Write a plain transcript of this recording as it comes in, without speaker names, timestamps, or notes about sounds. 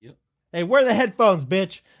Hey, where are the headphones,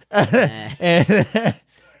 bitch? And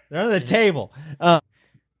they're on the table.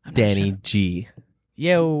 Danny G.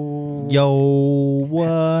 Yo. Yo,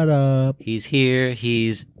 what up? He's here.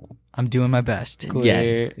 He's I'm doing my best.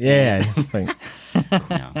 queer. Yeah.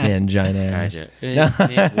 No. Mangina.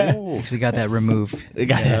 Actually got that removed.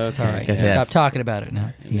 Yeah, It's all right. okay. Stop talking about it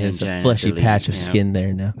now. He has a Mangina fleshy delete, patch of yeah. skin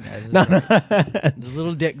there now. There's No. a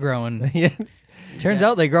little dick growing. Yeah. Turns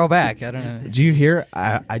out they grow back. I don't know. Do you hear?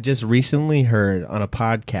 I just recently heard on a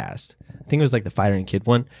podcast, I think it was like the Fighter and Kid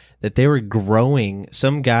one, that they were growing.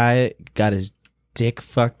 Some guy got his dick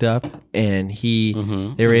fucked up, and they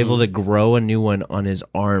were able to grow a new one on his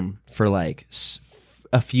arm for like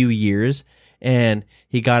a few years, and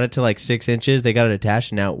he got it to like 6 inches. They got it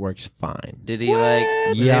attached, and now it works fine. Did he was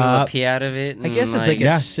able Yup. to pee out of it? I guess it's like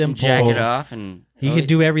a simple. jack it off and He could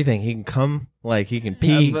do everything. He can come, like he can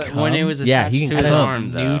pee. but when it was attached Yeah, he can to his come. arm,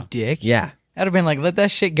 New though. dick. Yeah, I'd have been like, let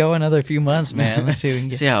that shit go another few months, man. Let's see what we can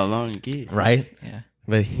get. See how long it gets. right. Yeah.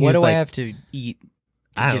 But he What was do like, I have to eat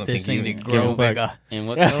to I get don't this think thing you to grow give a fuck. bigger? And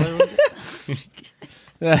what color was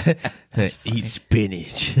it? Eat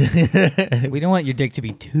spinach. We don't want your dick to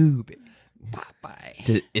be too big.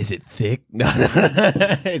 Popeye. Is it thick? No.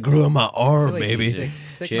 It grew on my arm, Like baby.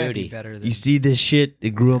 thick might be Jody. better than You see this shit? It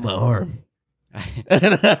grew on my arm.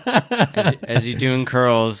 As you're doing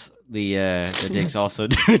curls, the dick's also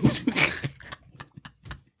doing.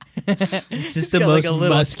 It's just the got like most a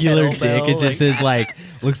little muscular dick. kettlebell, It just is like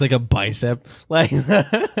looks like a bicep. Like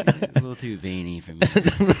a little too veiny for me.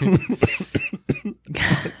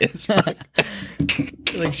 it's fuck-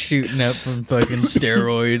 like shooting up from fucking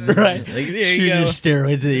steroids. and right. shit. Like, there Shoot you your go.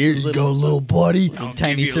 steroids. Here you go, little buddy.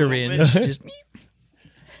 Tiny syringe. Just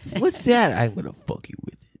What's that? I'm gonna fuck you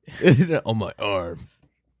with it on my arm.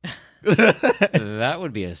 That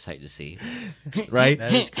would be a sight to see. Right?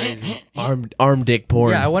 that is crazy. Arm dick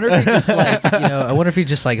porn. Yeah, I wonder if he just like I wonder if he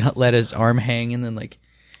just like let his arm hang and then like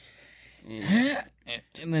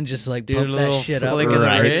and then just like Do a pump that little shit up. flick of the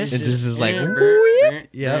Right. wrist. It just is like,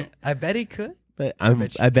 Yeah, I bet he could. But I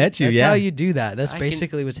bet you, That's yeah. how you do that. That's I can-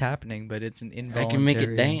 basically what's happening, but it's an I involuntary. can make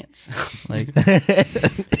it dance. Like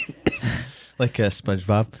Like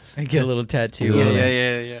SpongeBob. I get a little tattoo.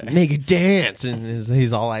 yeah. Make it dance, and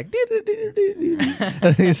he's all like,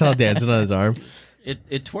 he's all dancing on his arm,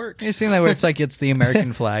 It twerks. You seen that where it's like it's the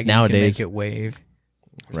American flag and Nowadays. you can make it wave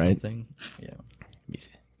or Right. something. Yeah.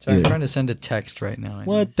 So I'm trying to send a text right now.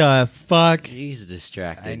 What the fuck? He's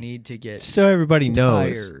distracted. I need to get So everybody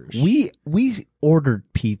knows, Tires. we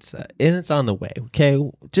ordered pizza and it's on the way. Okay,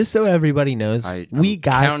 just so everybody knows, I'm we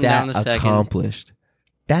got counting down that the seconds. accomplished.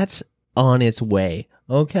 That's on its way.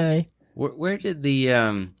 Okay. Where did the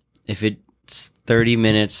if it's 30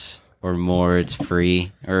 minutes or more, it's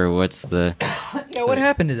free, or what's the? Yeah, what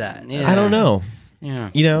happened to that? Yeah. I don't know. Yeah.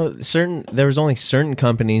 You know, there was only certain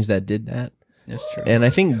companies that did that, That's true. and I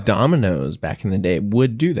think Domino's back in the day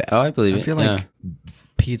would do that. Oh, I believe it. I feel like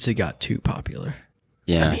pizza got too popular.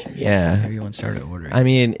 yeah. Yeah. Everyone started ordering. I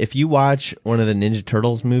mean, if you watch one of the Ninja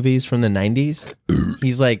Turtles movies from the 90s,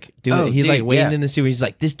 he's like he's like waiting in the sewer. He's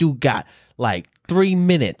like, this dude got like 3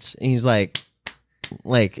 minutes, and he's like,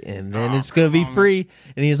 and then it's gonna be free.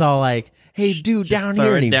 And he's all like, hey, dude, Just down throw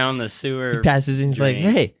here. it And he down the sewer. passes, and he's like,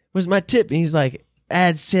 drain. hey, where's my tip? And he's like,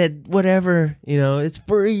 ad said whatever, it's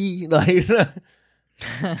free. Like,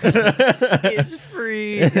 it's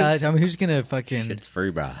free. Guys, I mean, who's gonna fucking It's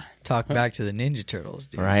free, brah. talk back to the Ninja Turtles,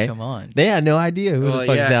 dude? Right. Come on. they had no idea who Well, the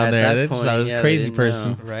fuck's yeah, down at there. that They just point, thought it was yeah, a they crazy didn't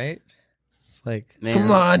person. know. Right? It's like, Man.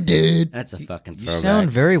 come on, dude. That's a fucking You throwback.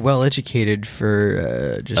 sound very well educated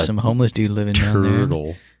for just some homeless dude living down there.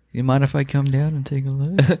 turtle. You mind if I come down and take a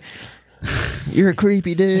look? You're a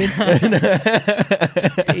creepy dude.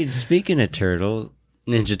 Hey, speaking of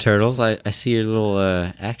Ninja Turtles, I see your little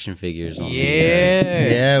action figures on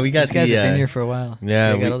Yeah, we got These guys the, have been here for a while.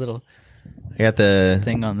 yeah, so I got we- a little I got the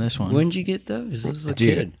thing on this one. When'd you get those? Those look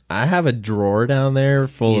dude. good. I have a drawer down there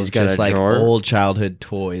full He's of got just a like drawer? old childhood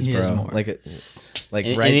toys, He bro. has more. Like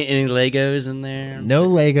Any, right. any Legos in there? No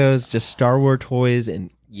Legos, just Star Wars toys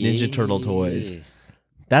and Ninja Turtle toys.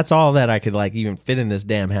 That's all that I could like even fit in this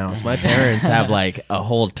damn house. My parents have like a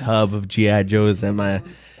whole tub of GI Joes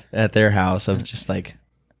at their house of just like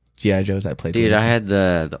GI Joes I played Dude, with. I had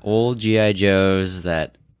the old GI Joes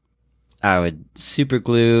that I would super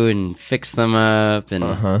glue and fix them up, and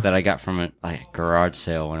that I got from a garage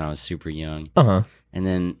sale when I was super young. And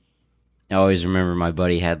then I always remember my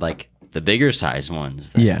buddy had like the bigger size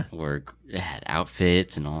ones. That Yeah. had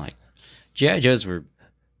outfits and all. Like GI Joes were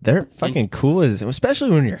they're fucking cool, especially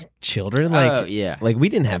when you're children. Like, like we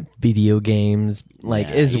didn't have video games, like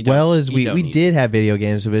as well as we did have video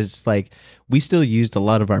games, but it's like we still used a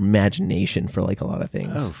lot of our imagination for like a lot of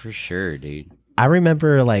things. Oh, for sure, dude. I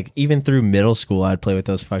remember like even through middle school, I'd play with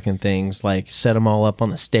those fucking things, like set them all up on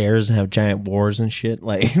the stairs and have giant wars and shit.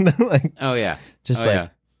 Like,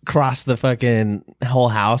 like cross the fucking whole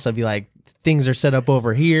house. I'd be like, things are set up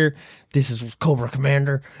over here. This is Cobra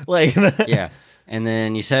Commander. Like, yeah. And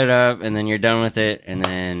then you set it up, and then you're done with it, and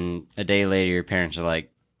then a day later, your parents are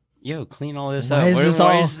like, "Yo, clean all this up.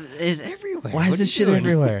 Why is everywhere? Why is this shit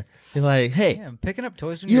everywhere?" You're like, "Hey, I'm picking up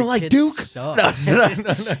toys. When you don't like Duke? No.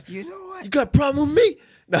 You know what? You got a problem with me?"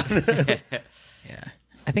 No. Yeah,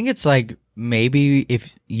 I think it's like maybe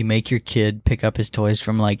if you make your kid pick up his toys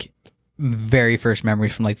from like very first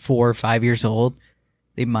memories from like 4 or 5 years old,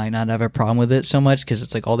 they might not have a problem with it so much because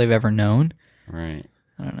it's like all they've ever known. Right.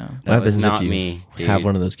 I don't know. What happens not if you me, dude. have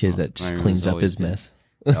one of those kids that just cleans up his mess?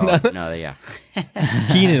 No, yeah.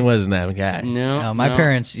 Keenan wasn't that guy. No, my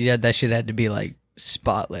parents, that shit had to be like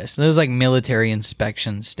spotless. It was like military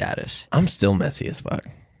inspection status. I'm still messy as fuck.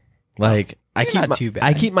 Like I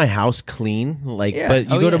keep my house clean. Like, but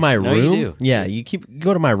you go to my room. You do. Yeah, you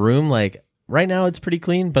go to my room. Like right now, it's pretty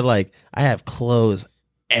clean. But like I have clothes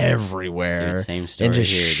everywhere. Dude, same story and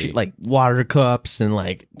just here, dude. like water cups and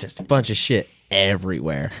like just a bunch of shit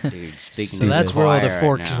everywhere. Dude, speaking so that's where all the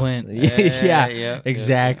forks went. Yeah,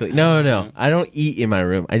 exactly. No. I don't eat in my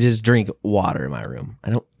room. I just drink water in my room.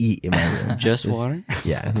 I don't eat in my room. Just water?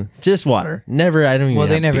 Yeah, just water. Never. I don't even. Well,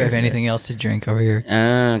 they never beer have anything else to drink over here.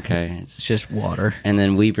 Okay. It's just water. And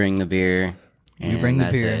then we bring the beer. You bring the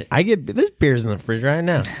beer. There's beers in the fridge right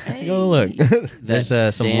now. Hey, go look. There's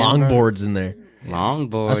some longboards in there.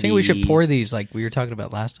 Longboard. I was thinking we should pour these like we were talking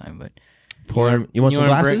about last time, but pour them. You want some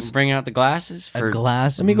glasses? Bring out the glasses for a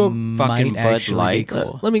glass. Let me go. Fucking Bud Light.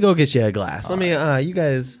 Cool. Let me go get you a glass. Let me. You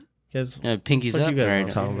guys. Pinkies up. You guys right want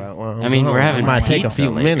to talk about? Well, I mean, we're having. It might take a few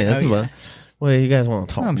minutes, but what do you guys want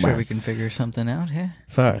to talk about? I'm sure we can figure something out. Yeah.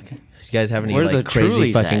 Fuck. You guys have any Where like the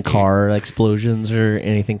crazy Trulies fucking at, car explosions or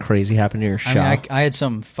anything crazy happen to your shop? I mean, I had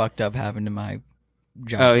something fucked up happen to my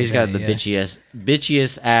job. Oh, he's got the today,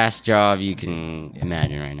 bitchiest ass job you can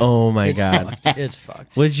imagine right now. Oh my god, it's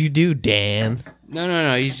fucked. What'd you do, Dan?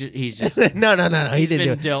 No. He's just no. He he's didn't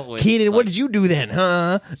been do dealt it. with. Keenan, like, what did you do then,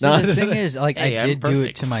 huh? So the thing is, like, Hey, I I'm did do it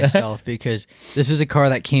perfect. to myself because this is a car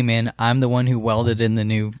that came in. I'm the one who welded in the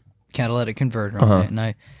new catalytic converter on it,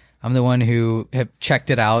 and I'm the one who have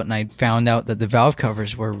checked it out, and I found out that the valve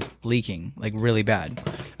covers were leaking, like, really bad.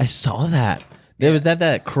 I saw that. There was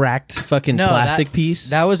that cracked fucking plastic piece.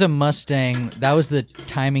 That was a Mustang. That was the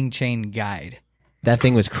timing chain guide. That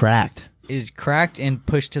thing was cracked. It was cracked and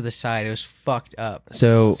pushed to the side. It was fucked up.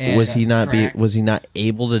 So And was he not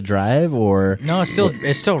able to drive or? No,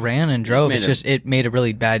 it still ran and drove. It made a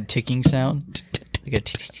really bad ticking sound. Like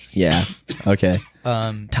a Yeah. Okay.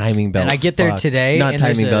 Timing belt. And I get there today. Not and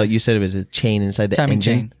timing there's belt. You said it was a chain inside the timing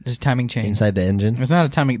engine. chain. It's a timing chain. Inside the engine. It's not a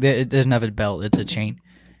timing. It doesn't have a belt. It's a chain.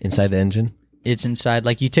 Inside the engine. It's inside.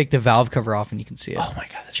 Like you take the valve cover off and you can see it. Oh my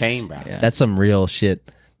god. That's chain, bro. Yeah. That's some real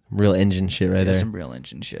shit. Real engine shit right there. Some real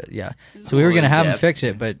engine shit. Yeah. So we were gonna have them fix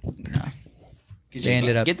it, but no. They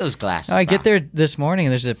ended up. Get those glasses. I get there this morning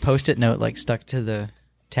and there's a Post-it note like stuck to the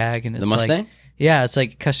tag and it's The Mustang. Like, yeah, it's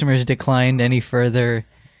like customers declined any further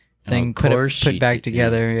thing. Of course put she back did,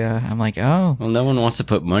 together. Yeah. I'm like, oh. Well, no one wants to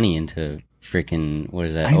put money into freaking what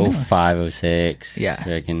is that? I know. 05, 06. Yeah.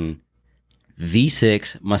 Freaking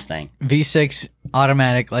V6 Mustang. V6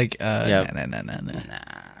 automatic. Like, Yep. no. Nah.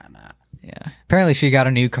 Yeah. Apparently she got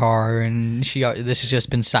a new car and this has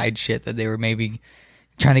just been side shit that they were maybe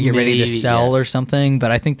trying to get ready to sell or something.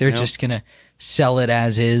 But I think they're just going to sell it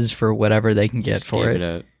as is for whatever they can get Just for give it.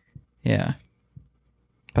 up. Yeah.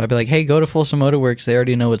 But I'd be like, hey, go to Folsom Motor Works. They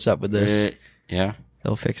already know what's up with this. Yeah.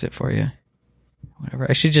 They'll fix it for you. Whatever.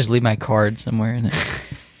 I should just leave my card somewhere in it.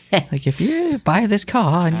 Like, if you buy this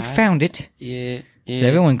car and you found it. Yeah.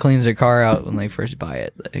 Everyone cleans their car out when they first buy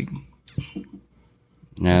it. Like,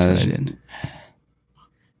 No, that's what I did.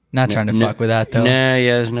 Not trying to fuck with that, though. No,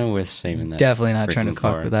 yeah, there's no worth saving that. Definitely not trying to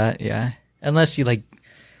fuck with that, yeah. Unless you, like,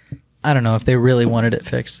 I don't know, if they really wanted it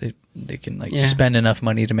fixed, they can, like, spend enough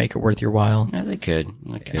money to make it worth your while. Yeah, they could.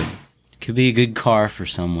 Could be a good car for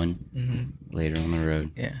someone later on the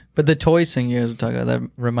road. Yeah. But the toys thing you guys were talking about,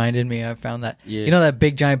 that reminded me, I found that, Yeah. you know that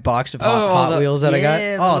big giant box of Hot Wheels that I got?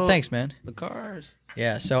 Oh, the thanks, man. The cars.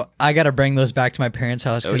 Yeah, so I got to bring those back to my parents'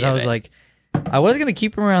 house because I was man. like, I was going to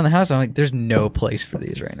keep them around the house. I'm like, there's no place for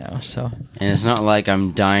these right now. So And it's not like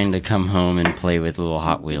I'm dying to come home and play with little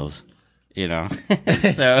Hot Wheels, so.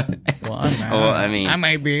 well, I mean, I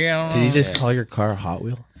might be. Did you just call your car a Hot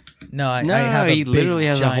Wheel? No, I have a he big, literally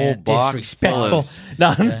has a whole giant, box full of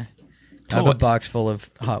No, Yeah. I have a Toys. box full of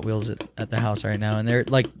Hot Wheels at the house right now, and they're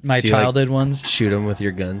like my Do you, like, childhood ones. shoot them with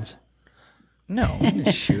your guns. No, we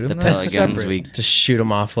didn't shoot them. the pellet guns. separate. We Just shoot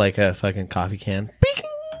them off like a fucking coffee can.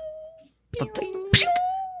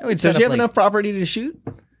 No, we'd So set do you up, have like, enough property to shoot?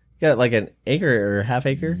 You got like an acre or half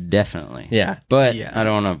acre? definitely. Yeah. But Yeah. I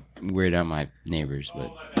don't want to weird out my neighbors.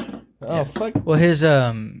 But Oh fuck. Well, his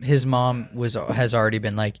mom has already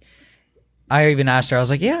been like. I even asked her. I was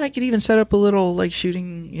like, "Yeah, I could even set up a little like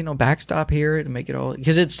shooting, backstop here to make it all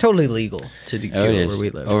because it's totally legal to do it it is where we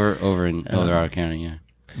live." over in El Dorado County. Yeah.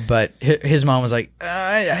 But his mom was like,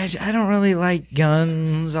 I don't really like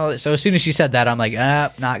guns. All that. So as soon as she said that, I'm like,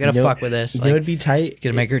 not gonna fuck with this. You Like, know, it'd be tight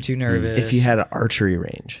gonna make her too nervous. if you had an archery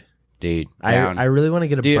range. Dude, I really want to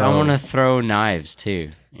get a Dude, bow. I want to throw knives too.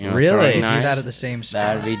 Really? throwing do that knives, at the same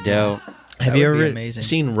spot. That'd be dope. Have that you would be ever amazing.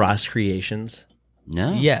 seen Ross Creations?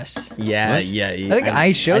 No. Yes. Yeah, What? yeah. I think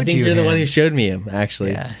I showed I think you you're the him. one who showed me him.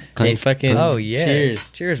 Actually, Yeah. Hey, fucking. Oh yeah. Cheers.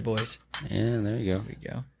 Cheers, boys. Yeah, there you go. Here we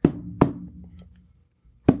go.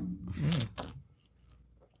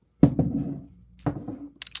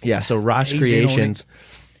 Yeah. So Ross Easy Creations,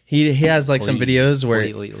 he has like some Oi. videos where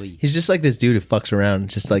Oi, oi, oi. he's just like this dude who fucks around, and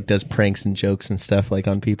just like does pranks and jokes and stuff like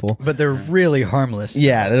on people. But they're really harmless.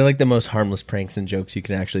 Yeah, they're like the most harmless pranks and jokes you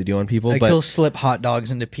can actually do on people. Like but he'll slip hot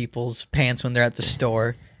dogs into people's pants when they're at the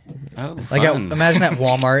store. Oh, Like fun. imagine at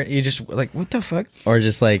Walmart, you just like, what the fuck? or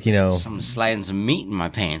just like I'm sliding some meat in my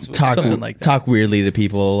pants. talk something like that. talk weirdly to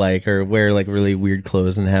people, like, or wear like really weird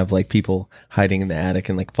clothes and have like people hiding in the attic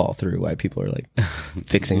and like fall through while people are like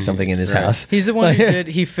fixing something in his house. He's the one who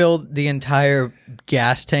he filled the entire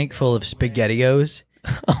gas tank full of SpaghettiOs.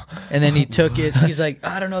 And then he took it. He's like,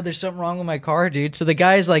 I don't know, there's something wrong with my car, dude. So the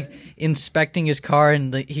guy's like inspecting his car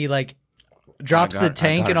and he like drops the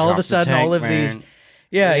tank and all of a sudden all of these.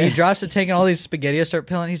 Yeah, he drops the tank and all these SpaghettiOs start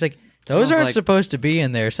peeling. He's like, those Smells aren't like supposed to be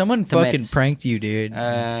in there. Someone fucking tomatoes. pranked you, dude.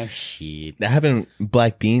 Shit. That happened with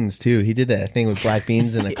Black Beans too. He did that thing with black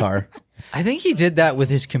beans in a car. I think he did that with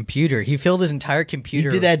his computer. He filled his entire He computer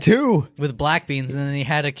did that too. with black beans, and then he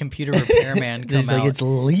had a computer repairman come He's out. like, it's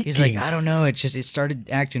leaking. He's like, I don't know. It started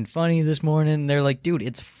acting funny this morning. They're like, dude,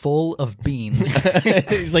 it's full of beans.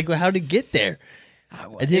 He's like, well, how'd it get there? I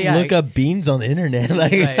didn't Yeah, look up beans on the internet.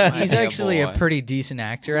 Like, Right. He's Yeah, actually a boy. pretty decent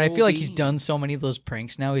actor. And I feel like he's done so many of those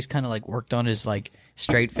pranks now. He's kind of like worked on his like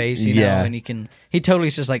straight face, you Yeah. know, and he totally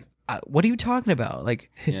is just like, what are you talking about? Like,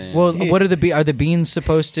 Yeah. well, what are the beans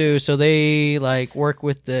supposed to? So they like work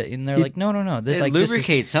with and they're like, no. This, It like, this is-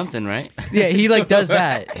 lubricates something, right? yeah, he like does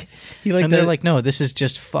that. he like And they're does- like, no, this is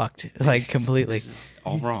just fucked, like completely.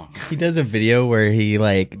 All wrong. he does a video where he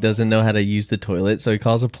like doesn't know how to use the toilet, so he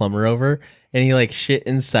calls a plumber over and he like shit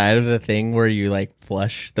inside of the thing where you like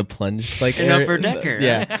flush the plunge like An area- upper decker.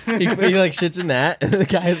 Yeah, he like shits in that, and the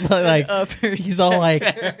guy's like he's all like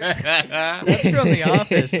That's from The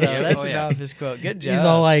Office, though. Yeah, That's oh, an yeah. Office quote. Good job.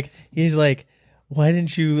 he's like, why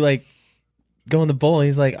didn't you like go in the bowl? And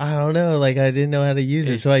he's like, I don't know, like I didn't know how to use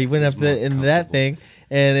it, so I went It's up more in that thing,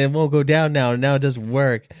 and it won't go down now. Now it doesn't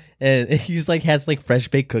work, and he's like has like fresh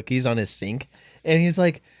baked cookies on his sink, and he's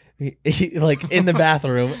like. He, like in the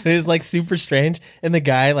bathroom, and it's like super strange. And the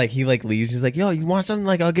guy like he like leaves. He's like, "Yo, you want something?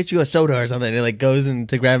 Like I'll get you a soda or something." And he like goes in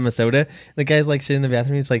to grab him a soda. And the guy's like sitting in the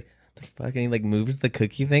bathroom. He's like, "The fuck?" And he like moves the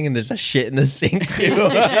cookie thing, and there's a shit in the sink too.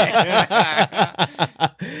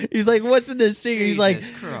 He's like, "What's in the sink?"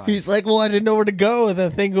 Jesus Christ. He's like, "Well, I didn't know where to go, and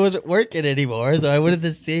the thing wasn't working anymore, so I went to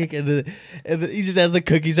the sink, and then he just has the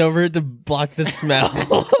cookies over it to block the smell."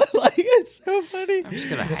 Like it's so funny. I'm just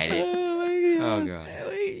gonna hide it. Oh my God. Oh god.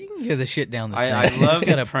 You can get the shit down the I sink. love just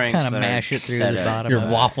gotta the pranks kind of that are mash it through set the up. bottom. Your of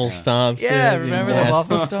it. waffle stomps. Yeah, dude. remember Your the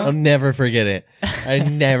waffle I'll stomp? never forget it. I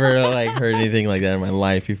never like heard anything like that in my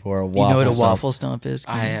life before. A waffle You know what a stomp. waffle stomp is?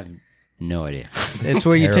 I have no idea. It's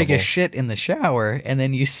where you take a terrible. shit in the shower and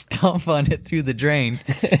then you stomp on it through the drain.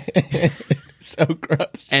 So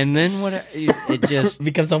gross. And then what? It just It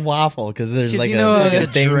becomes a waffle because there's 'Cause like you know, like a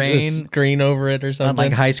thing, drain a screen over it or On something.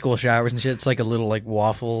 like high school showers and shit. It's like a little like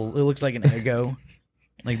waffle. It looks like an Eggo.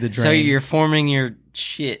 Like the drain. so you're forming your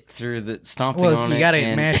shit through the stomping well, on you it. gotta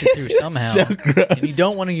and- mash it through somehow. So gross. And you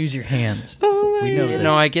don't want to use your hands. Oh my We know God. this.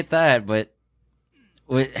 No, I get that, but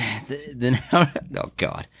what? Then how? Oh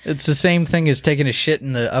god. It's the same thing as taking a shit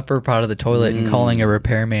in the upper part of the toilet and calling a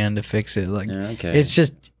repairman to fix it. Like Yeah, okay. it's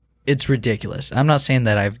just it's ridiculous. I'm not saying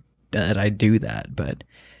that I do that, but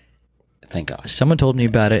Thank God. someone told me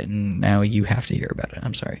about it and now you have to hear about it.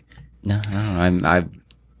 I'm sorry. No, I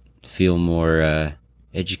feel more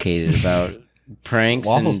educated about pranks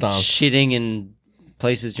Waffle and stomps. shitting in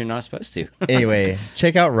places you're not supposed to. Anyway,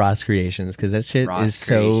 check out Ross Creations because that shit Ross is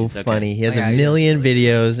so Creations, okay. funny. He has Yeah, a he million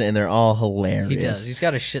videos and they're all hilarious. He does. He's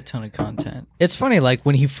got a shit ton of content. It's funny, like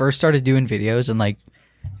when he first started doing videos and like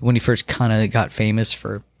when he first kind of got famous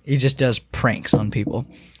for, he just does pranks on people.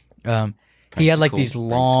 He had like these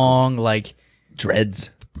long, like Dreads.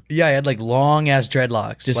 Yeah, he had like long ass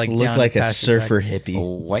dreadlocks. Just like looked down like a past his surfer back.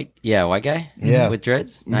 hippie. White guy. Yeah. with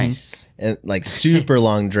dreads. Nice. And like super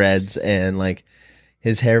long dreads, and like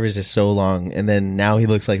his hair was just so long. And then now he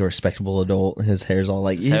looks like a respectable adult. And his hair's all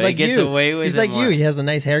like he's So he like gets you. away with he's it like more. you. He has a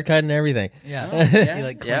nice haircut and everything. Yeah, he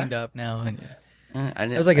like cleaned up now.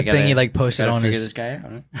 And It was like a thing he like posted on his this guy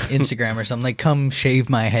out. Instagram or something. Like, come shave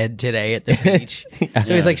my head today at the beach.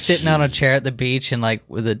 So he's like sitting on a chair at the beach and like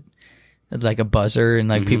with a buzzer, and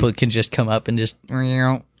like people can just come up and just.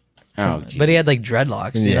 Oh, But he had like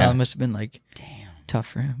dreadlocks. You Yeah. know, it must have been like tough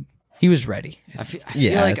for him. He was ready. I feel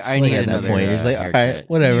Yeah, like it's I need at that another, point. He's like, all right, haircut.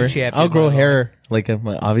 whatever. You champion I'll grow my hair. Like,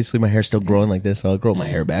 obviously, my hair's still growing like this, so I'll grow my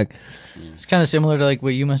hair back. It's kind of similar to like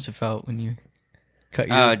what you must have felt when you cut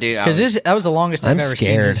your. Oh, dude, because that was the longest I've I'm ever seen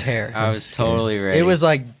scared. his hair. I was totally ready. It was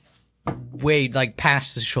like way like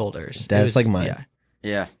past the shoulders. That's It was- like mine. Yeah.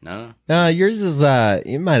 Yeah, no. Yours is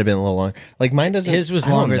it might have been a little long. Like mine doesn't. His was I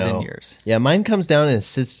don't longer than know. yours. Yeah, mine comes down and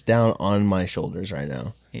sits down on my shoulders right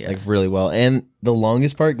now. Yeah. Like really well, and the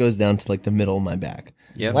longest part goes down to like the middle of my back.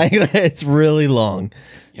 Yep. Like it's really long.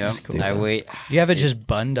 Yep. Stupid. I wait. You have it just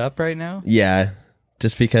bunned up right now? Yeah,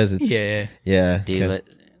 just because it's yeah. Dude, okay.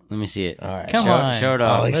 let me see it. All right, Come show, on. Show it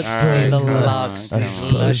off. Oh, Let's expose see the the- locks. come on.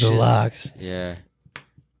 expose the luscious. locks. Yeah.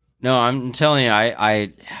 No, I'm telling you,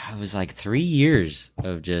 I was like 3 years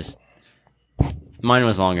of just. Mine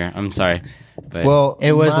was longer. I'm sorry, but Well,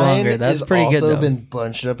 It was mine longer. That's has pretty good, also though. been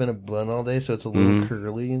bunched up in a bun all day, so it's a little Mhm.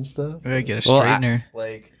 curly and stuff. We gotta get a Well, straightener.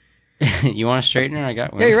 Like you want a straightener? I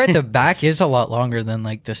got one. Yeah, you're right. The back is a lot longer than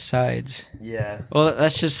like the sides. yeah, Well,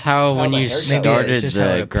 that's just how That's how when my you haircut Maybe started it's just how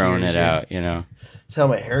it growing appears, it yeah. out, you know. that's how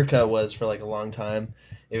my haircut was for like a long time.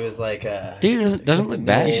 It was like Dude, doesn't look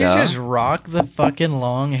bad. You should though. just rock the fucking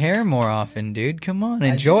long hair more often, dude. Come on,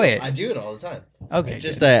 enjoy it. I do it all the time. Okay,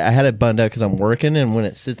 Just I had it bunded up because I'm working, and when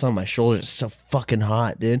it sits on my shoulders, it's so fucking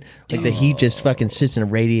hot, dude. Like the heat just fucking sits and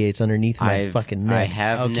radiates underneath my fucking I neck.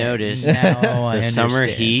 have Okay, noticed now I the summer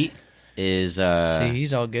understand. heat is See,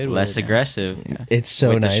 he's all good with less it now. aggressive. It's so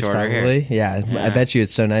with the nice, shorter hair. probably. Yeah, I Yeah. bet you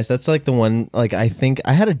it's so nice. That's like the one. Like I think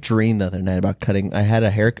I had a dream the other night about cutting. I got a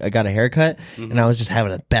haircut, Mm-hmm. and I was just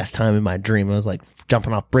having the best time in my dream. I was like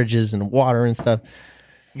jumping off bridges and water and stuff.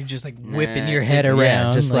 You're just like whipping Nah, your head Yeah,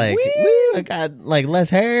 around, just like "Woo, woo, I got like less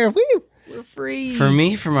hair. Woo. we're free. For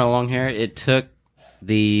me, for my long hair, it took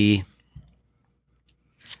the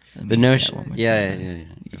notion. Yeah.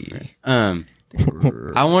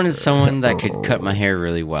 I wanted someone that could cut my hair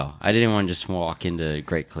really well. I didn't want to just walk into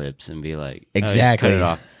Great Clips and be like, "Oh, just Exactly. cut it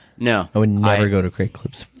off." No, I would never go to Great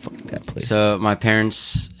Clips. Fuck that place. So my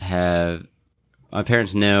parents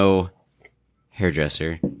know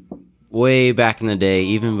hairdresser way back in the day,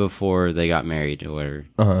 even before they got married or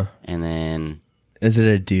whatever. And then Is it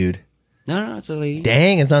a dude? no, it's a lady.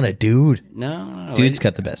 Dang, it's not a dude. No, a Dudes lady,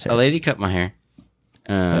 cut the best hair. a lady cut my hair.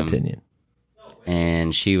 My opinion.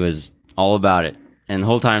 And she was all about it. And the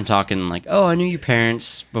whole time talking like, "Oh, I knew your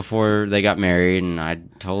parents before they got married," and I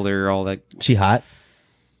told her all that She hot?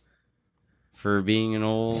 for being an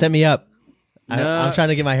old. Set me up. No. I'm trying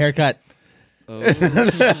to get my hair cut. Oh,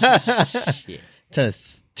 shit.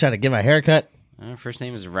 Trying to get my hair cut. Her first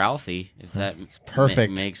name is Ralphie. If that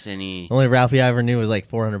Perfect. makes any. The only Ralphie I ever knew was like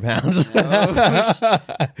 400 pounds.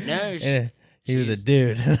 No, Yeah, he was a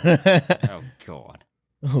dude. oh God.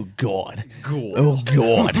 Oh God. Oh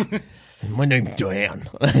God. My name's Dan.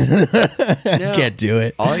 Can't do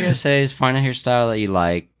it. All you gotta say is find a hairstyle that you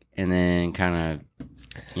like, and then kind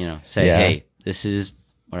of, say, Yeah. "Hey, this is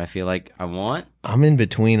what I feel like I want." I'm in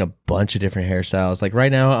between a bunch of different hairstyles. Like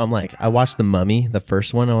right now, I'm like, I watched The Mummy, the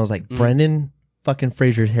first one. And I was like, Brendan fucking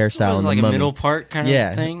Fraser's hairstyle It was in like The a Mummy. middle part kind of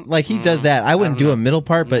Yeah, thing. like he does that. I wouldn't don't do a know. middle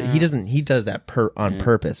part, but he Yeah. doesn't. He does that on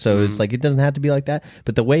purpose. So it's like it doesn't have to be like that.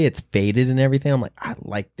 But the way it's faded and everything, I'm like, I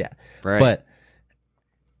like that. Right. But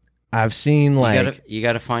I've seen like you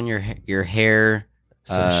gotta find your hair.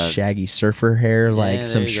 some shaggy surfer hair, like there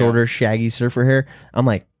some you go. shorter shaggy surfer hair. I'm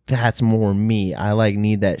like, that's more me. I like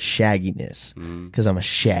need that shagginess because I'm a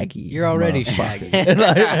shaggy. You're already motherfucker.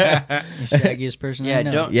 The shaggiest person I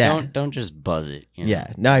know. Don't just buzz it. You know?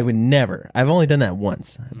 Yeah, no, I would never. I've only done that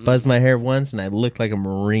once. I buzzed my hair once, and I looked like a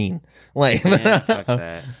Marine. Like, Yeah, fuck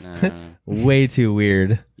that. No. way too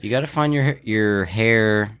weird. You got to find your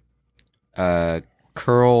hair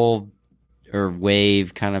curl or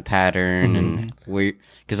wave kind of pattern, and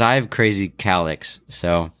because I have crazy cowlicks,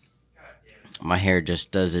 so my hair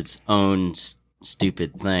just does its own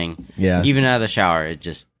stupid thing. Yeah. Even out of the shower, it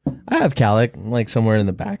just. I have cowlick like somewhere in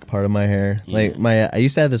the back part of my hair. Like I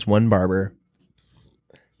used to have this one barber.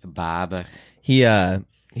 Bob. He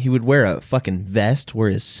would wear a fucking vest, wear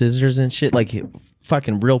his scissors and shit, like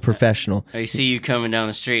fucking real professional. I see you coming down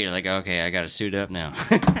the street. You're like, okay, I got to suit up now.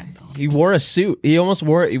 He wore a suit. He almost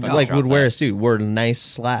wore would drop wear that. a suit. Wore nice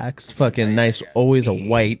slacks, fucking nice, always a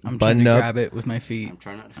white I'm trying button to up, grab it with my feet. I'm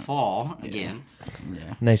trying not to fall again.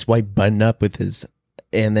 nice white button up with his,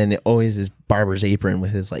 and then always his barber's apron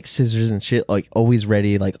with his like scissors and shit, like always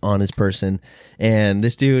ready, like on his person. And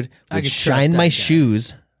this dude I would could trust shine that my guy.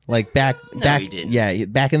 shoes. Like back, he didn't. yeah,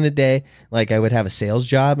 back in the day, like I would have a sales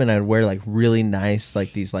job and I'd wear like really nice,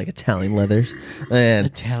 like these like Italian leathers, and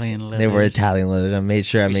Italian leathers. they were Italian leathers. I made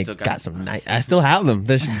sure still got got some nice. I still have them.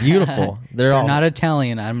 They're beautiful. They're all They're not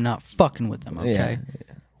Italian. I'm not fucking with them. Okay.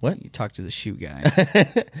 Yeah. What? You talk to the shoe guy.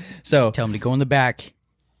 So Tell him to go in the back,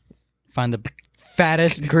 find the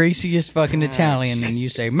fattest, greasiest fucking Italian, and you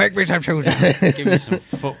say, "Make me some shoes." Give me some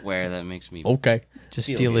footwear that makes me. okay, to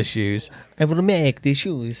steal the shoes. I will make the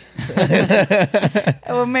shoes. I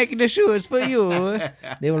will make the shoes for you.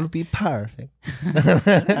 They will be perfect.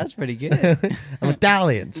 That's pretty good. I'm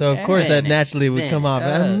Italian, so of course that naturally would come off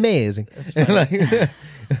amazing.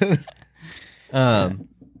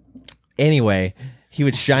 Anyway, he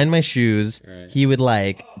would shine my shoes. Right. He would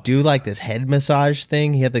like do like this head massage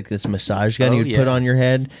thing. He had like this massage gun Oh, he would put yeah. on your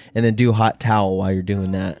head, and then do hot towel while you're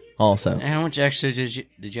doing that. Also, And how much extra did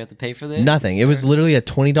you have to pay for this? nothing. It was literally a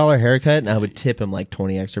 $20 haircut, and I would tip him like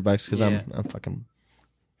 20 extra bucks because Yeah. I'm fucking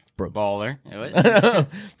Baller. What?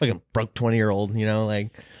 fucking broke 20-year-old. You know,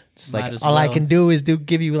 like just Might like as all I well. can do is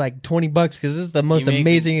give you like $20 because this is the most make me-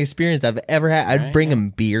 amazing experience I've ever had. I'd Right, bring yeah. him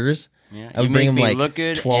beers. Yeah. I would You bring make him me like look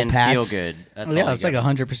good 12 and packs. feel good. That's Well, yeah, all that's you like got.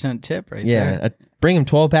 100% tip right Yeah, there. I'd bring him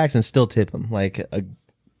 12 packs and still tip him like a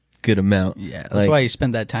good amount. Yeah, that's Like, why he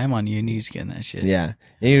spent that time on you and he's getting that shit. Yeah,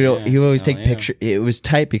 and he would always Oh, take yeah. picture. It was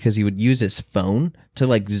tight because he would use his phone to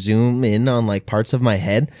like zoom in on like parts of my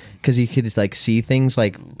head because he could like see things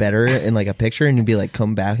like better in like a picture, and he'd be like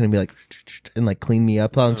come back and he'd be like and like clean me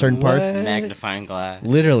up on certain parts. Magnifying glass.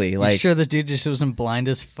 Literally, You like sure this dude just wasn't blind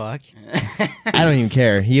as fuck? I don't even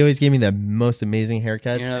care. He always gave me the most amazing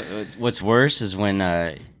haircuts. You know, what's worse is when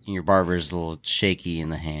your barber's a little shaky in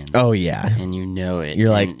the hand. Oh yeah, And you know it. You're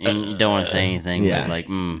like, and you don't want to say anything. yeah. But like,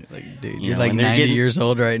 Like, dude, You you're know, like when they're 90 getting- years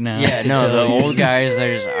old right now. yeah, no, the old guys,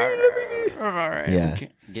 they're just, all right, Yeah.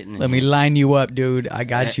 getting Let me line you up, dude. I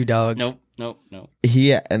got you, dog. Nope.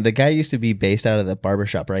 he and the guy used to be based out of the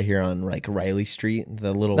barbershop right here on like Riley Street,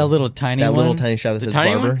 the little That little tiny that one. little tiny shop that says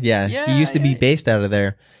tiny barber. one? Yeah, Yeah, he used to be yeah. based out of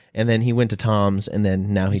there, and then he went to Tom's, and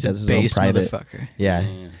then now he He's a does his own based private. motherfucker. Yeah.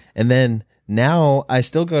 And then now I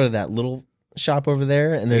still go to that little shop over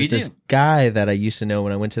there, and there's you this do? guy that I used to know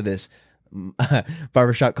when I went to this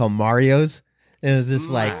barbershop called Mario's. And it was this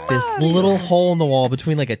like this little hole in the wall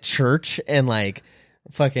between like a church and like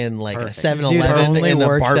fucking like a 7-Eleven Dude only and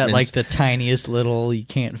works apartments. at like the tiniest little you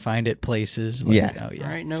can't find it places. Like, Yeah. Oh, yeah. All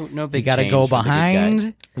right, no You big. gotta change go for the good guys.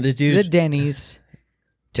 behind the the dude. Denny's,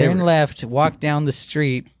 They turn were- left, walk down the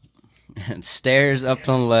street. Stairs up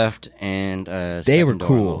on the left and They second were door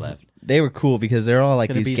cool. on the left. They were cool because they're all like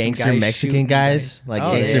Gonna these be some gangster guys Mexican shooting guys, guys. like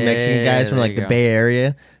Oh, gangster yeah. Mexican guys from There like you the go. Bay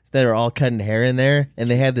Area that are all cutting hair in there, and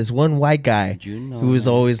they had this one white guy You know who was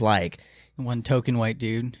that. always like, One token white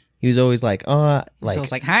dude. he was always like, oh, So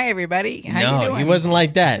it's like, hi everybody. How you no, doing? he wasn't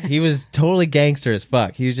like that. He was totally gangster as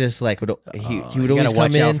fuck. He was just like, he You would always gotta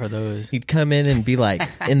watch come out in. for those. He'd come in and be like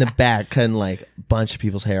in the back cutting like a bunch of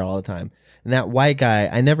people's hair all the time. And that white guy,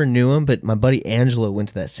 I never knew him, but my buddy Angelo went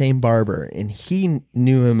to that same barber, and he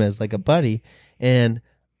knew him as like a buddy. And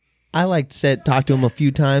I like said, talked to him a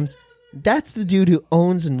few times. That's the dude who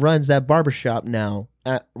owns and runs that barbershop now,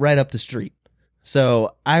 right up the street.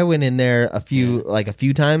 So I went in there a few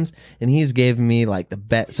times, and he's given me like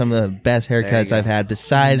some of the best haircuts go. I've had,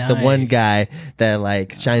 besides the one Nice. guy that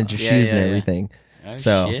like shines your Yeah, shoes yeah, and yeah. everything. Oh,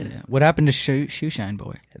 So- shit. What happened to Shoe Shine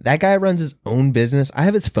Boy? That guy runs his own business. I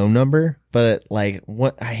have his phone number, but like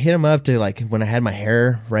what I hit him up to like when I had my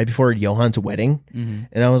hair right before Johan's wedding, and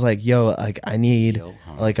I was like, "Yo, like I need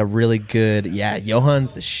Johan. like a really good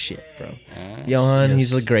Johan's the shit, bro. Johan,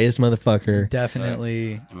 he's Yes. the greatest motherfucker.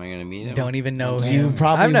 Definitely. Am I gonna meet him? Don't even know Sometime? You him.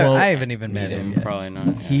 probably won't I haven't even met Meet him. him? yet. Probably not.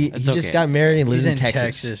 Yeah. He It's just okay, got it's married and lives He's in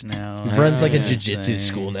Texas. now. He runs like a yeah. jiu-jitsu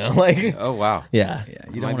school now. Like, okay. Oh wow. yeah. Yeah,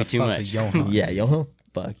 you Might don't be want to too fuck much. with Johan. Yeah, Johan,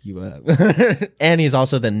 fuck you up. And he's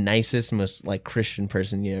also the nicest, most like Christian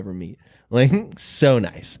person you ever meet. Like, so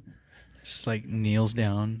nice. Just like kneels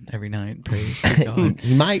down every night, prays to God.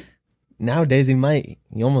 He might. Nowadays, he might.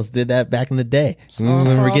 He almost did that back in the day. When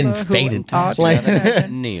we were getting Father, who faded. art in Like-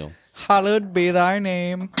 heaven, Neil. hallowed be thy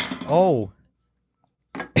name. Oh.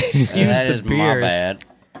 Excuse That the is my beers. bad.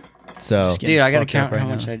 So, Just Dude, I gotta fucked up count how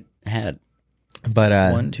right much now. I had. but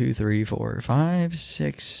 1, 2, 3, 4, 5,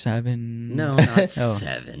 6, 7. No, not Oh.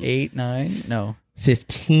 7. 8, 9. No.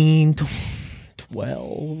 15,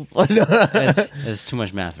 12. That's too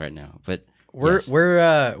much math right now. But We're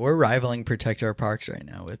yes. we're rivaling Protect Our Parks right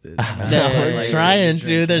now with it. We're trying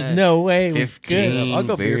to. There's no way we 15 could. I'll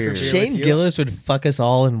go beer for beers. beer. Shane with you. Gillis would fuck us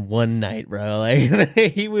all in one night, bro. Like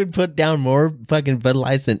he would put down more fucking Bud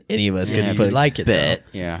Lights than any of us Yeah, could You put. like it, bet.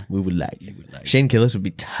 Yeah. We would like it. Shane Gillis would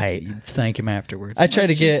be tight. though. Thank him afterwards. I try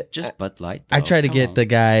to get. just Bud Light. I though. try to Come get on. the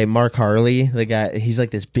guy Mark Harley. The guy, he's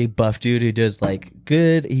like this big buff dude who does like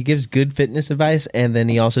good. He gives good fitness advice, and then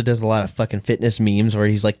he also does a lot of fucking fitness memes where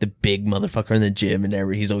he's like the big motherfucker in the gym,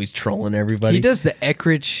 and he's always trolling everybody. He does the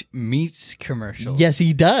Eckrich Meats commercials. Yes,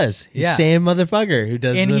 he does. He's Yeah. same motherfucker who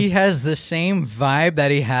does. And the, he has the same vibe that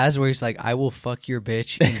he has where he's like, I will fuck your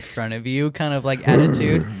bitch in front of you, kind of like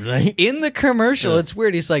attitude. right? In the commercial, it's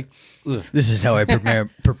weird. He's like, Ugh. this is how I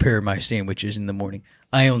prepare my sandwiches in the morning.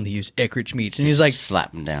 I only use Eckrich Meats. And he's like,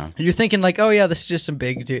 slap him down. you're thinking like, oh yeah, this is just some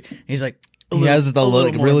big dude. He's like, He has the a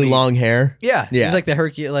little more really meat. long hair. Yeah. Yeah. He's like the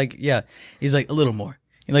Hercules, like, yeah. He's like, a little more.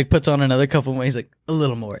 He like puts on another couple more. He's like, a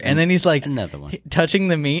little more. And then he's like, Another one. touching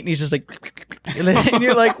the meat, and he's just like, and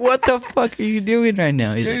you're like, what the fuck are you doing right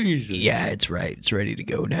now? He's like, yeah, it's right. It's ready to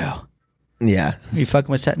go now. Yeah. You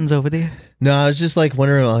fucking with Settins over there? No, I was just like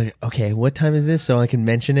wondering, like, okay, what time is this? So I can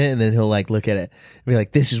mention it, and then he'll like look at it and be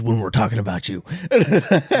like, "This is when we're talking about you."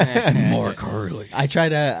 Mark Harley. I try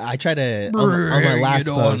to on my last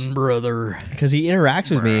post brother. because he interacts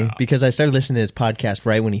with me because I started listening to his podcast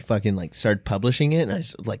right when he fucking like started publishing it, and I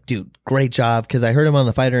was like, "Dude, great job!" Because I heard him on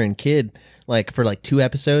the Fighter and Kid like for like 2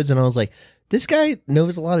 episodes, and I was like, this guy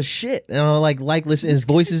knows a lot of shit, and I like listen. His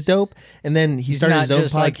voice is dope, and then he started not his own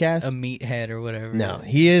just like podcast. a meathead or whatever. No,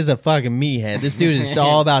 he is a fucking meathead. This dude is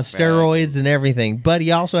all about steroids and everything, but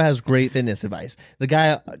he also has great fitness advice. The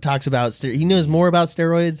guy talks about he knows more about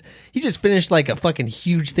steroids. He just finished like a fucking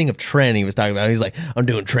huge thing of Tren. He was talking about. He's like, I'm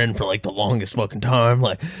doing Tren for like the longest fucking time.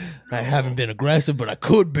 Like, I haven't been aggressive, but I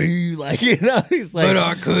could be. Like, he's like, But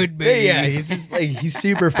I could be. Yeah, he's just like he's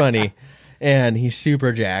super funny, and he's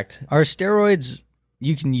super jacked. Are steroids?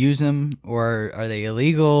 You can use them, or are they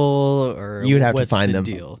illegal? Or You would have to what's find the them.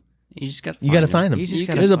 Deal? You just got. You got to find them. You just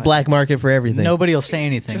gotta There's a find black market for everything. Nobody will say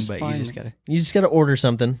anything, Just but you find just them. gotta. You just got to order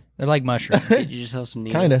something. They're like mushrooms. Did you just have some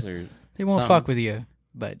needles? Kinda. Or They won't something? fuck with you,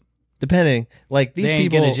 but Depending, like these they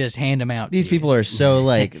ain't people, gonna just hand them out. these people are so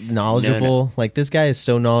like knowledgeable. Like this guy is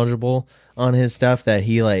so knowledgeable on his stuff that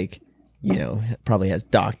he like, you know, probably has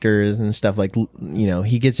doctors and stuff. Like, you know,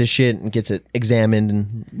 he gets his shit and gets it examined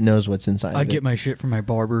and knows what's inside. I of get my shit from my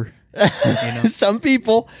barber. it. Some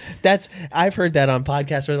people, I've heard that on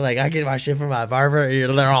podcasts where they're like, I get my shit from my barber.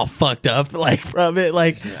 And they're all fucked up like from it.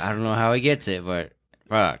 Like, I don't know how he gets it, but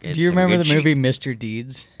fuck. Do you remember the movie Mr.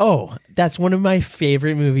 Deeds? oh, that's one of my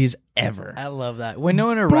favorite movies ever. I love that.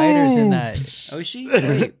 Winona Ryder's in that. Boobs. Oh, is she?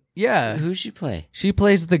 Wait, Yeah, who's she play? she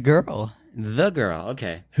plays the girl. The girl.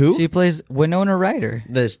 Okay. Who? She plays Winona Ryder.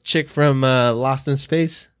 This chick from Lost in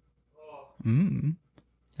Space. Mm.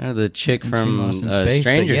 Oh, the chick Haven't seen from Lost in Space, but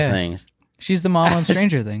Stranger yeah. Things. She's the mom on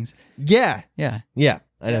Stranger Things. Yeah, Yeah. yeah.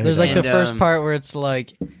 I know who There's that like the And, first part where it's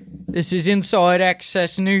like, this is Inside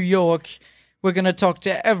Access New York. We're going to talk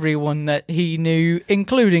to everyone that he knew,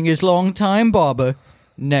 including his longtime barber,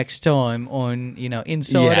 next time on, you know,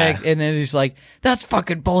 Inside Yeah. Access. And then he's like, that's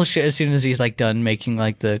fucking bullshit. As soon as he's like done making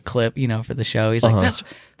like the clip, you know, for the show, he's like,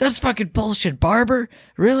 that's fucking bullshit, barber.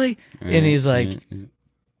 Really? And he's like,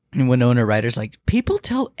 and Winona Ryder's like, people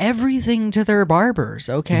tell everything to their barbers,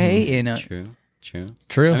 okay? You know, True.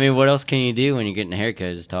 True. I mean, what else can you do when you're getting a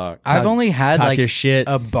haircut? Just talk. I've only had talk like your shit.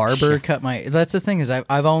 a barber cut my. That's the thing is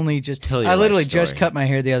I've only just. Tell your I literally life just story. cut my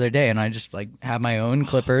hair the other day, and I just like have my own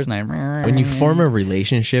clippers, and I. when you form a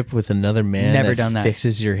relationship with another man Never that done that.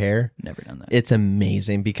 fixes your hair, Never done that. it's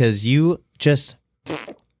amazing because you just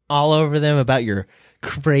all over them about your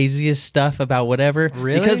craziest stuff about whatever.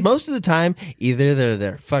 Really? Because most of the time, either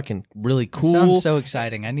they're fucking really cool. Sounds so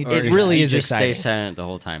exciting. I need to. It do really that. is just exciting. Stay silent the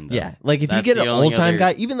whole time. Though. Yeah, like if That's you get the an only old time other-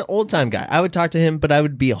 guy, even the old time guy, I would talk to him, but I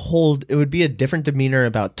would be it would be a different demeanor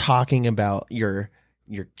about talking about your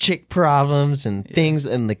your chick problems and things,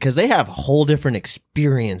 and because they have whole different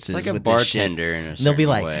experiences. It's like a with this shit. bartender in a certain They'll be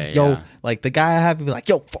like, way, yo, yeah. like the guy I have to be like,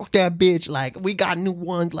 yo, fuck that bitch. Like, we got new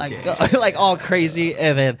ones, like, like all crazy.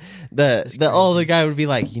 And then the older guy would be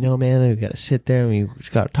like, you know, man, we got to sit there and we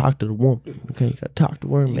just got to talk to the woman. Okay, you got to talk to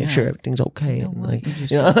her and make sure everything's okay. And like,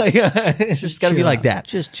 it's just got to be like that.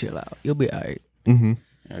 Just chill out. You'll be all right. Mm-hmm.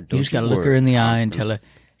 You just got to look her in the eye and tell her,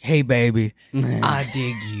 hey, baby, I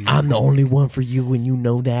dig you. I'm the only one for you and you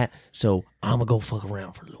know that. So I'm going to go fuck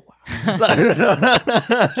around for a little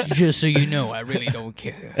while. Just so you know, I really don't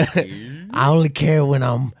care. I only care when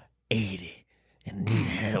I'm 80 and need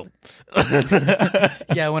help.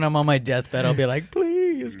 Yeah, when I'm on my deathbed, I'll be like,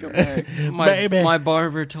 please come back. Baby. My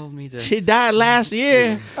barber told me to. She died last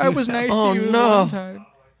year. I was nice Oh, to you no. one time.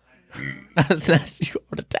 I was nice to you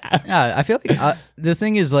all the time. Yeah, I feel like the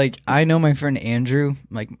thing is, like, I know my friend Andrew,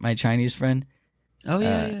 like my Chinese friend. Oh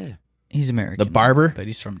yeah. He's American. The barber? But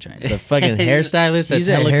he's from China. The fucking hairstylist that's He's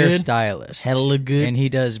a hella good. hairstylist. Hella good. And he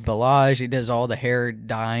does balayage. He does all the hair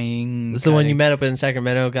dyeing. This is the one you cutting. met up in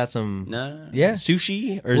Sacramento, got some No. Yeah.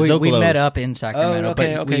 sushi or We Zocalo's? met up in Sacramento, Oh,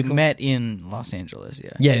 okay, but okay, we cool. met in Los Angeles,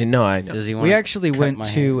 yeah. Yeah, no, I know. Does he want? We actually went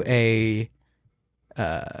to a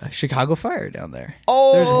Chicago Fire down there.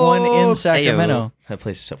 Oh, There's one in Sacramento. That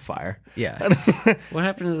place is so fire. Yeah. What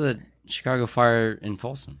happened to the Chicago fire in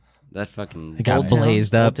Folsom? That fucking It got Old Town-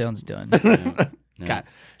 blazed up. Old Town's done. No. Got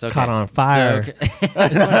It's okay. caught on fire.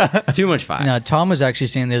 It's okay. Too much fire. No, Tom was actually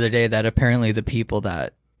saying the other day that apparently the people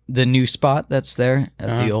that the new spot that's there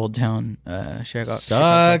at the Old Town Chicago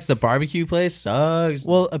Sucks. The barbecue place sucks.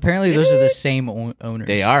 Well, apparently those are the same owners.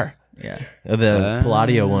 They are. Yeah. The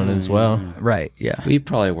Palladio one as well. Right. Yeah. We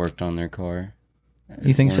probably worked on their car.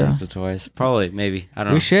 You think so? Once or twice. Probably, maybe. I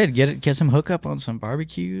don't know. We should get some hookup on some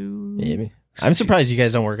barbecue. Maybe. I'm surprised you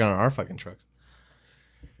guys don't work on our fucking trucks.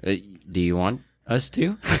 Do you want us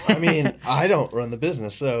to? I mean, I don't run the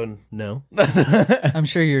business, so no. I'm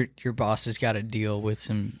sure your boss has got to deal with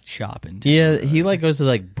some shopping. Too. Yeah, he like goes to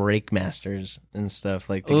like brake masters and stuff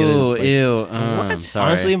like to get his. Oh, Like, ew. What? Sorry.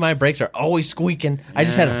 honestly, my brakes are always squeaking. I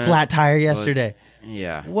just had a flat tire yesterday.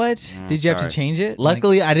 Yeah. What? Did you have to sorry. change it?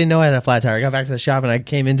 Luckily, I didn't know I had a flat tire. I got back to the shop and I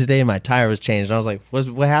came in today and my tire was changed. And I was like,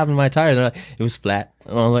 "What happened to my tire?" They're like, "It was flat."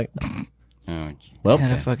 And I was like, Oh, "Well,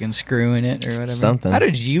 Had a fucking screw in it or whatever. Something. How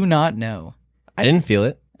did you not know? I didn't feel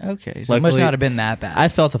it. Okay, so it must Luckily, not have been that bad. I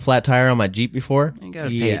felt a flat tire on my Jeep before. you gotta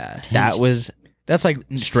pay Yeah. attention. That was That's like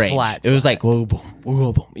strange. Flat. It was like whoa, boom,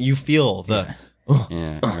 whoa, boom. You feel the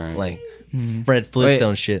Yeah. Right. like Fred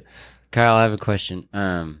Flintstone shit. Kyle, I have a question.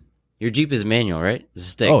 Your Jeep is manual, right? It's a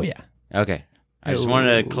stick. Oh yeah. Okay. I just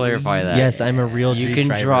wanted to clarify that. Yes, I'm a real You Jeep can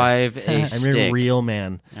driver. drive a I'm stick. a real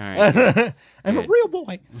man. All right. good. I'm a Good. real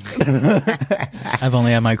boy. I've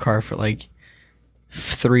only had my car for like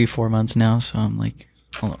 3-4 months now, so I'm like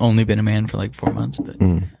only been a man for like 4 months. But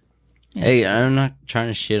yeah, Hey, I'm not trying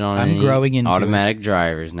to shit on I'm any growing into automatic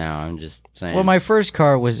drivers now. I'm just saying. well, my first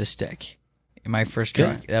car was a stick. My first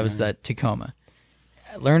truck that was that Tacoma.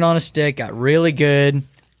 I learned on a stick, got really good,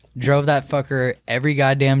 drove that fucker every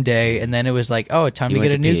goddamn day, and then it was like, oh, time You to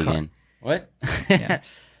went get a pee new car. again. What? Yeah.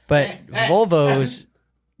 But Volvos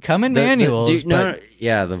come in manuals. dude, but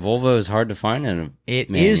yeah, the Volvo is hard to find in a it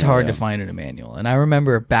manual, is hard to though. find in a manual. And I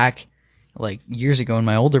remember back like years ago when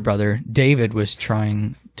my older brother David was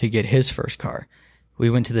trying to get his first car. We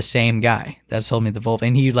went to the same guy that sold me the Volvo,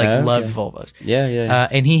 and he like Okay. loved Volvos. Yeah, yeah.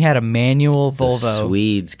 And he had a manual The Volvo.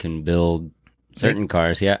 Swedes can build certain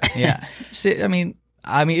cars. Yeah. Yeah. See, I mean,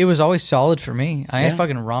 it was always solid for me. I Yeah.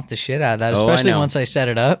 fucking romped the shit out of that, Oh, I especially know. once I set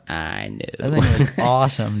it up. I know. That thing was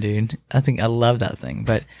awesome, dude. I love that thing.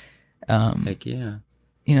 But, Heck yeah.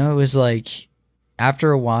 you know, it was like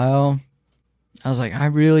after a while, I was like, I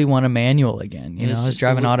really want a manual again. You It's know, I was just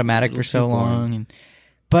driving a little- automatic for little so too boring. long,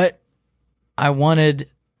 but I wanted,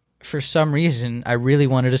 for some reason, I really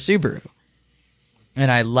wanted a Subaru,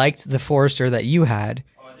 and I liked the Forester that you had.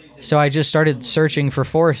 So I just started searching for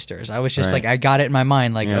Foresters. I was just Right. like, I got it in my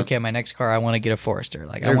mind, like, Yeah. okay, my next car, I want to get a Forester.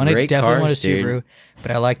 Like, I They're want to great definitely want a cars, dude. Subaru,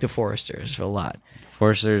 but I like the Foresters a lot.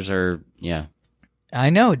 Forcers are, yeah.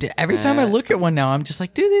 I know. Every time I look at one now, I'm just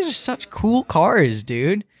like, dude, these are such cool cars,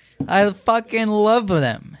 dude. I fucking love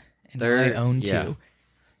them. And now I They're- own yeah. two.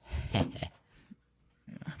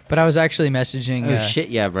 But I was actually messaging. Oh, shit,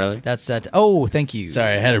 yeah, brother. That's that. Oh, thank you.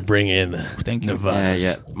 Sorry, I had to bring in the Thank you. Yeah,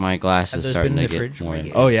 yeah. My glass Have is those starting been to in the get fridge? more.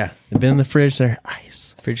 Oh yeah, they've been in the fridge. They're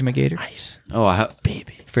ice, Frigimator. ice, Oh, I hope.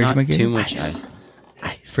 baby, Not Frigimator. too much ice.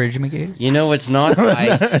 Frigimator. You know what's not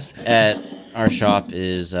ice at our shop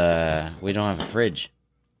is we don't have a fridge.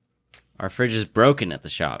 Our fridge is broken at the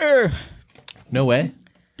shop. No way.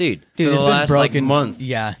 Dude, Dude, for it's the been last broken. like month.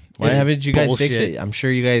 Yeah. Why haven't you guys bullshit. fix it? I'm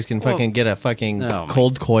sure you guys can fucking get a fucking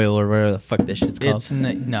cold coil or whatever the fuck this shit's called. It's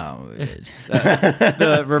no.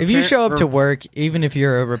 If you show up to work, even if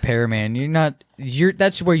you're a repairman,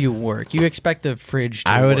 that's where you work. You expect the fridge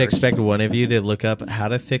to I would work. expect one of you to look up how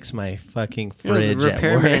to fix my fucking fridge the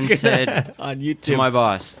repairman at work. said on YouTube. to my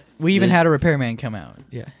boss, We even had a repairman come out.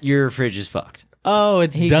 Yeah. your fridge is fucked. Oh,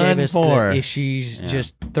 it's He done gave us for. the issues,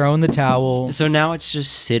 just throwing the towel. So now it's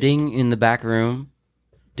just sitting in the back room,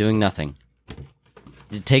 doing nothing,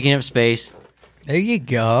 taking up space. There you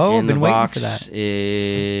go. and Been the waiting box for that.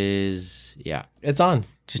 is It's on.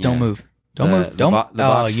 Just don't move. Don't The- move. Don't. The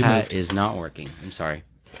box you hat moved. is not working. I'm sorry.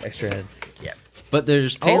 Extra head. But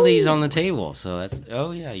there's Pele's on the table, so that's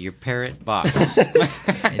your parrot box.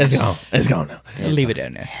 It's gone. It's gone now. Leave it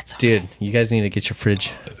in there. Dude, you guys need to get your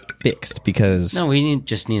fridge fixed because No, we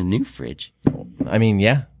just need a new fridge. I mean,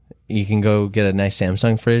 yeah, you can go get a nice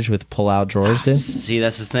Samsung fridge with pull-out drawers. Dude. See,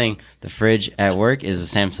 that's the thing. The fridge at work is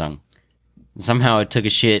a Samsung. Somehow it took a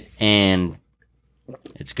shit, and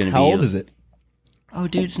it's gonna be. How old is it? Oh,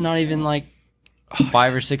 dude, it's not even like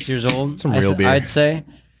 5 or 6 years old. Some real beer. I'd say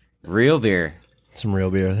real beer. Some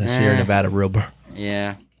real beer. The Sierra Nevada real beer.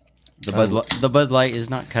 Yeah. The Bud Light is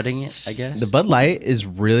not cutting it, I guess. The Bud Light is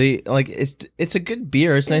really like it's a good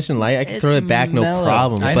beer. It's nice and light. I can It's throw it back no mellow.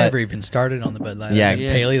 problem. I but never even started on the Bud Light. Yeah, I had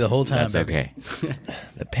Paley the whole time. That's okay.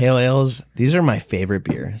 the pale ales, these are my favorite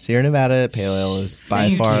beer. Sierra Nevada pale ale is by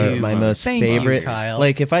Thank far you. my most Thank you, favorite. Kyle.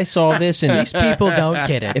 Like if I saw this and These people don't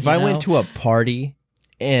get it. if I went to a party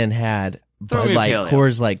and had Throw Bud me a Light, pale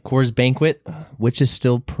ale. Coors Banquet, which is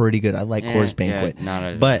still pretty good. I like Coors Banquet.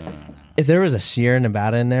 But if there was a Sierra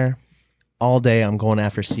Nevada in there, all day I'm going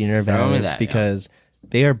after Sierra Throw me Nevadas that, because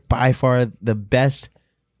they are by far the best.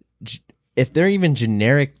 If they're even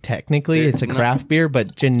generic, technically, it's a craft beer,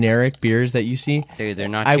 but generic beers that you see. Dude, they're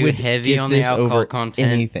not I too would heavy get on the this alcohol over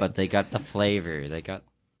content, anything. but they got the flavor. They got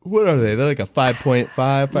What are they? They're like a 5.5,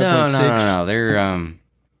 5.6. no. They're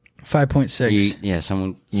 5.6.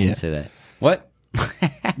 someone Yeah. say that. What?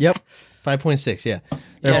 Yep. 5.6, yeah.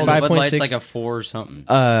 They're Yeah, the Bud Light's 5.6. like a 4 or something.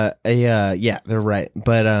 Yeah, they're right.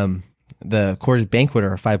 But the Coors Banquet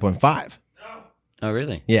are a 5.5. Oh,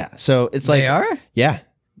 really? Yeah, so it's like They are? Yeah,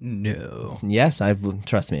 No. yes.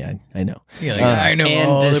 Trust me. I know. I know and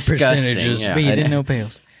all the disgusting, percentages, yeah. but you I- didn't know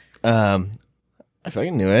Pales. I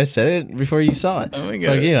fucking knew it. I said it before you saw it. Oh my Fuck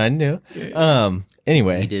God. you, I knew. He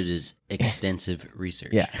Anyway, did his extensive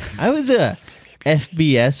research. yeah, I was a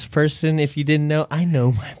FBS person. If you didn't know, I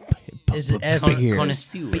know my. Is it beer.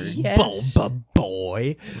 Connoisseur.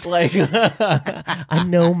 Boy, like I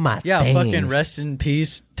know my. Yeah, things. fucking rest in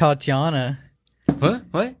peace, Tatiana.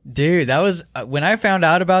 What? Dude, that was when I found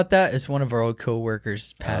out about that. It's one of our old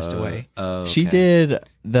coworkers passed away. Oh, She okay. did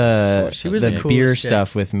She was the the beer coolest chick.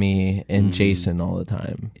 stuff with me and Jason all the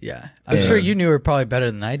time. Yeah, I'm sure you knew her probably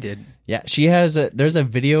better than I did. Yeah, she has there's a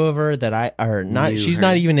video of her that she's her.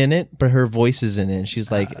 not even in it, but her voice is in it. And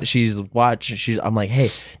she's like, I'm like,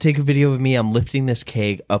 hey, take a video of me. I'm lifting this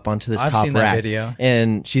keg up onto this I've top seen that rack. video.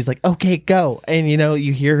 And she's like, okay, go. And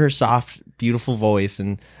you hear her soft, beautiful voice,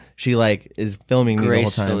 and she like is filming me the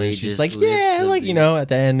whole time. Gracefully And she's just like, lifts yeah, the like, at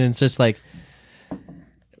the end, and it's just like,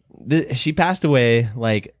 she passed away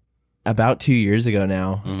like about 2 years ago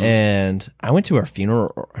now. Mhm. And I went to her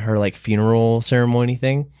funeral ceremony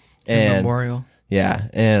thing. And Memorial. yeah,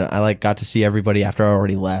 and I like got to see everybody after I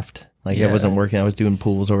already left. Like it Yeah. wasn't working. I was doing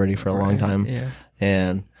pools already for a long time. Yeah.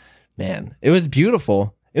 And man, it was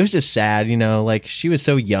beautiful. It was just sad, like she was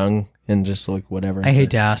so young and just like whatever. I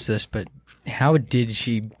hate to ask this, but how did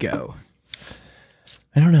she go?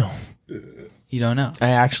 I don't know. You don't know. I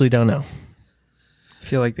actually don't know. I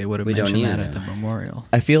feel like they would have We don't mentioned that either. at the memorial.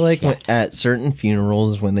 I feel like at certain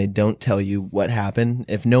funerals when they don't tell you what happened,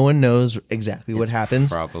 if no one knows exactly what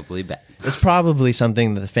happens, Probably bad. it's probably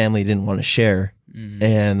something that the family didn't want to share.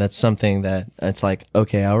 And that's something that it's like,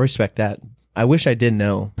 okay, I'll respect that. I wish I did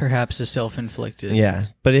know. Perhaps a self-inflicted. Yeah,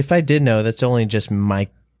 but if I did know, that's only just my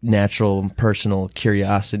natural personal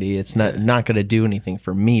curiosity. It's not going to do anything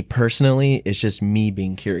for me personally. It's just me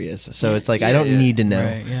being curious. So it's like I don't need to know.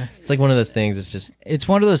 Right, yeah. It's like one of those things. It's just It's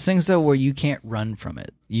one of those things though where you can't run from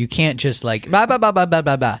it. You can't just like blah blah blah blah blah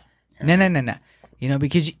blah blah. No.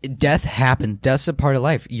 Because death happens. Death's a part of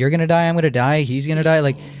life. You're gonna die. I'm gonna die. He's gonna die.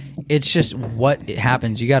 Like it's just what it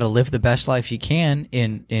happens. You got to live the best life you can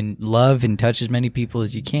in love and touch as many people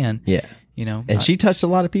as you can. yeah. And she touched a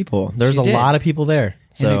lot of people. There's She a did. lot of people there.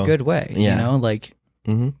 in So a good way. yeah. Like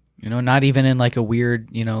Mhm. not even in like a weird,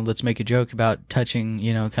 let's make a joke about touching,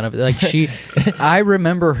 kind of like she. I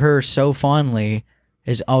remember her so fondly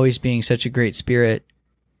as always being such a great spirit,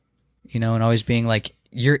 and always being like,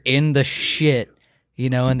 you're in the shit,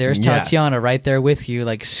 And there's Tatiana right there with you,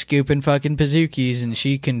 like scooping fucking Pazookies, and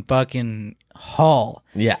she can fucking haul.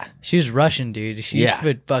 Yeah. She was Russian, dude. She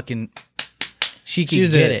could fucking... She could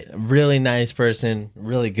She's get a it. really nice person,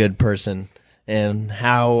 really good person. And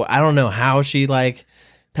I don't know how she like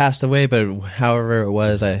passed away, but however it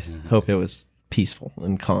was, I hope it was peaceful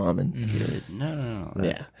and calm and good. No.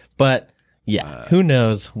 Yeah. But who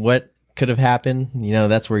knows what could have happened?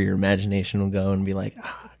 That's where your imagination will go and be like, it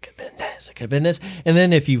could have been this, it could have been this. And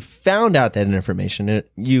then if you found out that information,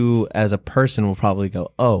 you as a person will probably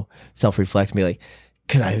go, self-reflect and be like,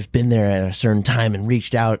 could I have been there at a certain time and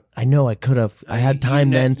reached out? I know I could have. I had time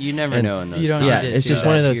then. You never know in those You don't times. need to it's do just that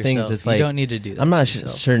one of to those things. yourself. It's like you don't need to do that. I'm not to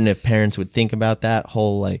yourself. certain if parents would think about that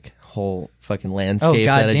whole fucking landscape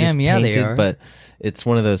that I just goddamn, yeah, they painted, are. but it's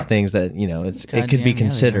one of those things that it could Goddamn, be yeah,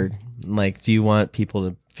 considered. Like, do you want people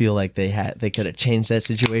to feel like they could have changed that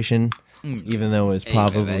situation, even though it was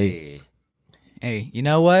probably. Hey, you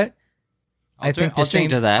know what? I think the same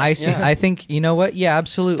to that. I think you know what? Yeah,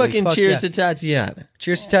 absolutely. Fucking Fuck cheers yeah. to Tatiana.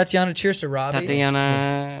 Cheers to Tatiana. Cheers to Robbie.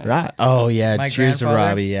 Tatiana. Right. Oh yeah. My Cheers to grandfather.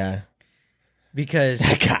 Robbie. Yeah. Because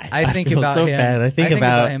That guy. I think feel about so him. bad. I think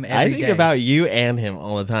about him I every think day. about you and him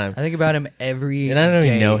all the time. I think about him every And I don't day.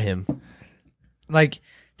 even know him. Like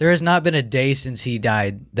there has not been a day since he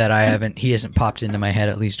died that he hasn't popped into my head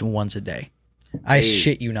at least once a day. I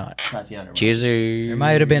shit you not. Tatiana. Cheers. There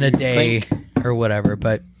might have been a day or whatever,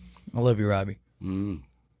 but I love you, Robbie.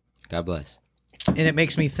 God bless. And it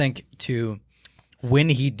makes me think to when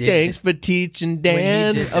he did. Thanks for teaching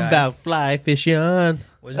Dan did die. about fly fishing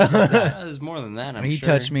Wasn't just that. There's more than that. I'm He sure.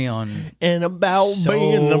 touched me on and about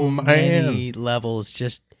being so a man. many levels,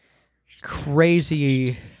 just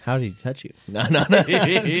crazy. How did he touch you? No.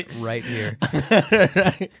 Right here,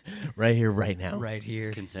 Right here, right now. right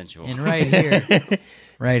here, Consensual. and right here,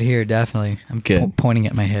 right here. Definitely, I'm Good. pointing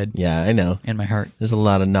at my head Yeah, I know. and my heart There's a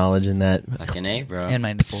lot of knowledge in that Fucking A, bro. and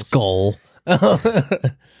my nipples. skull.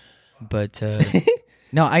 But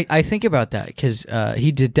no, I think about that because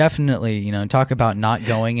he did definitely, talk about not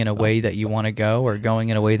going in a way that you want to go or going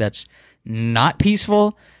in a way that's not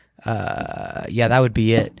peaceful. Yeah, that would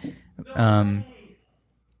be it.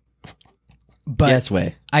 But Yes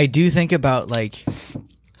way. I do think about like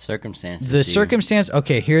Circumstances. the dude. circumstance.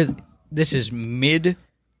 Okay, this is mid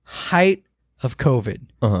height of COVID,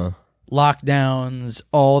 lockdowns,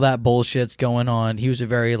 all that bullshit's going on. He was a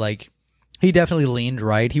very he definitely leaned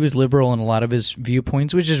right. He was liberal in a lot of his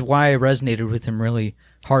viewpoints, which is why I resonated with him really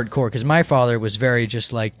hardcore. Because my father was very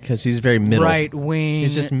just Because he's very middle. right wing.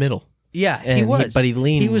 He's just middle. yeah, And he was, but he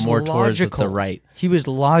leaned was more towards logical. the right. He was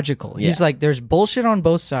logical. He's Yeah. like, there's bullshit on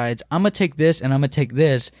both sides. I'm gonna take this and I'm gonna take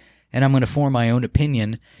this, and I'm gonna form my own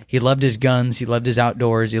opinion. He loved his guns. He loved his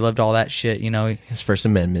outdoors. He loved all that shit. His First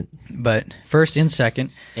Amendment. But first and second,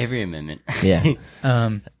 Every amendment. Yeah.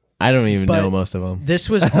 I don't even but know most of them. this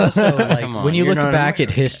was also Come on, when you you're look not back at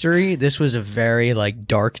American. history, this was a very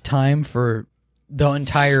dark time for the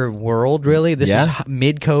entire world. Really, this Yeah. is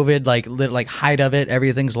mid COVID, height of it.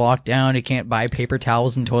 Everything's locked down. You can't buy paper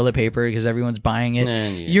towels and toilet paper because everyone's buying it. Yeah.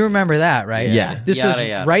 You remember that, right? Yeah. This Yada, was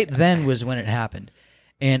yada. right then was when it happened.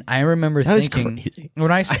 And I remember That was thinking, crazy.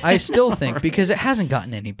 when I still think, because it hasn't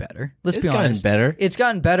gotten any better. Let's It's be gotten honest. better. It's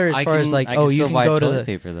gotten better as far as I you still can buy go to toilet the,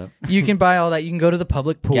 paper though. you can buy all that. You can go to the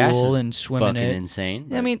public Gas pool is and swim in fucking it. insane.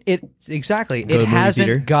 I mean, it exactly. Go to It movie hasn't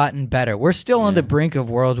theater. gotten better. We're still on the brink of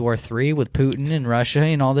World War III with Putin and Russia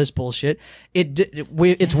and all this bullshit.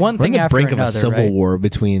 It's one We're on thing the after brink another, of a civil right? war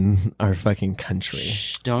between our fucking country.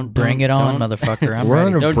 Don't Bring it on, don't- motherfucker. I'm We're ready.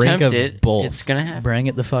 on a Don't brink tempt of it. both. It's gonna happen. Bring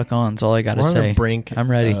it the fuck on. That's all I gotta We're on say. the brink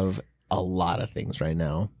I'm ready. of a lot of things right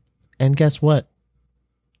now. And guess what?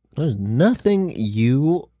 There's nothing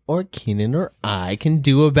you or Keenan or I can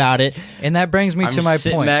do about it. And that brings me I'm to my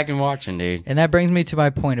sitting point. back and watching, dude. And that brings me to my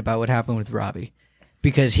point about what happened with Robbie.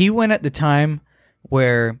 Because he went at the time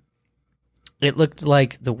where it looked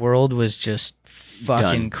like the world was just fucking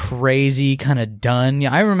Done. crazy, kind of done.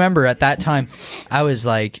 Yeah, I remember at that time, I was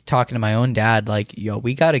talking to my own dad, yo,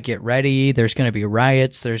 we got to get ready. There's going to be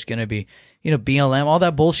riots. There's going to be, BLM. All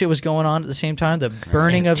that bullshit was going on at the same time. The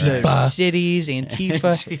burning of the cities,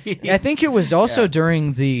 Antifa. I think it was also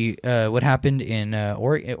during the what happened in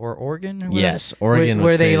Oregon or whatever. Yes, Oregon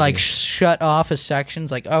where was they crazy. shut off a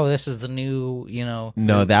sections oh, this is the new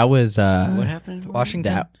No, that was What happened?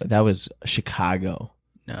 Washington. that was Chicago.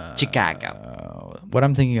 Chicago. What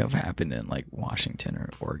I'm thinking of happened in Washington or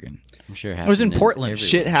Oregon. I'm sure It was in Portland. everywhere.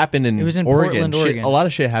 Shit happened in It was in Oregon. Portland, Oregon. A lot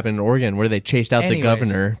of shit happened in Oregon where they chased out the Anyways,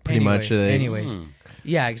 governor. Pretty much. Anyways,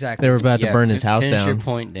 yeah, exactly. They were about to Yeah, burn his house finish down. your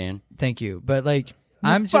point, Dan. Thank you, but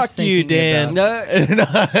I'm Fuck just thinking you, Dan. about-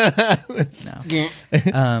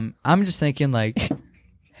 No. I'm just thinking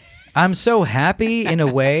I'm so happy in a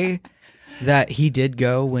way that he did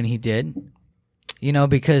go when he did. You know,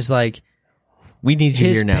 because like we need you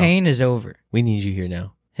his here now. pain is over. We need you here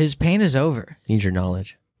now. His pain is over. Need your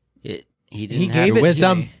knowledge. He He didn't gave have it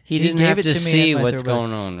wisdom. to me. He didn't gave have it to me see in my what's throwback.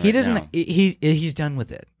 going on He right doesn't. now. He's done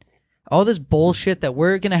with it. All this bullshit that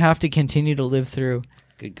we're gonna have to continue to live through.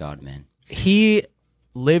 Good God, man. He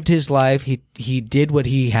lived his life. He did what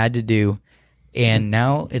he had to do, and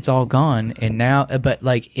now it's all gone. And now, but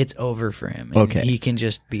like it's over for him. And Okay. he can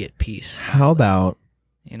just be at peace. How about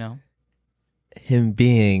You know. him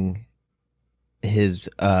being his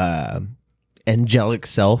angelic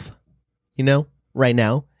self, you know, right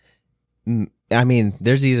now? I mean,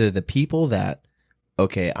 there's either the people that,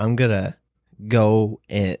 okay, I'm gonna go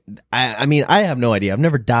and I mean, I have no idea. I've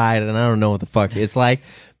never died and I don't know what the fuck it's like,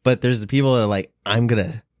 but there's the people that are like, I'm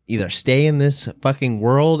gonna either stay in this fucking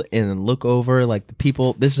world and look over like the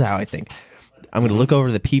people. This is how I think. I'm gonna look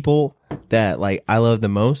over the people that like I love the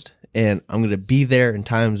most, and I'm gonna be there in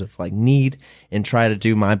times of like need and try to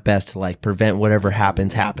do my best to like prevent whatever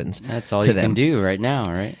happens. That's all to you them. can do right now,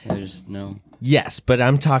 right? There's no. Yes, but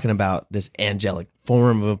I'm talking about this angelic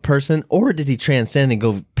form of a person, or did he transcend and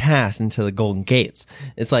go past into the golden gates?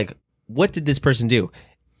 It's like, what did this person do?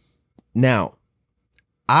 Now,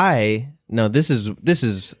 this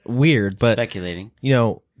is weird, but Speculating. you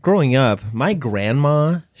know, growing up, my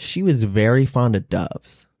grandma, she was very fond of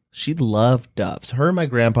doves. She loved doves. Her and my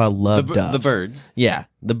grandpa loved doves. The birds. Yeah,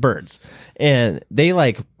 the birds. And they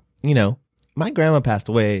like, you know, my grandma passed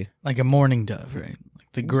away. Like a mourning dove, right?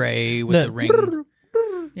 Like the gray with the ring.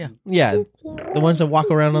 Yeah. Yeah, the ones that walk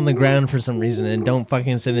around on the ground for some reason and don't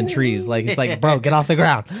fucking sit in trees. Like, it's like, bro, get off the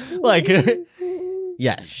ground. Like,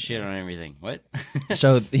 yes. Shit on everything. What?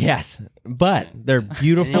 So, yes. But they're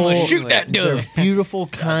beautiful. I'm gonna shoot that dove. They're beautiful,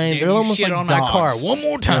 kind. They're almost shit like on my dogs car one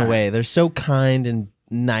more in time. a way. They're so kind and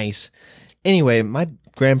nice. Anyway, my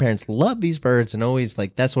grandparents love these birds and always,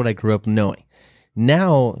 like, that's what I grew up knowing.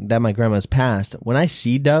 Now that my grandma's passed, when I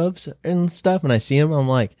see doves and stuff and I see them, I'm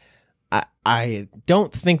like, I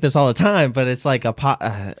don't think this all the time, but it's like a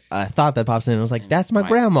thought that pops in. I was like, that's my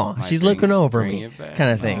grandma. She's looking over me, kind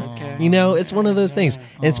of thing. Okay. You know, it's one of those things.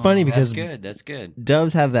 It's funny because That's good.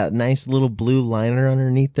 doves have that nice little blue liner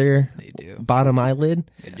underneath their bottom eyelid.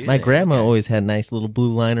 My grandma always had a nice little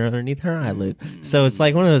blue liner underneath her eyelid. So it's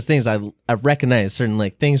like one of those things I recognize certain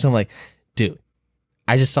like things. So I'm like, dude,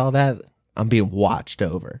 I just saw that. I'm being watched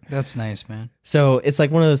over. That's nice, man. So it's like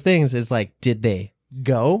one of those things. Is like, did they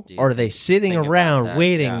go, or are they sitting think about around that,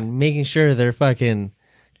 waiting, yeah. making sure their fucking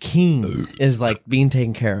king is like being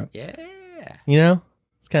taken care of? Yeah. You know,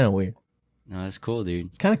 it's kind of weird. No, that's cool, dude.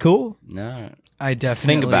 It's kind of cool. No, I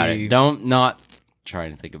definitely think about it. Don't not try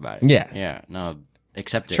to think about it. Yeah. Yeah. No,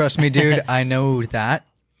 accept it. Trust me, dude. I know that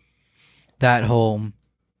whole.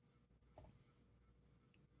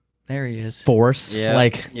 There he is. Force, Yeah.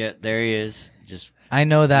 like yeah, there he is. Just I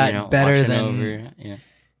know that you know, better watching than over. Yeah.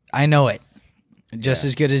 I know it. Just Yeah.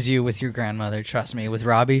 as good as you with your grandmother. Trust me, with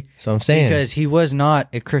Robbie, so I'm saying. because he was not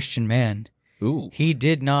a Christian man. Ooh, He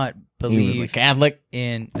did not he believe was a Catholic.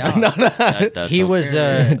 in. No, No, That's he was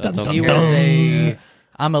a. That's Dun, dun, He dun. was a.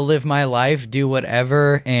 I'm gonna live my life, do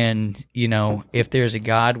whatever, and you know, if there's a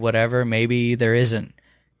God, whatever, maybe there isn't,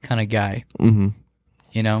 kind of guy. Mm-hmm.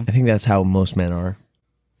 You know, I think that's how most men are.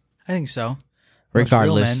 I think so. Most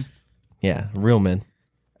Regardless, real yeah, real men.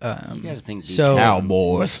 men. You gotta think. deep so- down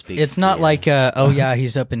Cowboys. what speaks It's to not you. like oh yeah,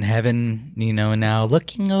 he's up in heaven, you know, now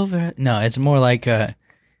looking over. No, it's more like I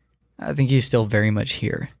think he's still very much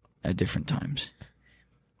here at different times.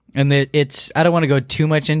 And it's I don't want to go too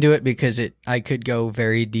much into it because I could go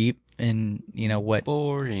very deep in, you know, what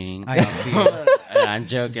boring. I'm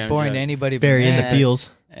joking. it's I'm boring to joking. anybody but Very in me. the feels.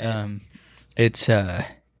 It's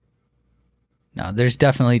no, there's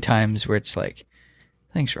definitely times where it's like,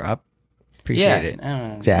 thanks, Rob. Appreciate Yeah, it. I don't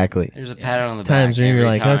know. Exactly. There's a pat on the Times back when you're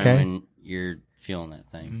every like, time okay. when you're feeling that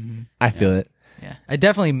thing. Mhm. I feel it. Yeah, I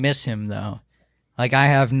definitely miss him though. Like I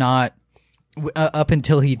have not up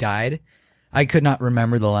until he died, I could not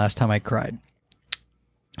remember the last time I cried.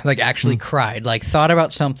 Like actually cried, like thought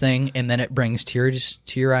about something and then it brings tears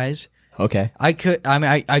to your eyes. Okay. I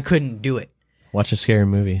couldn't do it. Watch a scary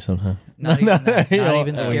movie sometime. Not even that. You're Not all-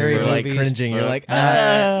 even when scary you're like movies. cringing. You're like, Not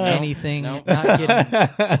ah. anything. No. Not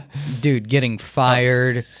getting, dude, getting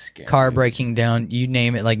fired, Scary car movies. breaking down, you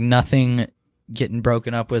name it. Like nothing getting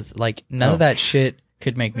broken up with. Like none Oh. of that shit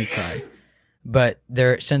could make me cry. But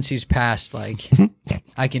since he's passed, like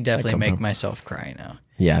I can definitely come make from. myself cry now.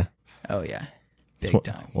 Yeah. Oh yeah, It's big one-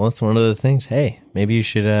 time. Well, it's one of those things. Hey, maybe you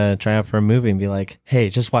should try out for a movie and be like, hey,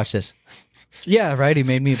 just watch this. Yeah, right. He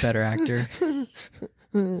made me a better actor.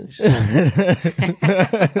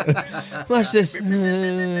 Watch this.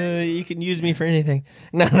 You can use me for anything.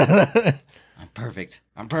 No. I'm perfect.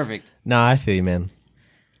 No, I feel you, man.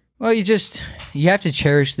 Well, you have to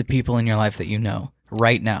cherish the people in your life that you know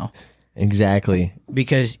right now. Exactly.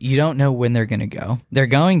 Because you don't know when they're going to go. They're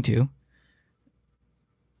going to.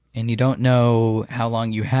 And you don't know how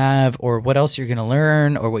long you have or what else you're going to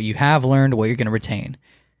learn or what you have learned or what you're going to retain.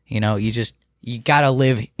 You know, you got to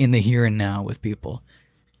live in the here and now with people.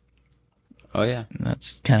 Oh, yeah. And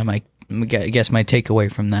that's kind of my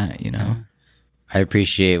takeaway from that, you know. I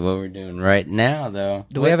appreciate what we're doing right now, though.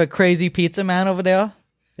 Do we have a crazy pizza man over there?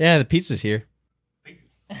 Yeah, the pizza's here.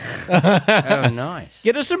 Oh, nice.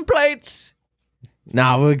 Get us some plates.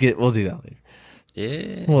 Nah, we'll do that later.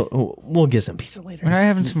 Yeah. We'll get some pizza later. We're not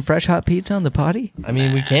having some fresh hot pizza on the potty? I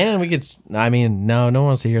mean, we can. We could. I mean, no one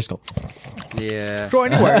wants to hear us go. Yeah. So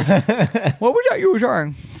anyway, what was that you were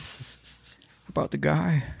saying? About the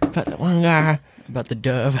guy. About that one guy. About the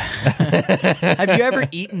dove. Have you ever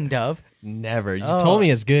eaten dove? Never. You told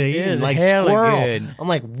me it's good eating. is Like hella squirrel. good. I'm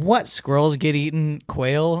like, what? Squirrels get eaten.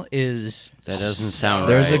 Quail is... That doesn't sound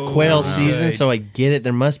There's right. a quail season, good. so I get it.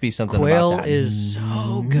 There must be something Quail about that. is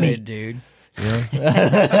so good, dude.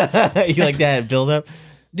 You like that build up?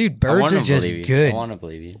 Dude, I birds wanna are just believe you. good. I want to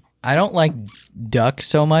believe you. I don't like duck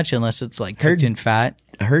so much unless it's like cooked in fat.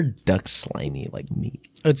 I heard duck's slimy like meat.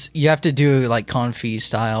 You have to do like confit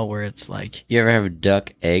style where it's like... You ever have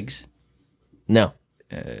duck eggs? No.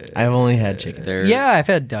 I've only had chicken. Yeah, I've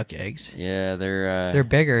had duck eggs. Yeah, They're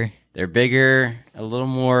bigger. They're bigger, a little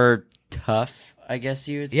more tough, I guess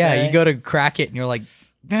you would say. Yeah, you go to crack it and you're like,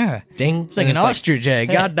 yeah, Ding. it's like an ostrich egg.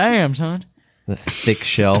 God damn, son. The thick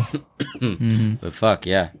shell. But fuck,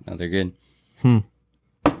 yeah. No, they're good.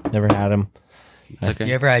 Never had them. It's okay.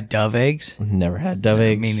 You ever had dove eggs? Never had dove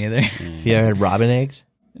eggs. Me neither. Have you ever had robin eggs?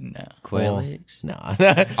 No. Quail Well, eggs? No.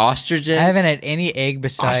 Ostrich eggs? I haven't had any egg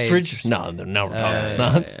besides Ostrich? No,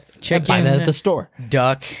 no. chicken, Buy that at the store.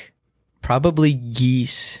 duck, probably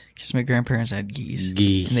geese, because my grandparents had geese.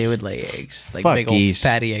 Geese. And they would lay eggs, like Fuck big geese.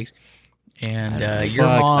 old fatty eggs. And your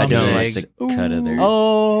Fuck, mom's I don't eggs. like the cut of their...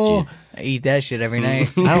 Oh, I eat that shit every night.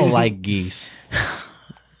 I don't like geese.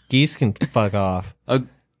 Geese can fuck off. A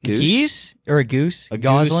goose? Geese or a goose? A goose-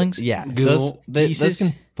 Goslings? Yeah. Ghoul- Those geeses?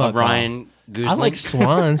 can fuck Ryan off. goose. I like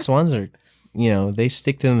swans. Swans are, they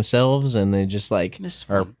stick to themselves and they just like Miss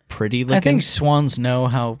are Swan. pretty looking. I think swans know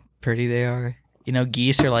how pretty they are.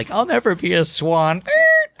 Geese are like, I'll never be a swan.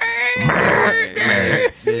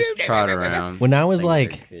 Just trot around. when I was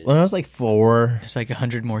Like like, they're good. when I was like 4, There's like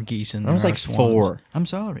 100 more geese in there. I was like 4. I'm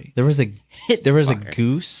sorry. There was a fucker.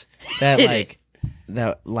 goose that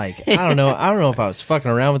like I don't know if I was fucking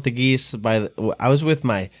around with the geese. I was with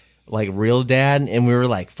my like real dad and we were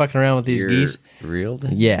like fucking around with these Your geese. real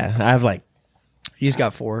dad? Yeah, I have like He's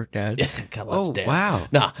got 4, Dad. God, let's Oh, dance. wow.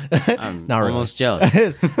 No, I'm not really. almost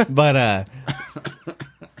jealous. But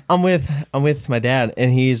I'm with my dad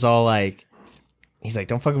and he's like,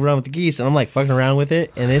 don't fuck around with the geese, and I'm like fucking around with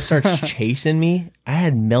it, and it starts chasing me. I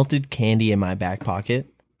had melted candy in my back pocket.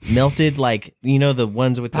 Melted, like the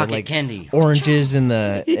ones with Pocket the like candy. oranges and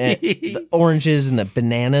the oranges and the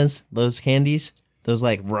bananas. Those candies, those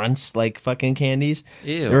like runts, like fucking candies.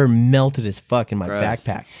 Ew. They were melted as fuck in my Gross.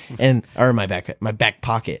 backpack or my back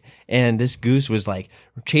pocket. And this goose was like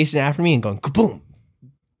chasing after me and going kaboom,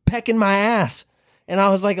 pecking my ass. And I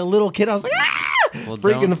was like a little kid. I was like, ah! Well,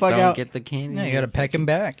 freaking the fuck don't out. Get the candy. No, you got to peck him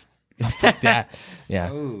back. Fuck that.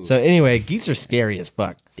 Yeah. Ooh. So anyway, geese are scary as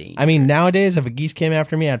fuck. I mean, nowadays, if a geese came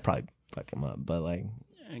after me, I'd probably fuck him up. But like,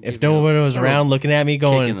 if give no you one was a around looking at me, kick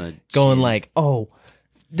in the going shins. like, oh,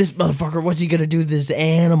 this motherfucker, what's he gonna do to this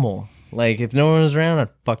animal? Like, if no one was around, I'd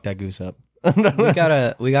fuck that goose up. We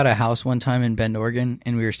got a house one time in Bend, Oregon,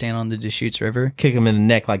 and we were standing on the Deschutes River. Kick him in the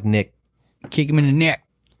neck like Nick. Kick him in the neck.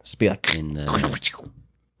 Just be like, in the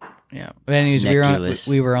Yeah. But anyways, Neculous.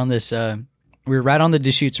 we were on this. We were right on the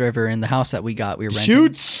Deschutes River, and the house that we got, we were renting.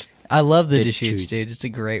 shoots. I love the Deschutes. Deschutes, dude. It's a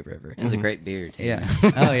great river. it was a great beer. Too. Yeah.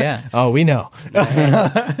 Oh yeah. Oh, we know.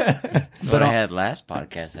 That's what I had last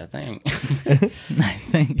podcast. I think. I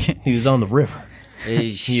think He was on the river.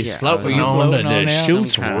 He's floating you on floating the on now?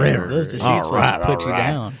 Deschutes Some kind of River. those Deschutes All right, like put all you right.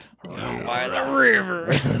 down. by the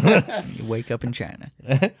river. You wake up in China.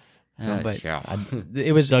 But yeah.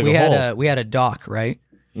 It was Dug we a had hole. we had a dock, right?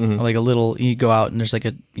 Like a little, you go out and there's like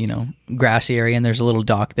a grassy area, and there's a little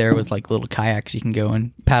dock there with like little kayaks you can go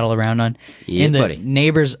and paddle around on. Yeah, and the buddy.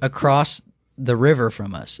 neighbors across the river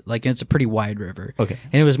from us, like it's a pretty wide river. Okay.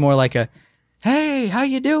 And it was more like a, hey, how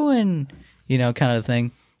you doing? Kind of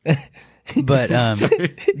thing. But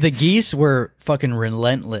the geese were fucking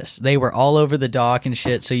relentless. They were all over the dock and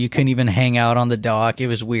shit, so you couldn't even hang out on the dock. It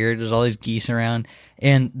was weird. There's all these geese around.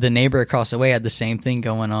 And the neighbor across the way had the same thing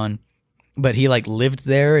going on. But he like lived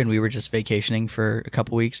there, and we were just vacationing for a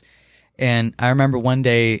couple weeks. And I remember one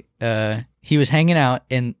day he was hanging out,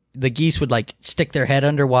 and the geese would like stick their head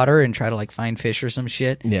underwater and try to like find fish or some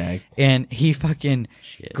shit. Yeah. And he fucking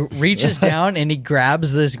reaches down and he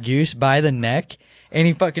grabs this goose by the neck and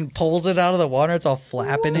he fucking pulls it out of the water. It's all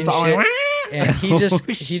flapping and shit. And he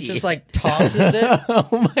just like tosses it.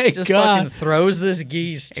 Oh my just God. fucking throws this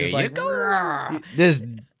geese. Just like, This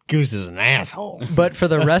goose is an asshole. but for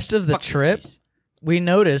the rest of the Fuck this trip, geese. we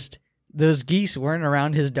noticed those geese weren't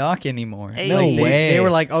around his dock anymore. Hey. No Like, way. they were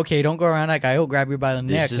like, okay, don't go around that guy. He'll grab you by the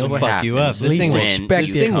neck. This is They'll what fuck you up. happens. This thing will- when expect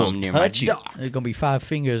you it. come will near my touch you. dock. There's gonna be 5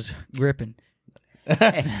 fingers gripping.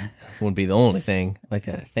 Wouldn't be the only thing. Like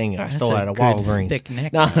that thing I That's stole a out of good Walgreens. thick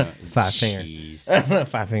neck. No, 5 finger. Jeez.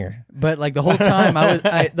 5 finger. But like the whole time,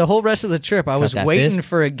 the whole rest of the trip, I was that waiting fist?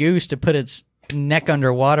 for a goose to put its neck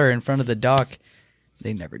underwater in front of the dock.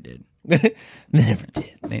 They never did. Never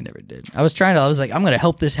did. They never did. I was like, I'm gonna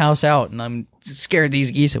help this house out, and I'm scared these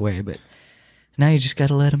geese away. But now you just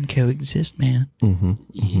gotta let them coexist, man. Mm-hmm.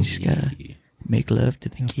 You just gotta make love to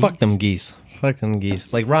the geese. Fuck them geese. Fuck them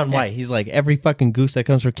geese. Like Ron White, he's like, every fucking goose that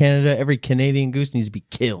comes from Canada, every Canadian goose needs to be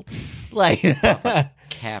killed. Like,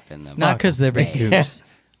 Cap in them. Not because they're big goose,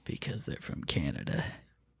 because they're from Canada.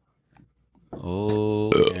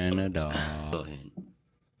 Oh, Canada.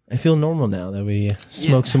 I feel normal now that we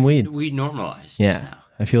smoke some weed. We normalized. Yeah, Just now.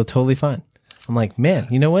 I feel totally fine. I'm like, man,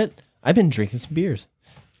 you know what? I've been drinking some beers.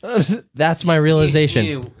 That's my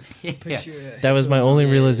realization. Yeah. That was my only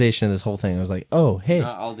realization of this whole thing. I was like, oh, hey. No,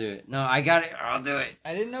 I'll do it. No, I got it. I'll do it.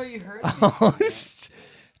 I didn't know you heard.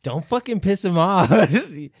 Don't fucking piss him off.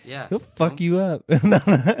 Yeah. He'll fuck you up.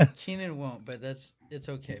 Keenan won't, but it's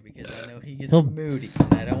okay because I know he gets He'll moody,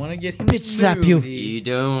 and I don't want to get him bitch slap you. You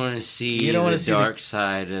don't want to see You don't the wanna see the- dark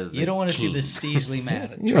side of the You don't want to see king. the Steesley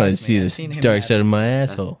mad. You want to see this dark side of my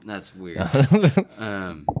That's, asshole. that's weird.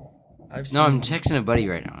 I've seen No, I'm texting a buddy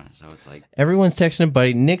right now, so it's like Everyone's texting a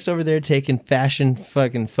buddy. Nick's over there taking fashion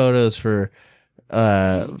fucking photos for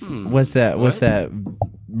what's that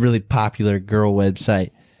really popular girl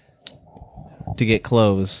website to get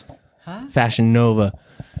clothes. Huh? Fashion Nova.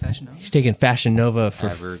 Fashion Nova? He's taking Fashion Nova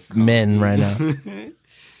for men right now.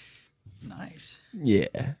 Nice.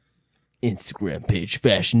 Yeah. Instagram page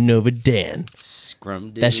Fashion Nova Dan.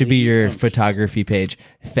 scrum. That should be your photography page.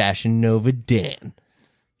 Fashion Nova Dan.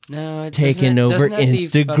 No, it Taking doesn't- over doesn't have to be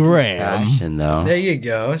fucking Instagram. fashion, though. There you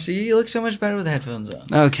go. See, you look so much better with headphones on.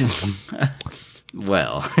 No, 'cause-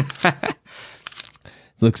 well,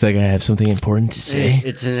 Looks like I have something important to say.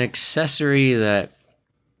 it's an accessory that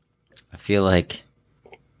I feel like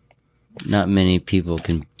not many people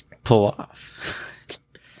can pull off.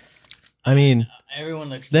 I mean, Everyone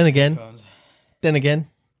looks. Then good with again- headphones. then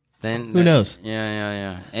Then Who knows?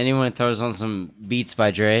 Yeah. Anyone that throws on some Beats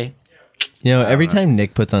by Dre, you know, every time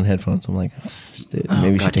Nick puts on headphones, I'm like, dude,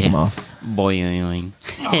 maybe we should take them off. boing.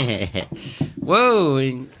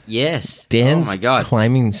 Whoa! Yes. Dan's Oh my god.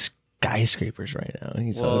 climbing skyscrapers right now.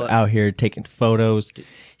 He's Well, out here taking photos.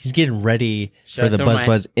 He's getting ready Should for I the throw Buzz my-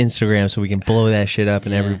 Buzz Instagram so we can blow that shit up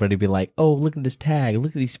and Yeah. everybody be like, oh, look at this tag. Look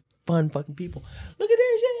at these fun fucking people. Look at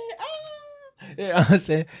this shit. Ah! You know what I'm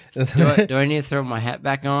saying? do I need to throw my hat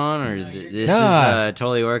back on, or this Nah. is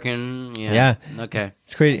totally working? Yeah. Okay.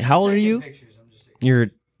 It's crazy. How old are you?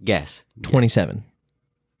 You're Guess. 27.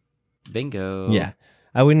 Bingo. Yeah.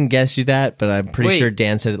 I wouldn't guess you that, but I'm pretty Wait. sure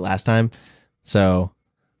Dan said it last time. So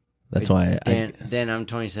that's why Dan, I'm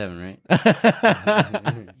 27, right?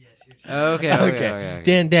 I. Okay.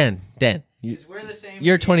 Dan. We're the same.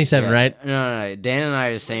 You're 27, Yeah. right? No. Dan and I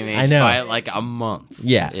are the same age. I know. By like a month.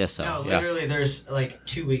 Yeah. Yes. So. No, yeah. literally, there's like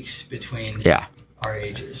 2 weeks between Yeah. our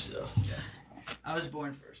ages. So yeah. I was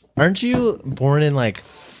born first. Aren't you born in like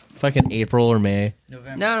fucking April or May?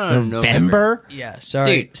 November. No. November? Yeah.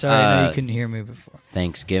 Sorry. Dude, sorry. I know you couldn't hear me before.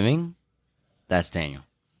 Thanksgiving. That's Daniel.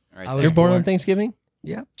 Right I there. was You're born on born- Thanksgiving?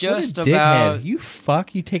 Yeah. Just What a about. dickhead. You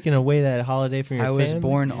fuck. You taking away that holiday from your I was family?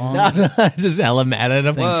 born on. No, just hella mad at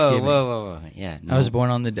him. Whoa. Yeah. I was born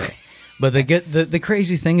on the day. But the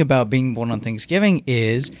crazy thing about being born on Thanksgiving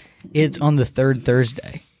is it's on the third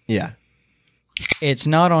Thursday. Yeah. It's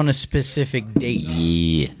not on a specific date.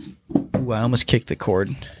 Yeah. Ooh, I almost kicked the cord.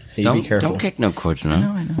 You be careful. Don't kick no cords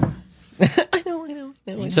now. I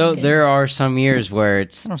know. So there are some years where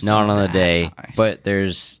it's don't not on sound the that day, high. but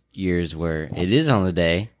there's years where it is on the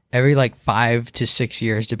day. Every like 5 to 6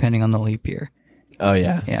 years, depending on the leap year. Oh,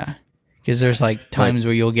 yeah. Yeah. Because there's like times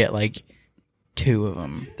where you'll get like 2 of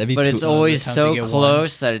them. That'd be But too- it's always times so you get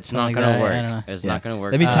close that it's Something not like going to that, I don't work. know. It's Yeah. not going to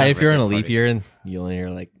work. That'd be tight if you're in a birthday leap party. year and you only hear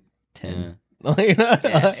like 10.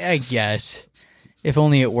 I guess. If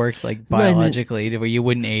only it worked like biologically, to where you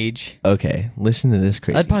wouldn't age. Okay, listen to this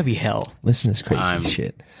crazy. That'd probably be hell. Listen to this crazy I'm-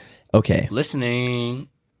 shit. Okay, Listening.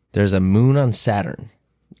 there's a moon on Saturn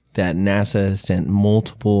that NASA has sent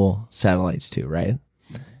multiple satellites to, right?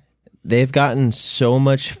 They've gotten so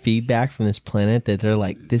much feedback from this planet that they're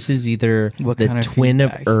like, this is either What the kind of twin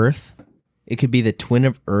feedback? of Earth. It could be the twin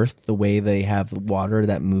of Earth, the way they have water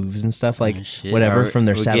that moves and stuff, like Shit. whatever Are from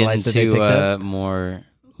their we satellites that they getting picked to, up. more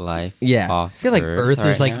life. Yeah. Off I feel like Earth Earth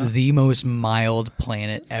is right like now? the most mild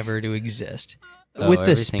planet ever to exist. Oh, With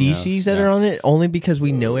the everything else, species that yeah. are on it, only because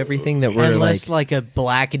we know everything that we're Unless like. like a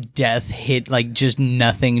black death hit, like just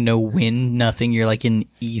nothing, no wind, nothing. You're like in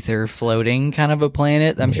ether floating kind of a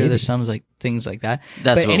planet. I'm sure there's some like things like that.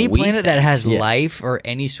 That's but what any we planet that think. has Yeah. life or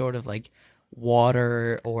any sort of like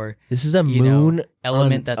water or This is a you know, moon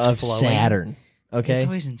element that's of flowing. Saturn. Okay, it's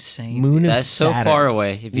always insane. moon of That's so Saturn. far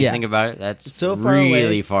away. If you Yeah. think about it, that's It's so far really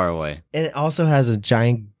away. far away. And it also has a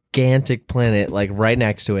gigantic planet like right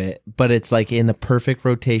next to it, but it's like in the perfect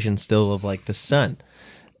rotation still of like the sun.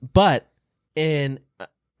 But in a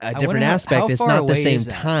different wonder how aspect, it's far not the away same is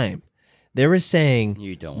that? time. They were saying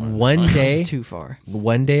You don't want one day, It's too far.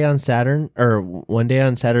 one day on Saturn, or one day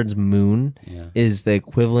on Saturn's moon Yeah. is the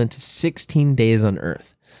equivalent to 16 days on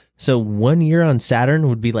Earth. So 1 year on Saturn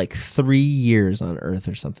would be like 3 years on Earth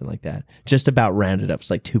or something like that. Just about rounded up.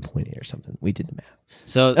 It's like 2.8 or something. We did the math.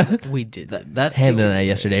 So We did that. that's Hannah and I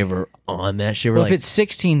yesterday were on that shit. We're Well, like, if it's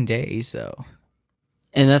 16 days though,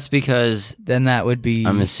 and that's because then that would be.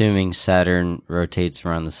 I'm assuming Saturn rotates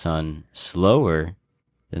around the sun slower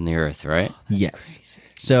than the Earth, right? yes.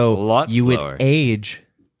 So A lot you slower. would age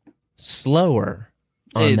slower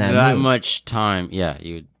on that moon. much time. Yeah,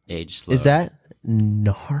 you would age slower. Is that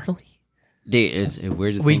gnarly? Dude, it's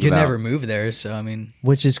weird to we think could about. never move there. So I mean,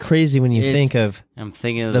 Which is crazy when you It's- think of, I'm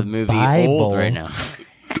thinking of the the movie Bible. Old right now.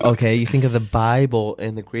 okay, you think of the Bible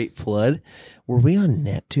and the Great Flood. Were we on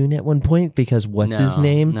Neptune at one point? Because what's his No,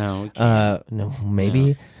 name? no, we can't. No,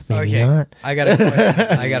 maybe okay. not. I got a question.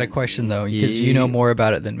 I got a question though, because you know more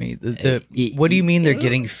about it than me. What do you mean they're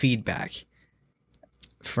getting feedback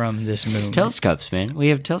from this moon? Telescopes, man. We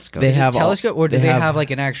have telescopes. They Is it have all- telescope, or do they they have- have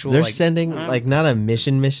like an actual? They're like, sending like not a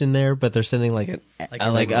mission there, but they're sending like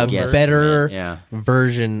Like a a better Yeah.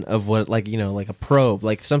 version of what, like, you know, like a probe,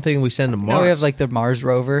 like something we send to Mars. now we have like the Mars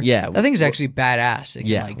rover. Yeah. that thing's actually badass. It can,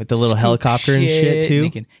 Yeah, like, with the little scoop helicopter and shit, too. and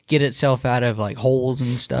it can get itself out of like holes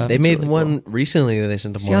and stuff. They It's made really one cool. recently that they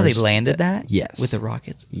sent to See Mars. how they landed that? Yes. with the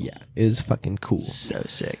rockets. Yeah, it was fucking cool. So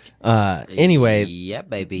sick. Anyway, yeah,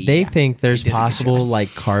 baby. they think there's did a good possible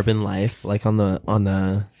like carbon life, like on the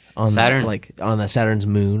Saturn. like on the Saturn's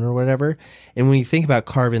moon or whatever. And when you think about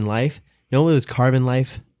carbon life, you know what was carbon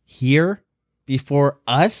life here before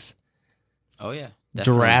us? Oh yeah.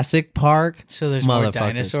 Definitely. Jurassic Park. So there's more Motherfuckers.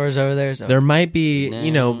 dinosaurs over there. So There might be,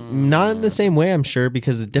 you know, not in the same way, I'm sure,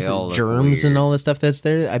 because of They different all look germs and weird. all the stuff that's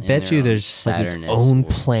there. I bet their you own there's like its Saturnus own or-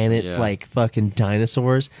 planets, yeah. like fucking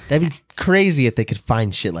dinosaurs. That'd be crazy if they could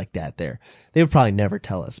find shit like that there. They would probably never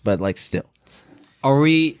tell us, but like still. Do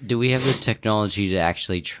we have the technology to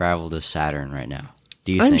actually travel to Saturn right now?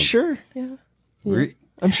 Do you I'm think? sure. Yeah. Re-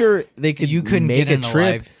 I'm sure they could You couldn't make get a an trip,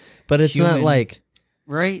 alive but it's not human- like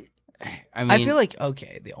right? I mean, I feel like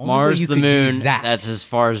okay, the only way Mars, you the could moon, do that. that's as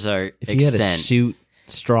far as our if you had a extent. suit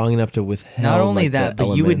strong enough to withhold. Not only like, that, the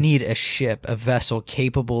but you would elements. need a ship, a vessel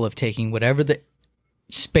capable of taking whatever the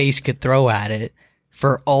space could throw at it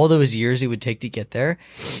for all those years it would take to get there.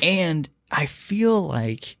 And I feel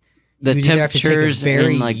like The you would either have to take a temperatures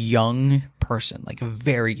very and, like- young person, like a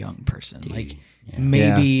very young person, like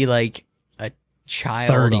maybe like a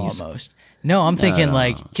child 30s. almost. No, I'm thinking No.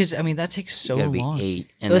 like because I mean that takes so You gotta be long. 8,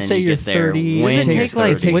 and Let's then say you you're get there 30. when Doesn't it you're take, like-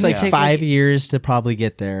 30. It takes Wouldn't like it take, 5 like- years to probably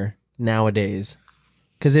get there nowadays.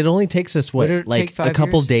 Because it only takes us Would it like take a 5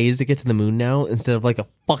 couple years? days to get to the moon now, instead of like a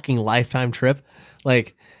fucking lifetime trip.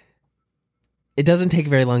 Like, it doesn't take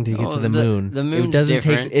very long to get Oh, to the the- moon. the it moon's doesn't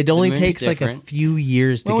different. take. It The only moon's takes like a different. few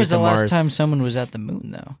years to When get was to the last Mars. time someone was at the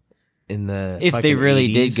moon though? In the If they fucking really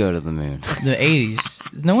 80s. did go to the moon. The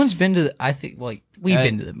 80s. No one's been to the. I think. Well, we've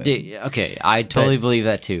been to the moon. Okay, I totally believe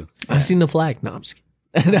that too. I've seen the flag. No, I'm just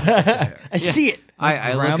kidding. I see it.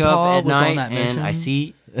 I look Grandpa up at was on night that and I mission.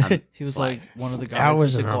 see. He was like one of the guys. I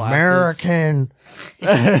was with an the glasses. American,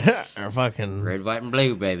 or fucking red, white, and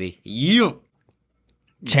blue, baby. You.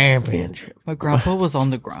 championship. My grandpa was on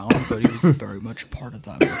the ground, but he was very much a part of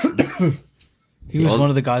that mission. He was one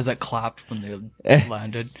of the guys that clapped when they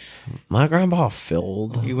landed. My grandpa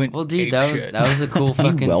filled. He went. Well, dude, apeshit. that was a cool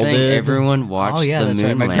fucking thing. welded. Everyone watched Oh, yeah, the that's moon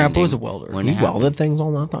right. My grandpa landing was a welder. when He it happened. welded things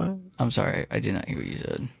all that time. I'm sorry, I did not hear what you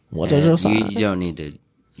said. What did you say? You don't need to.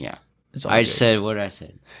 Yeah, It's all I good. just said what I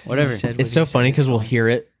said. Whatever. He said what It's so he said. funny because It's we'll fine. hear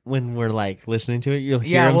it when we're like listening to it. You'll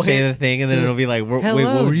hear Yeah, him we'll say hear- the thing, and then to it'll be like, Hello, "Wait,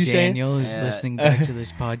 what were you Daniel is Yeah. listening back to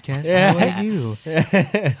this podcast. Yeah. How are you?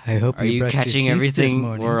 saying?" I hope Are you brushed your catching teeth everything this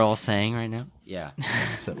morning. we're all saying right now? Yeah.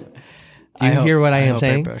 So, do you hear what I am hope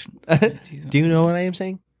saying? brushed my teeth. Do you know what I am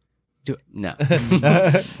saying? No.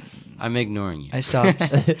 I'm ignoring you. I stopped.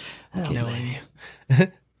 I don't blame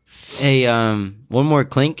Hey, one more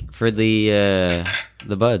clink for the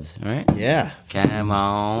buds, all right? Yeah, Come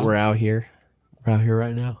on. we're out here. We're out here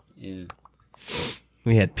right now. Yeah.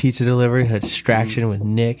 We had pizza delivery, had distraction with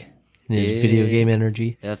Nick and his Yeah. video game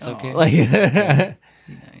energy. That's okay. Like,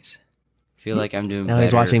 Nice. feel like I'm doing now better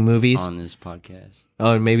he's watching movies. on this podcast.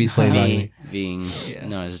 Oh, and maybe he's playing Me Doggy. being Yeah.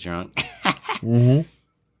 not as drunk. Mm-hmm.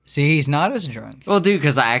 See, he's not as drunk. Well, dude,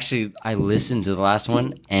 because I listened to the last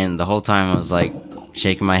one, and the whole time I was like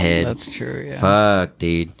shaking my head. That's true. Yeah. Fuck,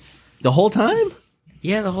 dude. The whole time?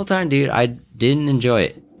 Yeah, the whole time, dude. I didn't enjoy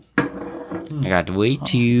it. I got way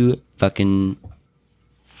too fucking,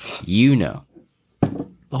 The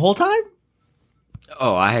whole time?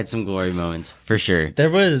 Oh, I had some glory moments for sure. There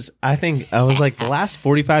was, I think, I was like, the last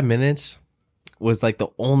 45 minutes was like the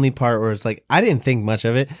only part where it's like, I didn't think much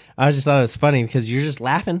of it. I just thought it was funny because you're just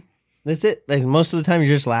laughing. That's it. Like, most of the time,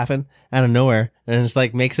 you're just laughing out of nowhere. And it's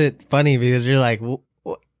like, makes it funny because you're like,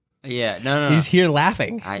 Yeah, no. he's here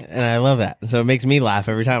laughing. And I love that. So it makes me laugh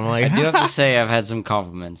every time. I'm like, I do have to say I've had some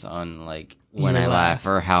compliments on like when Your I laugh. laugh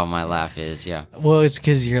or how my laugh is. Yeah. Well, it's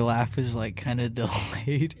because your laugh is like kind of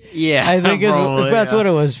delayed. Yeah. I think probably, that's yeah. what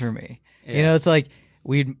it was for me. You Yeah. know, it's like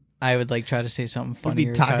I would like try to say something We'd funny.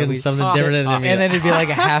 be talking something Oh, different. and then it'd be like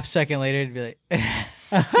a half second later, it'd be like,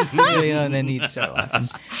 you know, and then he'd start laughing.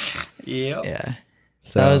 Yep. Yeah,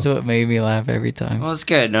 so, that was what made me laugh every time. Well, it's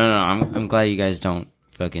good. No. I'm glad you guys don't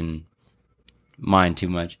fucking mind too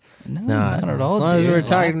much. No, nah, not at all. as long as dude. we're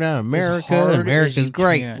talking about America, hard as America's you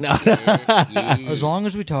great. can. No. As long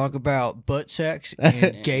as we talk about butt sex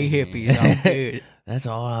and gay hippies, I'm good. That's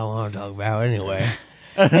all I want to talk about anyway.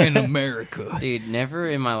 In America. Dude, never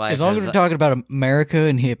in my life. As long as has- we're talking about America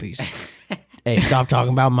and hippies. Hey, stop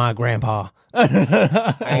talking about my grandpa. Oh,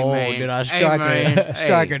 man. did I Hey, strike man.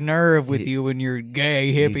 strike Hey. a nerve with you and your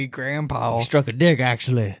gay hippie grandpa? Struck a dick,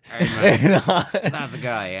 actually. Hey, man. That's a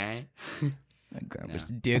guy, eh? My grandpa's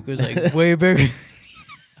dick was like way bigger.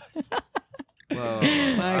 Whoa.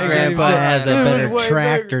 My grandpa has a It was better way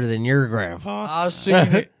tractor than your grandpa. I've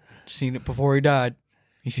seen it before he died.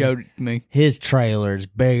 He showed it to me. His trailer's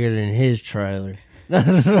bigger than his trailer.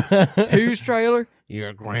 Whose trailer?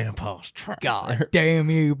 Your grandpa's trailer. God damn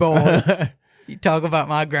you, boy! You talk about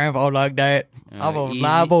my grandpa like that, I'm easy.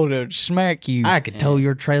 liable to smack you. I could tow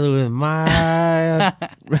your trailer with my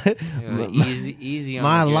Easy on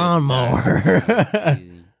my the jokes, lawnmower. guys.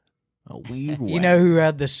 Easy. A weed You know who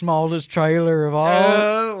had the smallest trailer of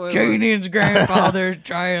all? wait. Keenan's grandfather's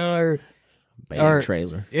trailer. baby or-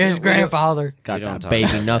 trailer. His grandfather. Got don't that talk baby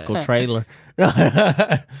about knuckle that. trailer.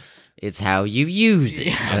 It's how you use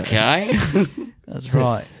it, okay? That's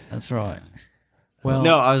right. That's right. Well,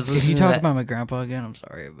 No, I was if listening you to talk that- about my grandpa again, I'm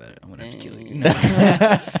sorry about it. I'm gonna have to kill you.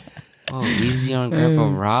 No. Oh, easy on Grandpa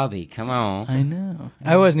Robbie. Come on. I know.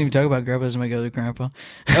 I wasn't even talking about grandpa. It was my other grandpa.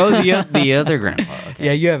 Oh, the other grandpa. Okay.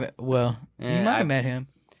 Yeah, you have it. Well, you Yeah, might have I've- met him.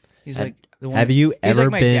 He's I've- like the one. Have you He's ever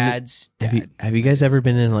like my been? dad's dad. Have you guys ever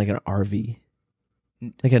been in like an RV?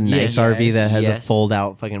 Like a nice RV that has a yes. fold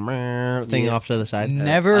out fucking thing Yeah. off to the side.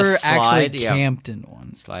 Never a slide, actually yeah. camped in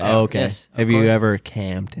one. Slide Oh, out. okay. Yes, of have you course. ever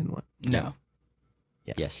camped in one? No.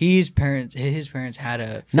 Yes. His parents had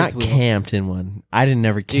a fifth Not wheel. camped in one. I didn't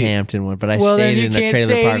never Dude. camped in one, but I Well, then stayed you in a can't trailer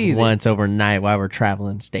say it park either. once overnight while we're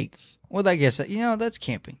traveling states. Well, I guess that's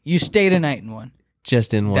camping. You stayed a night in one.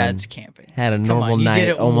 Just in one. That's camping. Had a Come normal on, you night, did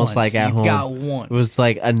it almost once. like at You've home. got one. It was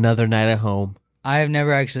like another night at home. I have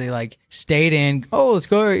never actually like stayed in. Oh, let's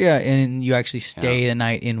go. Yeah, and you actually stay the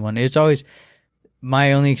night in one. It's always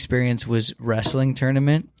my only experience was wrestling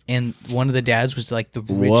tournament, and one of the dads was like the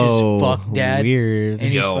richest Whoa, fuck dad. Weird.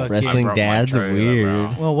 And he fucking- Wrestling brought my dads are trailer,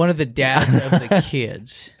 weird. Well, one of the dads of the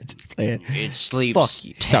kids. It sleeps Fuck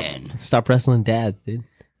you. 10. Stop wrestling dads, dude.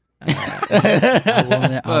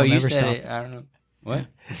 I will Oh, you never said stop. it. I don't know. What?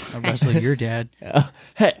 I wrestle your dad.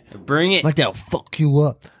 Hey, Bring it. my dad will fuck you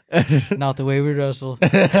up. Not the way we wrestle.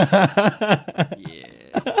 Yeah.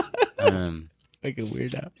 Like a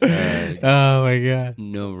weirdo. Uh, Oh my god.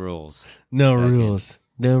 no rules. No Okay. rules.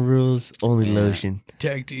 No rules, only Yeah. lotion.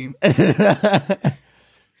 Tag team.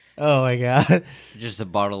 Oh my god. Just a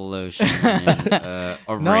bottle of lotion and a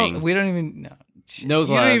No, ring. we don't even know. No You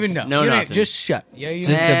gloves. don't even know. No You don't- nothing. just shut. Yeah, you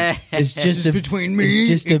Just know. it's This just is a between me It's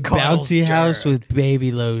just a and Carl's bouncy house Jar. with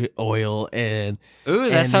baby oil and Ooh,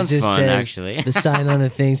 that and it sounds just fun, says- actually. The sign on the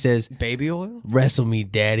thing says Baby oil? "Wrestle me,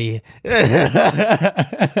 daddy." No,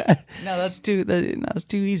 that's too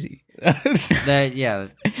easy. That yeah,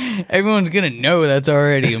 Everyone's gonna know that's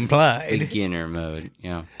already implied. beginner mode.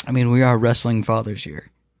 Yeah, I mean, we are wrestling fathers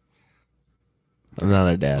here. I'm not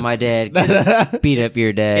a dad. my dad could beat up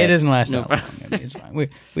your dad. It doesn't last No that long. I mean, it's fine.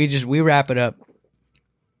 We wrap it up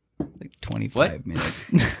like 25 What? minutes.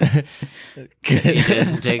 It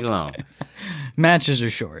doesn't take long. Matches are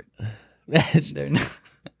short. They're not.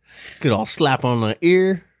 Good old slap on the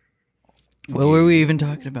ear. What were we even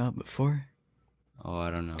talking about before? Oh,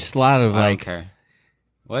 I don't know. Just a lot of I don't like care.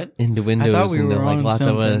 What? innuendos we and were like on lots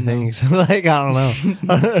of other something, things. Like I don't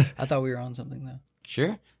know. I thought we were on something though.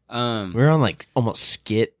 Sure. We're on like almost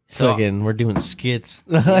skit. So- Fucking, we're doing skits.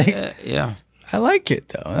 Like yeah. I like it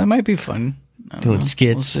though. That might be fun. I don't doing know.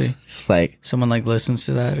 skits. We'll see. Just like Someone like listens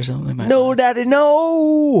to that or something. Might no, like- daddy,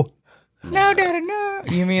 no. no, daddy, no.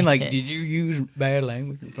 You mean like, did you use bad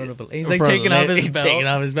language in front of a lady? He's like From taking the- off his he's belt. Taking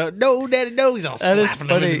off his belt. No, daddy, no. He's all That is slapping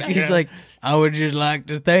him in funny. the back. He's like, I would just like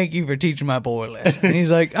to thank you for teaching my boy lesson. And he's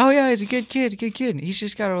like, oh yeah, he's a good kid, He's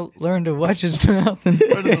just got to learn to watch his mouth in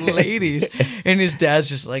front of the ladies. And his dad's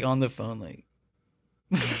just like on the phone, like,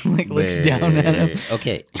 like looks down at him.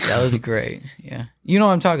 Okay. That was great. Yeah, you know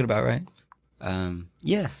what I'm talking about, right?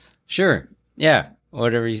 Yes. Sure. Yeah.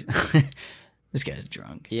 Whatever. This guy's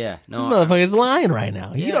drunk. Yeah. This No. motherfucker's lying right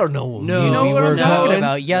now. You Yeah. don't know. No. You know we what I'm were talking going-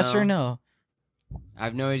 about? Yes No. or no? I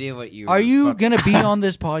have no idea what you. Are you fuck- gonna be on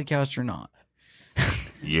this podcast or not?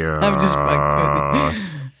 Yeah. I'm just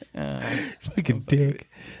fucking. Fucking dick.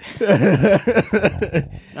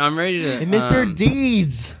 No, I'm ready to. Mr.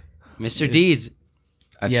 Deeds. Mr. Deeds.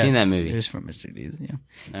 I've seen that It movie. was from Mr. Deeds.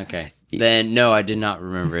 Yeah. Okay. Then no, I did not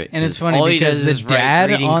remember it. And it's 'cause funny all he because does the is write dad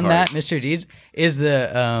greeting on that cards. Mr. Deeds is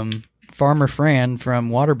the Farmer Fran from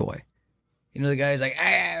Waterboy. You know the guy who's like,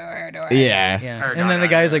 where do I-" Yeah. And then the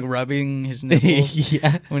guy's like rubbing his nipples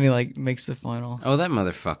Yeah. when he like makes the final. Oh, that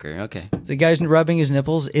motherfucker. Okay. The guy's rubbing his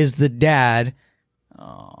nipples is the dad.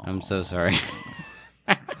 Oh, I'm so sorry.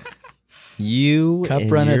 You Cup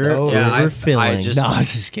and runneth your over. Yeah, overfilling. I just no, I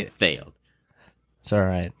was just kidding. failed. It's all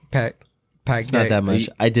right. pack It's not that much.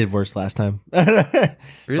 I did worse last time.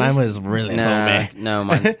 Really? Mine was really Nah, foamy. no,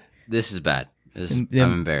 mine. This is bad. I'm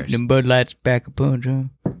embarrassed. Them Bud Lights back a punch,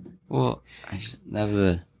 huh? Well, that was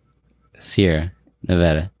a Sierra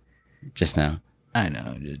Nevada just now. I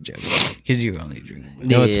know, just joking. Because you only drink. You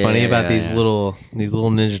know what's funny about these Yeah. little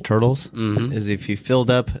Ninja Turtles Mhm. is if you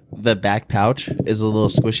filled up the back pouch is a little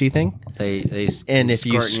squishy thing, They and if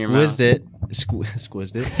you squirt in your mouth.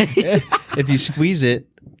 squeezed it, if you squeeze it,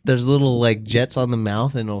 there's little like jets on the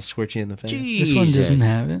mouth and it'll squirt you in the face. This one doesn't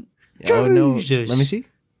have it. Oh no! Jesus. Let me see.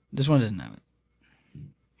 This one doesn't have it.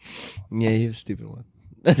 Yeah, you have a stupid one.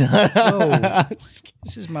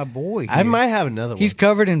 This is my boy. I here. might have another one. He's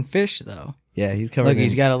covered in fish, though. Yeah, he's covered. Look,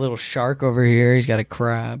 he's in- got a little shark over here. He's got a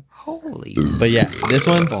crab. Holy. But yeah, this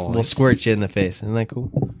one Boys. will squirt you in the face. Isn't that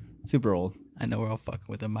cool? Super old. I know we're all fucking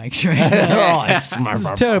with the mics right now. Oh, it's smart.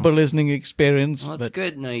 It's a terrible listening experience. Well, that's but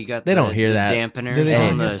good. No, you got. They the, don't hear the that. dampeners Do they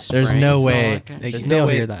on not the hear- There's springs no and all way. that kind of They- shit. they'll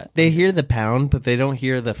way. hear that. They hear the pound, but they don't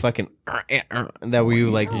hear the fucking that we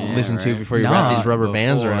like Yeah, listen to right. before you wrap these rubber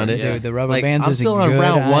bands Before, around it. yeah. Dude, the rubber Like, bands I'm is still a on good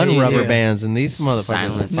round one idea. rubber bands, and these motherfuckers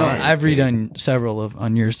Silent are No, fire. fire. I've dude. redone several of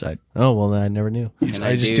on your side. Oh well, I never knew. And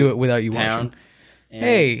I just do it without you pound watching. and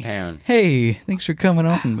Hey. pound. Hey, thanks for coming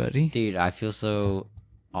on, buddy. Dude, I feel so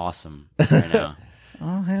awesome right now.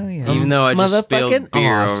 Oh hell yeah! Even though I just spilled motherfucking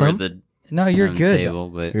beer over awesome. the No, you're good. table,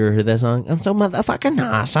 but You ever heard that song? I'm so motherfucking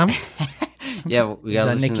awesome. yeah, well, we Is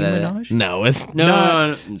gotta that listen Nicki to that. Minaj? No, it's No, not.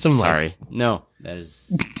 no, no, Some like- sorry, no, that is.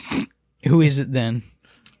 Who is it then?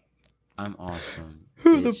 I'm awesome.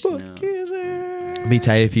 Who the bitch, fuck no. is it? It'd be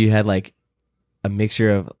tight if you had like a mixture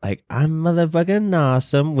of like I'm motherfucking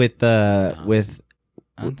awesome with with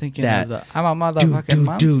I'm thinking that- of the I'm a motherfucking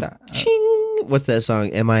monster. ching. What's that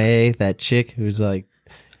song? MIA. That chick who's like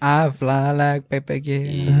I fly like paper,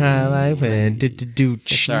 yeah. I like when do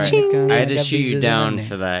Sorry, Ching. I had to Got shoot you visas in down my name.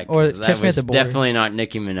 for that. Or 'cause Catch that Me at was the Border. definitely not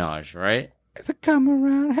Nicki Minaj, right? If I come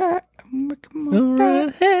around here, come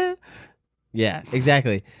on. Yeah,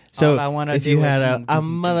 exactly. So All I wanna if do you is had to- a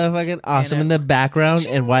motherfucking awesome and in the background,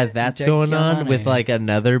 and while that's Take going your on money. with like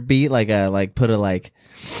another beat, like a like put a like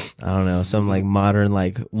I don't know some like modern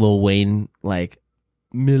like Lil Wayne like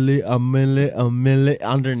milli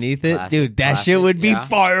underneath it, dude. That shit would be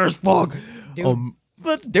fire as fuck. Dude,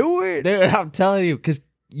 let's do it. Dude, I'm telling you, because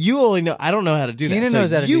you only know. I don't know how to do that. Keenan So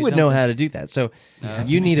knows how to you do would know something. how to do that. So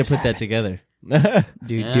you need to put that together.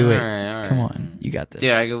 Dude, do it. All right. Come on, you got this. Dude,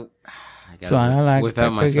 I gotta Fly like whip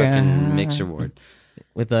out my paprika. fucking mixer board.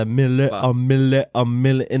 With a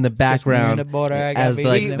milli in the background as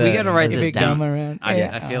like We the, gotta write as this the- down.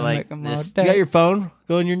 I feel like this. You got your phone?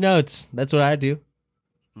 Go in your notes. That's what I do.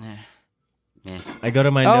 I go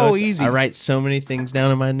to my notes. Easy. I write so many things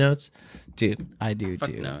down in my notes, dude. I do Fuck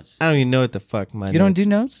too. notes. I don't even know what the fuck my. You don't do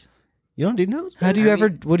notes? You don't do notes? How do you ever?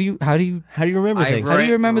 What do you? How do you? How do you remember things? How do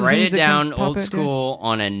you remember the write things it that come down pop old out there? school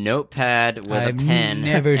on a notepad with I've a pen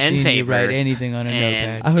never and seen paper. you write anything on a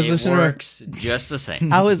and notepad. I was it listening to our- works just the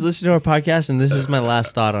same. I was listening to our podcast, and this is my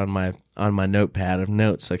last thought on my notepad of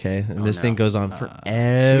notes. Okay, and this thing goes on forever.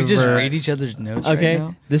 Should we just read each other's notes Okay, right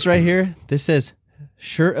now? this right here. This says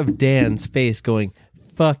shirt of Dan's face going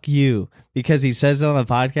fuck you because he says it on the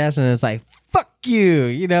podcast, and it's like fuck you.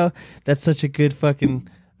 You know, that's such a good fucking.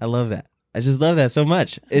 I love that. I just love that so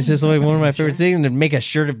much. It's just like one of my favorite things to make a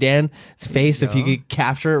shirt of Dan's face. If you could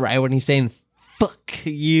capture it right when he's saying fuck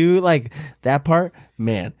you, like that part,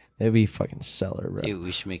 man, that'd be fucking stellar, bro. Dude,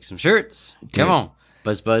 we should make some shirts. Come on,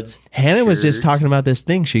 Buds. Hannah was just Shirts. talking about this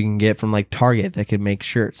thing she can get from like Target that can make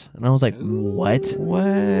shirts, and I was like, "What? What?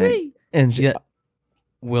 And she, Yeah.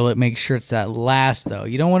 Will it make shirts that last though?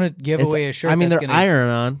 You don't want to give it's- away a shirt. I mean, that's they're gonna, iron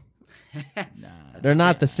on. They're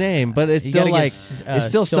not the same, but it's You still gotta like get, it's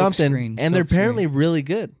still silk something, screen, and they're silk screen. apparently really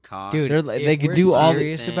good. Cost. Dude, They're like- if they could we're do all the-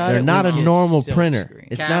 serious about They're it, not we a get normal silk printer. screen.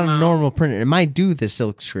 It's Come not a on. normal printer. It might do the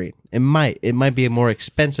silk screen. It might be more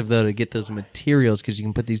expensive though to get those materials because you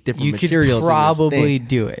can put these different You could materials. probably in this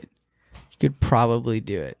do it. You could probably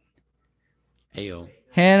do it. Hey yo.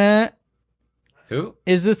 Hannah, Who?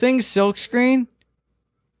 is the thing silk screen?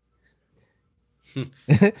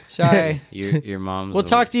 Sorry. Your mom's. We'll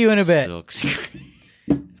talk to you in a bit. silk screen.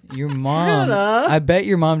 Your mom. Hannah. I bet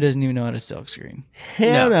your mom doesn't even know how to silk screen.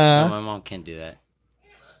 thing. No, Hannah, my mom can't do that.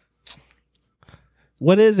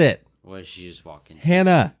 what is it? What is she just walking?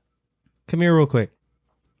 Hannah, come here real quick,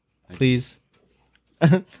 please.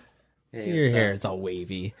 Hey, Your what's hair, up? it's all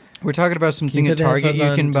wavy. We're talking about something Put at the Target headphones you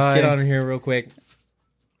on, can just buy. Get on here real quick.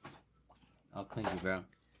 I'll clink you, bro.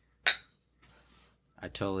 I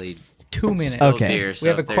totally. 2 minutes. spilled Okay. beer, so We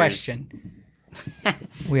have a if there's- question.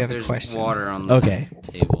 We have a There's question. water on the Okay.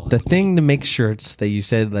 table. The thing to make shirts that you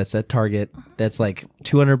said that's at Target, that's like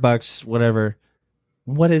 $200, whatever.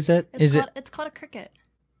 What is it? It's called a cricket.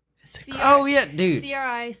 Oh yeah, dude.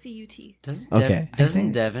 CRICUT. Okay.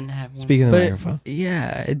 Doesn't Devin have one? Speaking of the But microphone.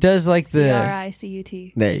 yeah, it does like the.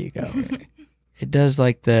 CRICUT. There you go. It does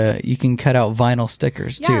like the. You can cut out vinyl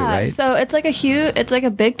stickers too, right? So it's like a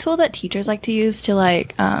big tool that teachers like to use to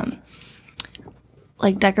like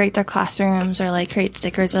decorate their classrooms or like create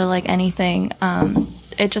stickers or like anything.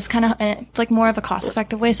 It just kind of, and it's like more of a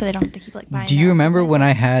cost-effective way, so they don't have to keep like buying. Do you remember when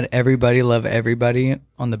I had "Everybody Love Everybody"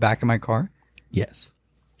 on the back of my car? Yes.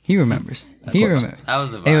 He remembers. He remembers. That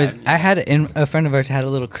was a vibe. Anyways, I had a friend of ours had a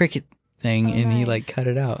little cricket thing, Oh, and he like nice. cut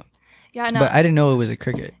it out. Yeah, no. But I didn't know it was a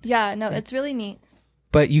cricket. Yeah, no, it's really neat.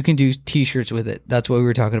 But you can do T-shirts with it. That's what we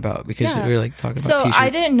were talking about because Yeah. we were like talking So about T-shirts. I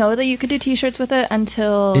didn't know that you could do T-shirts with it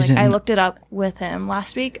until like, Isn't- I looked it up with him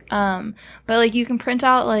last week. But like you can print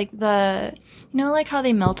out like like how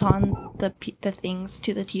they melt on the things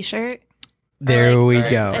to the T-shirt. There like- we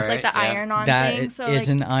Right, go. It's right. like the yeah. iron-on That thing. is So like,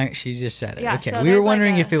 an iron. She just said it. Yeah, Okay, so we were there's, like,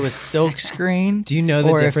 wondering a- if it was silk screen. Do you know the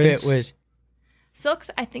or difference? if it was.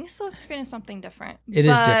 I think silk screen is something different. It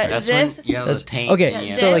is But different. That's this, when you have That's, the paint. okay, and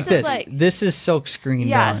you so have like This this. is like- This is silk screen.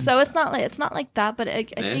 yeah. done. So it's not like that, but I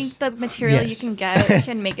This? think the material you Yes. can get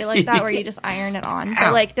can make it like that, where you just iron it on.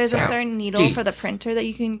 But like, there's a certain needle Gee. for the printer that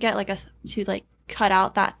you can get to like cut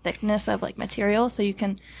out that thickness of like material, so you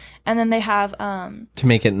can. And then they have to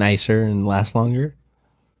make it nicer and last longer.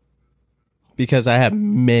 Because I have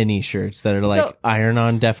many shirts that are like So- iron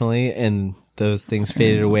on definitely, and those things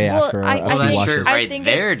faded away Well, after I- a I few Well, that think- washes. shirt I right think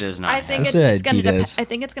there it- does not. I think That's it's gonna Adidas. I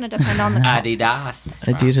think it's gonna depend on the. Adidas.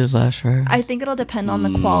 Adidas last forever. I think it'll depend on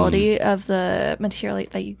the quality of the material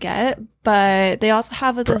that you get, but they also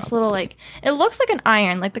have this little like it looks like an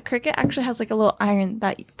iron. Like the Cricut actually has like a little iron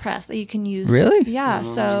that you press that you can use. Really? Yeah.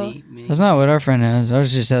 So That's not what our friend has.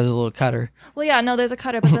 Ours just has a little cutter. well, yeah. No, there's a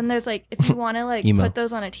cutter, but then there's like if you want to like Emo. put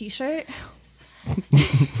those on a T-shirt.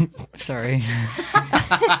 Sorry.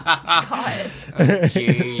 God.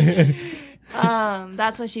 Jesus.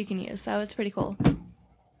 That's what you can use. So it's pretty cool.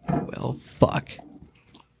 Well, fuck.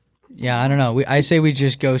 Yeah, I don't know. I say we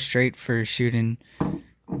just go straight for shooting.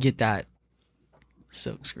 Get that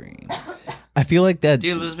silk screen. I feel like that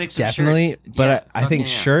Dude, let's make some definitely, shirts. but Yeah, I think fucking yeah.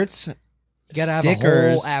 shirts, You gotta have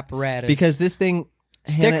stickers, a whole apparatus. because this thing,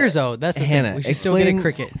 stickers, though, that's the Hannah, thing. We should still get a explain-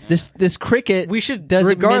 cricket. This cricket, We should, does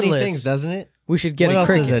regardless, many things, doesn't it? we should get what a else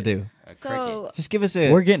cricket. does that do? A So, cricket. Just give us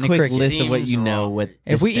a We're getting a quick cricket. list of what you Seems know. wrong. What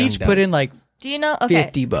If this we thing each put does. in like do you know? Okay,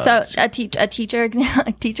 $50. so a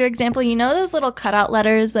teacher example. You know those little cutout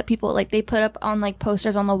letters that people like they put up on like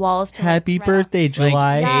posters on the walls to Happy like, write out- birthday,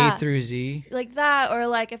 July. Yeah. A through Z. like that, or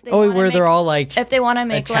like if they Oh, wanna where make, they're all like if they want to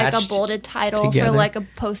make like a attached bolded title together. for like a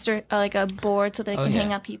poster, like a board, so they Oh, can yeah.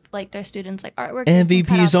 hang up people like their students like artwork. they can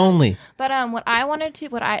cut out MVPs that. only. But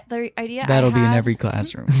the idea that'll I be in have- every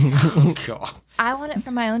classroom. God. I want it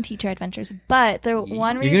for my own teacher adventures. But the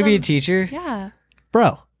one You're reason gonna be a teacher. yeah,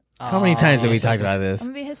 Bro, how many times have we so talked good. about I'm this?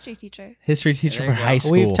 gonna be a history teacher. History teacher There for you go. high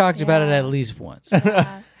school. We've talked about it Yeah. at least once.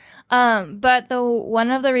 Yeah. But the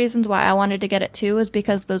one of the reasons why I wanted to get it too was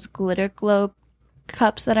because those glitter globe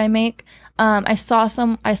cups that I make. I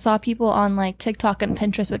saw people on like TikTok and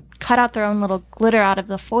Pinterest would cut out their own little glitter out of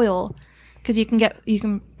the foil because you can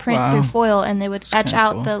print Wow. through foil and they would etch kinda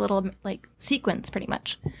out cool. the little like sequins pretty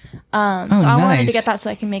much. So I wanted to nice. get that so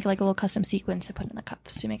I can make like a little custom sequins to put in the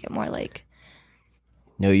cups to make it more like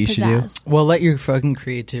know what you should do? pizzazz. Well, let your fucking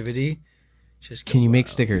creativity just go Can you make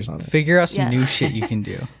wild. stickers on it? Figure out some Yes. new shit you can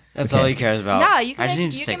do. That's Okay. all he cares about. Yeah, you can I just make-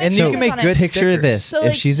 need to you stick can And make you So- can make on it. good Picture stickers. this. So, if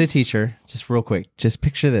like- she's a teacher, just real quick, just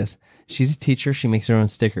picture this. She's a teacher. She makes her own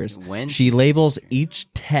stickers. When She she's a labels teacher.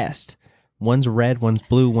 each test. One's red, one's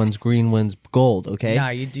blue, one's green, one's gold. Okay. Nah,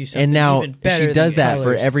 you do something and now even better she does than that for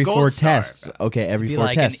colors. every Gold 4 star. tests. Okay, every Be 4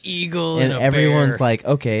 like tests. an eagle And and a everyone's bear. like,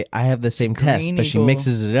 okay, I have the same test, green but she eagle.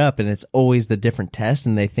 mixes it up, and it's always the different test,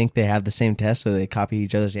 and they think they have the same test, so they copy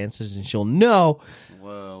each other's answers, and she'll know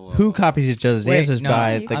Whoa. who copied each other's Wait, answers no,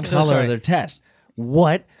 by you the I'm so color sorry. of their test.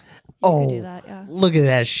 What? You Oh, could do that, yeah. look at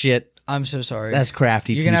that shit. I'm so sorry. That's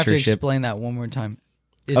crafty You're gonna have to teacher ship. explain that one more time.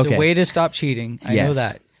 It's Okay. a way to stop cheating. I know Yes.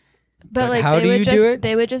 that. But like how they do would you just do it?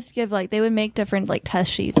 they would just give like they would make different like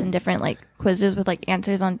test sheets and different like quizzes with like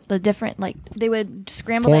answers on the different like they would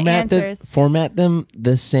scramble the answers, Format them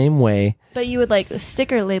the same way, but you would like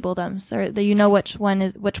sticker label them so that you know which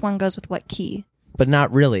one goes with what key. but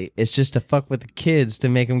not really. It's just to fuck with the kids to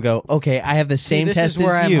make them go, okay, I have the same this test is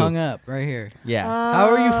where as I'm you. hung up right here. Yeah. How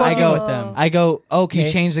are you Oh. fucking go- with them? I go, okay.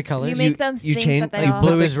 You change the colors. You make them you think change- that they like all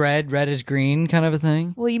blue have, is red, red is green, kind of a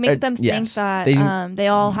thing. well, you make them think yes. that They- they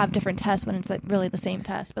all have different tests when it's like really the same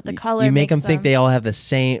test, but the color you make them makes think they all have the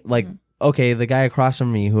same, like, Mm. okay, the guy across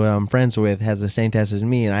from me who I'm friends with has the same test as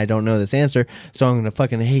me, and I don't know this answer, so I'm gonna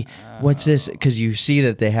fucking, hey, what's this? Because you see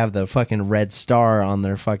that they have the fucking red star on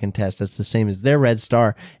their fucking test. That's the same as their red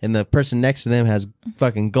star, and the person next to them has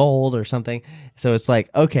fucking gold or something. So it's like,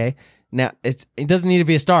 okay, now it doesn't need to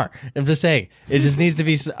be a star. I'm just saying, it just needs to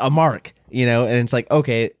be a mark, you know. And it's like,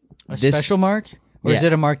 okay, A this special mark? Or is Yeah.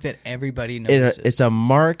 it a mark that everybody knows? it's a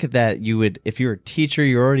mark that you would, if you're a teacher,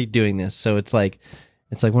 you're already doing this. So it's like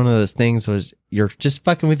one of those things was you're just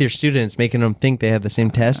fucking with your students, making them think they have the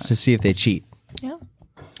same test to see if they cheat. Yeah.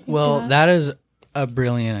 Well, that is a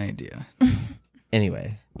brilliant idea.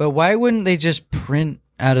 Anyway, But why wouldn't they just print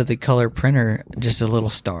out of the color printer just a little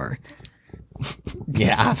star?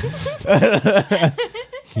 yeah,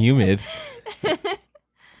 humid.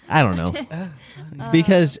 I don't know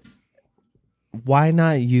because why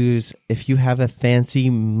not use if you have a fancy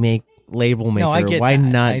label maker? No, I get why that.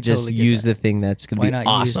 not I just totally get use that. the thing that's gonna Why be not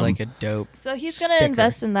awesome? use like a dope? So he's gonna sticker.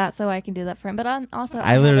 invest in that so I can do that for him. But I'm also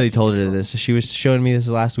I literally told her this. She was showing me this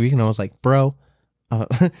last week, and I was like, "Bro," I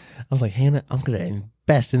was like, "Hannah, I'm gonna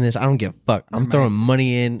invest in this. I don't give a fuck. I'm There throwing might-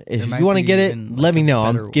 money in. there If might you want to be get it, even, let like, me a know.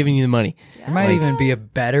 better I'm giving you the money." There might Like- even be a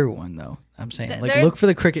better one though. I'm saying, like, There- look for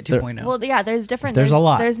the Cricket there- 2.0. Well, yeah. There's different. There's a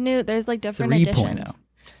lot. There's like different 3.0. editions.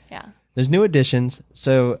 Yeah. There's new additions.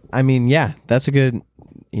 So I mean, yeah, that's a good.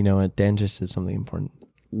 You know, Dan just said something important.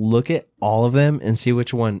 Look at all of them and see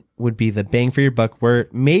which one would be the bang for your buck. Where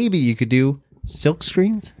maybe you could do silk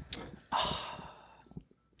screens.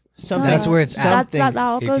 Something. That's where it's at. That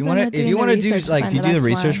all If goes you wanna- into if doing you the wanna do, research to like, find If you do the best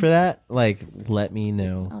research one. for that, like, let me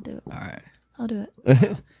know. I'll do it. All right. I'll do it.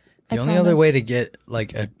 The I only other promise. way to get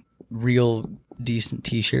like a real decent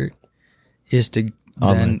T-shirt is to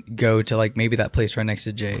Online. then go to like maybe that place right next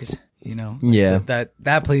to Jay's. You know, Yeah.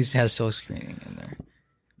 that place has silk screening in there.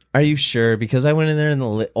 Are you sure? Because I went in there and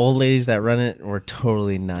the old ladies that run it were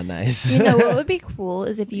totally not nice. You know what would be cool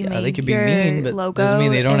is if you Yeah, made they could be your mean, but logo doesn't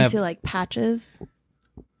mean they don't into have- like patches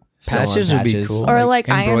Patches Sew on would be cool. or like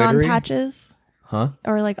iron-on embroidery. patches Huh?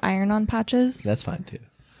 or like iron-on patches. That's fine too.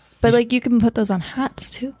 But like you can put those on hats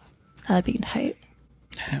too. That'd be tight.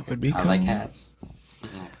 That would be cool. I like hats.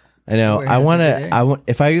 I know. Everywhere I has want a to. bidet. I want.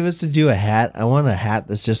 If I was to do a hat, I want a hat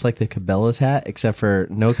that's just like the Cabela's hat, except for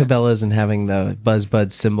no Cabela's and having the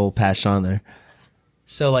BuzzBud symbol patched on there.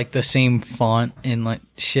 So like the same font and like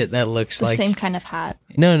shit that looks The like same kind of hat.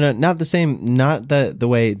 No, not the same. Not the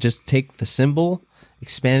way. Just take the symbol,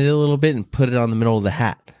 expand it a little bit, and put it on the middle of the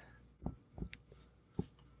hat.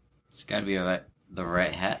 It's got to be the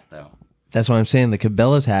right hat, though. That's what I'm saying. The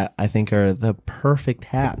Cabela's hat, I think, are the perfect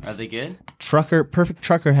hats. Are they good? Perfect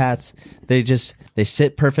trucker hats. They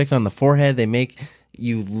sit perfect on the forehead. They make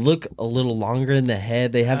you look a little longer in the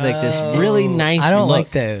head. They have like this really nice. I don't look.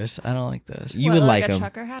 like those. I don't like those. You What, would like a them.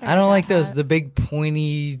 trucker hat or I don't a like dad those. hat? The big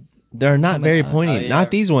pointy. They're not very pointy. Oh, yeah.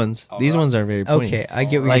 Not these ones. These ones are very pointy. Okay, I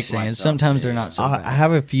get what Like you're saying. myself, Sometimes they're yeah. not so I bad.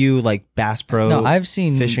 have a few like Bass Pro. No, I've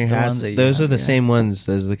seen fishing the hats. ones that you Those have, are the yeah. same ones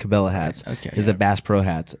as the Cabela hats. Okay, Is the Bass Pro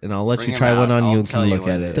hats, and I'll let Bring you 'em try one out. on. I'll You tell can you look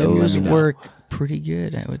what at it. they and let Those me know. work pretty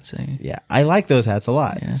good, I would say. Yeah, I like those hats a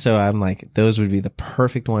lot. Yeah. So I'm like, those would be the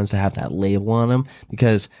perfect ones to have that label on them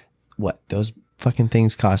because what those fucking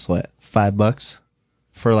things cost what $5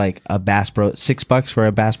 for like a Bass Pro, $6 for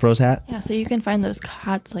a Bass Pro's hat. Yeah, so you can find those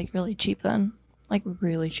hats like really cheap then. Like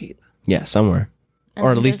really cheap. Yeah, somewhere, And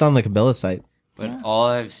or at then least there's- on the Cabela site. But Yeah. all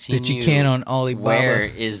I've seen But you can on Alibaba. wear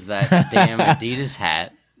is that damn Adidas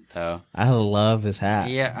hat, though. I love this hat.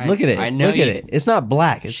 Yeah, look at it. I know Look at you- it. It's not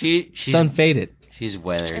black. It's She's sun faded. She's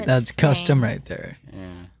weathered. It's That's custom stained. right there. Yeah.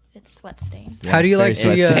 It's sweat stained. How do you like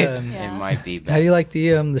very the sweaty. It might be How bad. do you like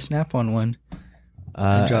the Snap-on one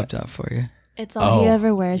I dropped out for you? It's all he Oh.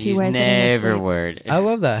 ever wears. He He's wears it in his never sleep. weared it. I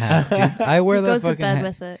love that hat, dude. I wear He that goes to fucking bed hat.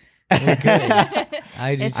 with it.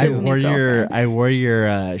 I do It's I too. his wore new your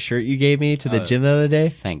girlfriend. shirt you gave me to the gym the other day,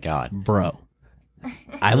 Thank God. bro.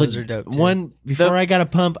 I Those looked are dope, too. one before I got a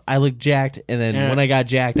pump. I looked jacked, and then Yeah. when I got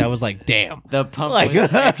jacked, I was like, "Damn!" The pump Like-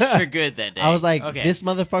 was extra good that day. I was like, okay. "This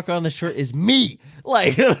motherfucker on the shirt is me!"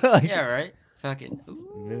 Like, Yeah, right? Fucking.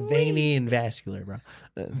 Ooh. veiny and vascular, bro.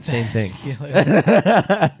 Same thing.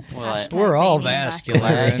 Well, We're all Veiny vascular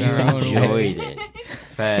glad in you our own way. enjoyed it.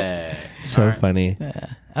 Fair. So funny. Yeah.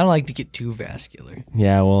 I don't like to get too vascular.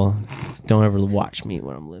 Yeah, well, don't ever watch me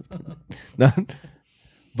when I'm lifting. No.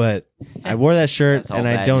 But I wore that shirt That's all and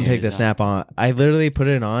I bad don't take the news, huh? snap on. I literally put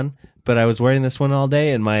it on, but I was wearing this one all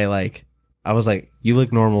day and I was like, you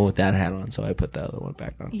look normal with that hat on, so I put the other one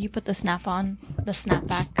back on. You put the snapback on the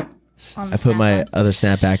I put my snap-on. other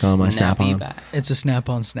snapback on my snap Snappy on. back. It's a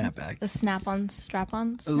snap-on snapback. The snap-on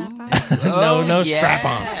strap-on Ooh. snapback. No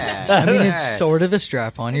strap-on. I mean, it's sort of a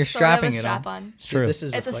strap-on. You're strapping it on. strap-on. True. This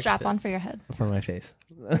is It's a strap-on for your head. For my face.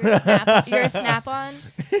 You're a snap-on.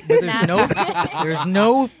 There's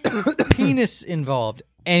no penis involved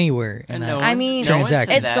anywhere in And that. no I one's- mean, no one said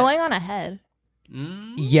Transaction. it's that. going on a head.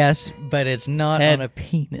 Mm. Yes, but it's not Head. on a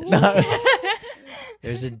penis.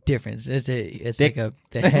 There's a difference. It's Dick. like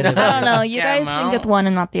the head of I don't know. it. You Come guys think it's out. one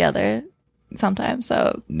and not the other sometimes.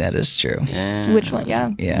 So That is true. Yeah. which one? Yeah.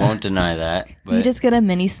 Yeah. Won't deny that. But You just get a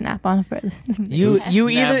mini snap-on for the You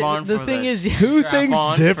either Snap-on the for thing the- is Who Strap thinks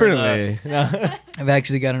on for differently? I've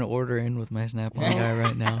actually got an order in with my Snap-on guy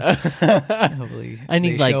right now. Hopefully I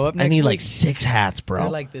need they show up I next need like week. 6 hats, bro. They're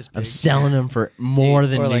like this I'm big. selling them for more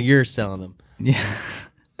Dude, than or like- you're selling them. Yeah.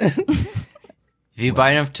 if you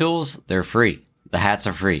buy enough tools, they're free. The hats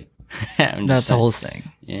are free. I'm just That's the saying. whole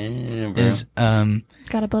thing. Yeah, bro. Is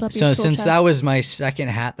Gotta build up your so tool since chest. that was my second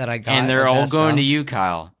hat that I got, and they're of all that going style, to you,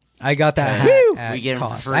 Kyle. I got that Woo! hat at We get 'em for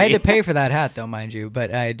cost. I had to free. pay for that hat though, mind you,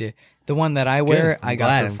 but I did. The one that I wear, Good. I got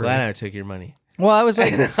glad, for I'm free. glad I took your money. Well, I was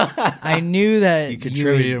like, I knew that You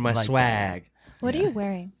contributed would to my like swag. What are you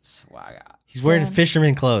wearing? Swag. He's wearing Yeah.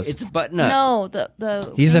 fisherman clothes. It's a button up. No,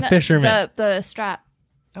 the He's a thing that- fisherman. The strap.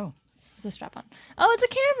 Oh. It's a strap on. Oh, it's a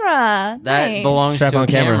camera. That Nice. belongs Strap to on a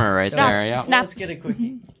camera. camera right Snap. there. Yeah. Snap. Let's get a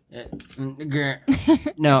quickie.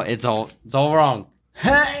 No, it's all wrong.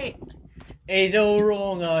 Hey, it's all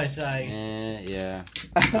wrong, I say. Yeah.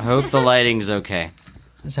 I hope the lighting's okay.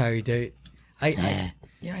 That's how you do it.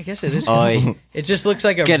 Yeah, I guess it is. Oi. It just looks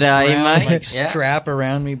like a G'day, brown, mate. like Yeah. strap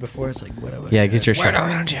around me before it's like whatever. Yeah, get your shirt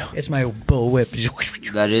around you. It's my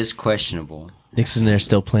bullwhip. That is questionable. Nick's in there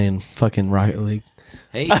still playing fucking Rocket League.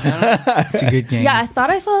 Hey, It's a good game. Yeah, I thought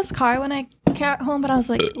I saw his car when I got home, but I was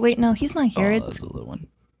like, wait, no, he's not here. Oh, It's that's a little one.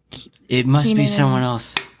 it must Keenan be and- someone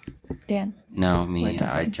else. Dan. No, me. Wait,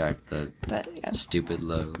 I okay. drive the But yeah. stupid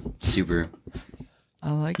low Subaru.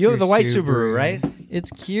 I like. You have your the white Subaru, right?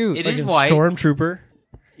 It's cute. It Like is a white. Stormtrooper.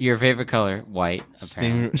 Your favorite color, white.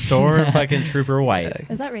 Apparently. Storm fucking Trooper White.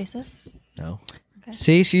 Is that racist? No.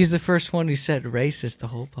 See, she's the first one who said racist the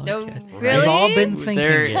whole podcast. No, really? We've all been thinking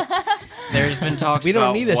There- it. There's been talks We don't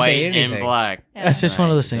about need to say white anything. and black. Yeah. It's just one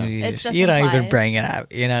of those Right, things It's just you don't even implied. bring it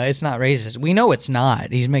up. You know, it's not racist. We know it's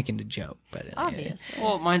not. He's making a joke, but Obviously.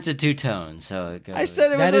 Well, mine's a two-tone, so it goes. I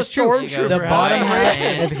said it that was is a true. stormtrooper. The bottom White half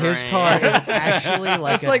and of his gray. car is actually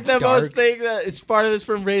like That's a like the dark, most thing that it's part of this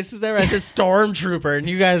from racist there. I said stormtrooper, and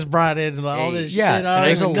you guys brought in all this Yeah, shit. I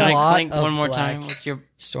there's don't a even Can know. lot I clink of one more black time with your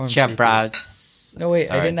stormtroopers. chap brows? No, wait, I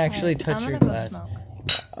Sorry. didn't actually touch I'm your gonna go glass. smoke.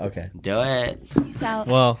 Okay. Do it. Peace out.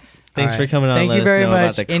 Well, thanks All for right. coming on. Thank Let you us very know about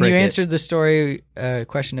much. the And you cricket. answered the story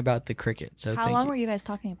question about the cricket. So How thank long you. were you guys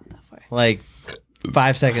talking about that for? like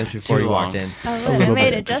 5 seconds before Too you walked long. in. Oh, A good. I little made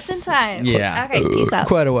bit. it just in time. Yeah. Okay, peace out.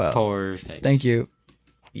 Quite a while. Perfect. Thank you.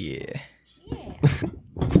 Yeah.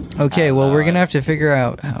 Okay, well, we're gonna have to figure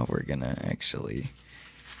out how we're gonna actually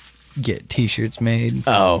get T-shirts made.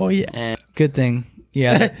 Oh yeah, Eh, Good thing.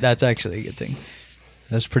 Yeah, that's actually a good thing.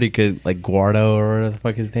 that's pretty good. Like Guardo or whatever the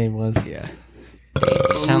fuck his name was. Yeah.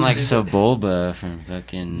 you sound like Sebulba from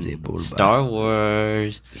fucking Sebulba. Star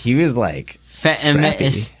Wars. He was like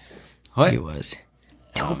scrappy. What? He was.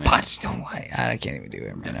 Oh, Don't man. punch. Don't lie. I can't even do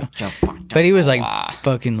it right now. But he was like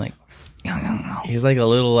fucking like. He was like a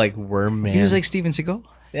little like worm man. He was like Steven Seagal.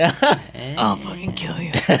 yeah. I'll fucking kill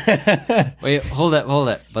you. Wait, hold up.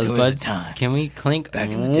 Buzz It was a Buzz. time. Can we clink Back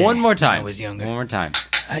in the day, one more when I time? was younger. One more time.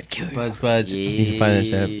 I'd kill you. Buzz Buzz. You can find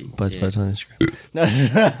us at Buzz Yeah. Buzz on Instagram. No.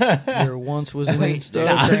 There once was an Instagram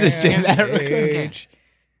Nah, I'm just doing that real quick. page.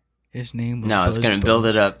 His name was No, it's Buzz gonna build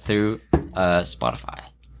Buzz. it up through Spotify.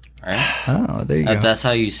 Right? Oh, there you go. That's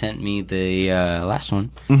how you sent me the last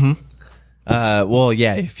one. Well,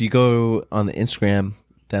 yeah. If you go on the Instagram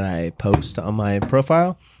that I post on my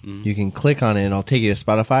profile, you can click on it, and I'll take you to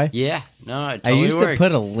Spotify. Yeah. No, it I totally used worked. to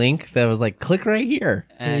put a link that was like, click right here.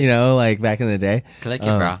 You know, like back in the day. Click it,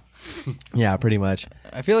 bro. Yeah, pretty much.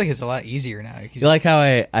 I feel like it's a lot easier now. You like how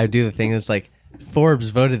I do the thing that's like, Forbes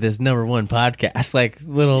voted this #1 podcast, like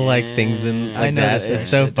little like things in like I noticed that. that. It's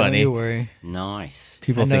so shit. Don't funny. you worry. Nice.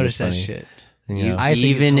 People I think noticed it's that funny. shit. You You know? I think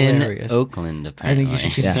even it's in hilarious. Oakland, I apparently. think you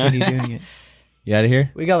should continue doing it. You out of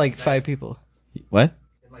here? We got like 5 people. What?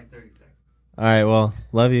 All right. Well,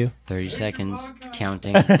 love you. 30 seconds,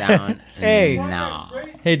 counting down. Hey. Now.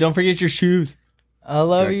 Hey, don't forget your shoes. I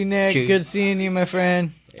love Sure. you, Nick. Shoot. Good seeing you, my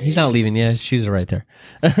friend. He's not leaving yet. His shoes are right there.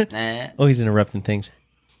 Nah. Oh, he's interrupting things.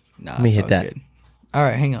 Nah, me it's hit all that. good. All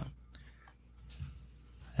right, hang on.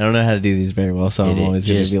 I don't know how to do these very well, so I'm Hit it. always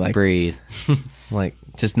going to Just be like, breathe.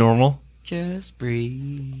 just normal. Just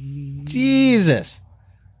breathe. Jesus.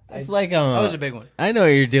 It's like That was a big one. I know what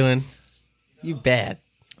you're doing. You bad.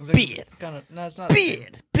 Big. No, it's not.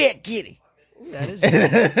 Big. Big kitty. That is.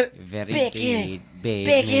 Very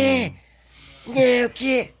big man. Yeah,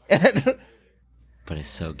 kid. But it's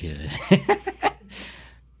so good.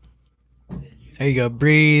 There you go.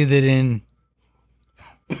 Breathe it in.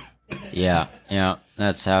 yeah.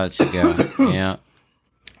 That's how it should go. Yeah.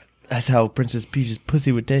 That's how Princess Peach's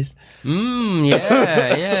pussy would taste.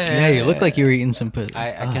 Yeah. Yeah, you look like you were eating some pussy.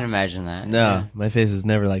 I can imagine that. No, my face is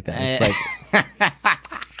never like that. It's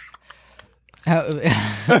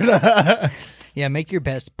How, yeah, make your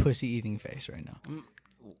best pussy eating face right now.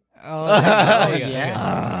 Oh,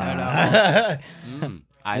 yeah.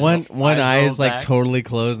 like one eye is like back. totally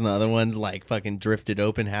closed, and the other one's like fucking drifted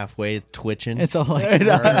open halfway, twitching. It's all like to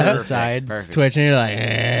the side. Perfect. twitching. You're like,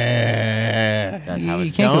 eh. That's how You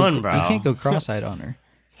it's can't done, go, bro. You can't go cross-eyed on her.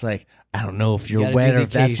 It's like, I don't know if you're gotta wet do or the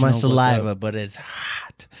if that's my occasional look saliva, up. but it's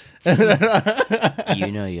hot.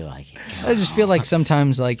 You know you like it. I just feel like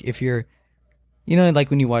sometimes, like if you're, you know, like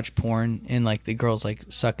when you watch porn and like the girl's like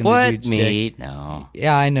sucking the What dude's dick. meat? No.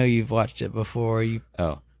 Yeah, I know you've watched it before, you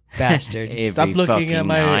Oh. bastard. Every Stop looking at fucking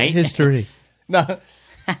my night. history. No.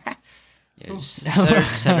 Yeah, just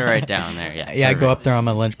set her right down there. Yeah. Yeah, I go perfect. up there on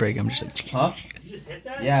my lunch break. I'm just like, Huh?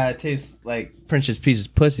 Yeah, it tastes like Princess Peach's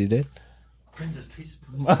pussy, dude.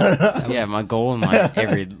 Yeah, my goal in my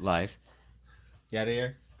every life. You out of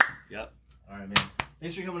here? Yep. All right, man.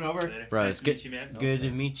 Thanks for coming over. Bro, Nice it's to good, meet you, man. good to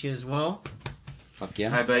meet you as well. Fuck yeah.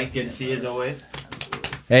 Hi, buddy. Good to see you as always.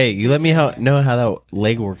 Hey, you let me know how that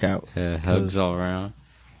leg workout. Hugs all around.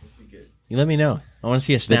 You let me know. I want to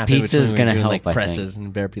see a snap. in pizza is between when gonna you're doing, help, I like think. presses,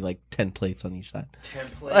 and there be like 10 plates on each side. 10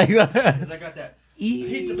 Like plates. that. Because I got that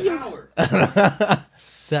pizza power.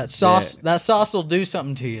 that sauce. That sauce will do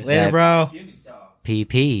something to you. Later, bro. Give me sauce.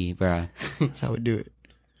 PP, bro. That's how we do it.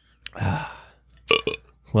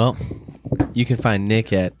 Well, you can find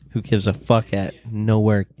Nick at who gives a fuck at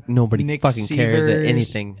nowhere. Nobody Nick fucking cares at Sievers.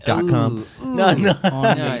 anything.com. Ooh, ooh. No, no.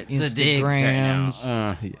 On No, the the digs right now.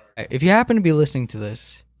 Instagrams. If you happen to be listening to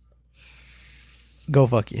this, go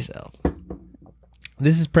fuck yourself.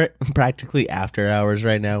 This is practically after hours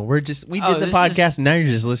right now. We did the this podcast, is- and now you're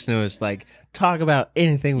just listening to us like talk about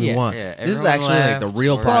anything we Yeah. want. Yeah, this is everyone actually like the laughed.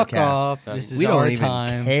 real Fuck podcast. off. This is We don't our even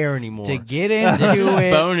time care anymore. to get This is into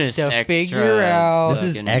it, bonus to extra. figure out This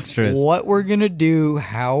is fucking- extras. what we're gonna do,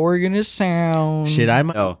 how we're gonna sound. Shit, I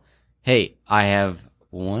Oh, hey, I have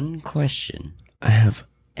one question. have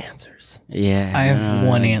answers. Yeah, I have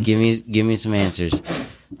one answer. Give me some answers.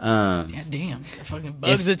 Yeah, damn, fucking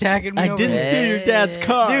bugs attacking me. I over didn't there. steal your dad's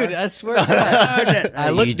car, Dude, I swear to God. I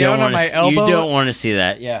You looked don't down on wanna my s- elbow. You don't want to see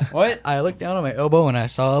that. Yeah. What? I looked down on my elbow and I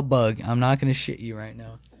saw a bug. I'm not gonna shit you right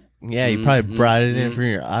now. Yeah, you probably brought it in from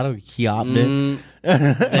your auto kiosk. Mm,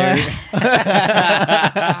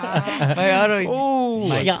 My auto. Oh,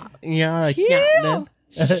 My- yeah.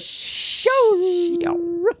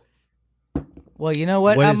 Well, you know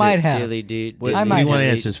what? What I is might it? have. Diddly doo. What I do might you want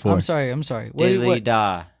have. answers for? I'm sorry. Diddly What,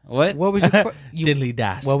 da. What? what was your Diddly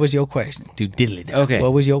das. What was your question? Do diddly da. Okay.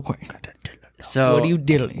 What was your question? So What are you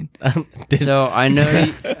diddling? So I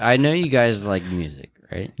know you guys like music,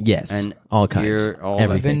 right? Yes, And all kinds. you're all I've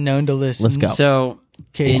Everything. been known to listen. Let's go. So in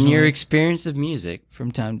occasionally, your experience of music,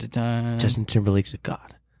 from time to time. Justin Timberlake's a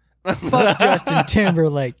god. Fuck Justin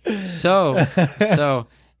Timberlake. so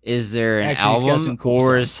is there an Actually, he's got some album cool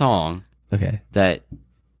or a songs. song Okay. that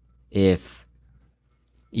if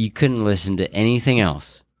you couldn't listen to anything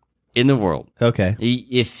else in the world, Okay.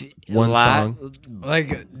 if One song. Like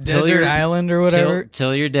Till Desert you're- Island or whatever.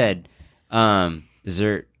 till you're dead, is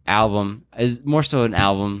there album is more so an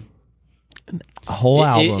album? A whole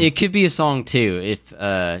album. It could be a song too if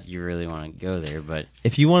you really want to go there, but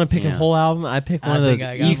if you want to pick a Yeah. whole album, I pick one I of those think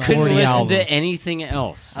I got you mine. couldn't E40 listen albums. to anything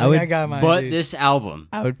else. I would- I got mine, but dude. this album.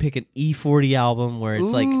 I would pick an E40 album where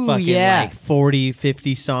it's like Ooh, fucking yeah. like 40,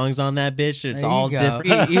 50 songs on that bitch. It's There you all go.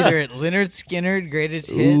 different. Either at Leonard Skinner Greatest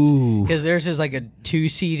Hits, Ooh. because theirs is like a 2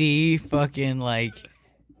 CD fucking like.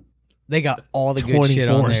 They got all the good shit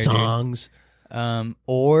on 24 there, songs. dude.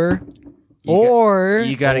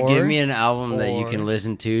 You got to give me an album that you or- can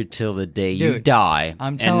listen to till the day you Dude, die,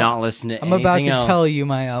 I'm and telling- not listen to I'm about anything to else. tell you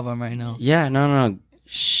my album right now. Yeah, no,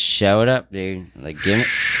 show it up, dude. Like, give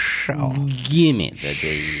me the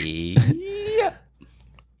day.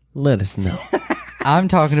 Let us know. I'm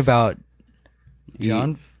talking about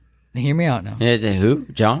John. Hear me out now. Who?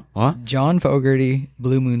 John? What? John Fogerty,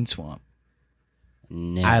 Blue Moon Swamp.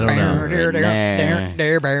 Never, I don't know.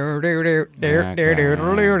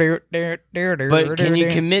 But can you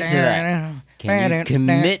commit to that? Can you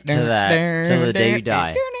commit to that till the day you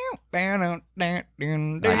die? I don't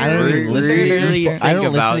Really even listen to really E40. I don't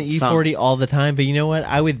think listen about to E40 all the time, but you know what?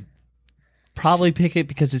 I would probably pick it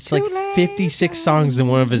because it's like 56 songs in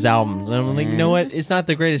one of his albums. And I'm like, you know what? It's not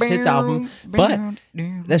the greatest hits album, but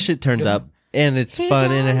that shit turns up and it's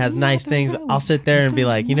fun and it has nice things. I'll sit there and be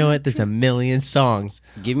like, you know what? There's a million songs.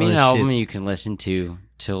 Give me on an this album shit. you can listen to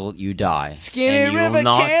till you die. Skinny and you will River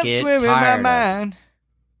not can't get swim in my tired of it. mind.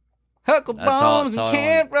 Huckle That's all- bombs that's and all I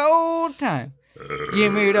can't roll time.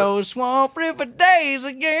 Give me those Swamp River days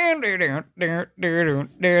again.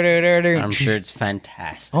 I'm sure it's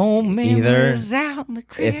fantastic. Oh, memories out in the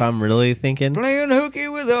crib. If I'm really thinking, Playing hooky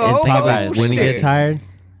with the and whole think about it, when you get tired,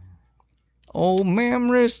 Old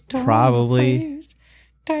memories. torn Probably face,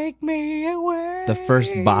 take me away. the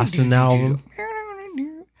first Boston album.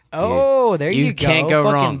 Oh, there you, You go. can't go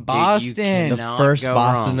Fucking wrong, dude. You Boston. The cannot first go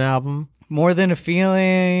Boston wrong. album. More than a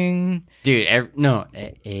feeling. Dude,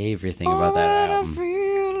 everything about that album.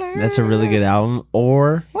 That's a really good album.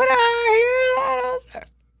 Or, When I hear that,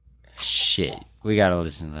 Shit. We gotta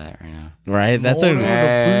listen to that right now. right? That's More a.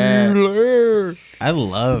 than feeler. I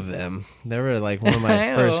love them. They were like one of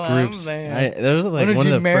my I first love groups. them. Those are why like don't one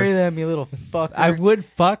you of the marry first. them, you little fucker? I would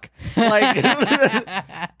fuck like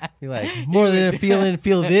be like more than a feeling.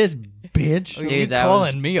 Feel this, bitch. You Dude, that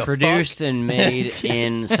calling was me a produced and made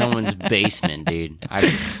in someone's basement, dude.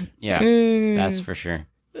 Yeah, that's for sure.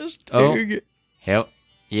 Oh, yep.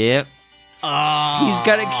 He's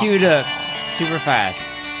got it queued up super fast.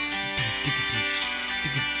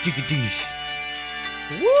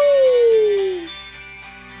 Woo!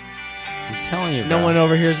 I'm telling you, No bro. one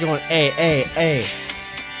over here is going, hey, hey, hey.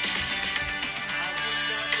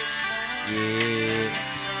 Yeah.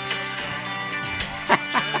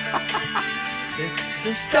 To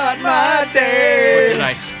start my Where day. did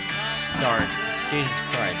I start? Jesus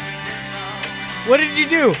Christ. What did you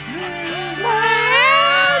do?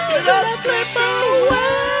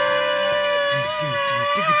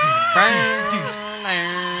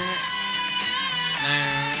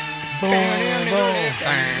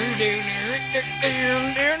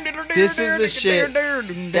 This is the shit.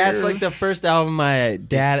 That's like the first album my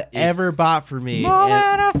dad ever bought for me. More And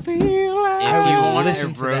than a feeling. If you want a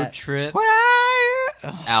listen to road that. trip What are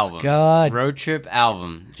you? album, God. road trip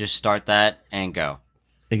album, just start that and go.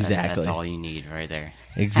 Exactly. That's all you need right there.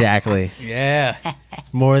 Exactly. Yeah.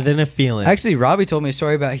 More than a feeling. Actually, Robbie told me a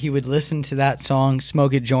story about he would listen to that song,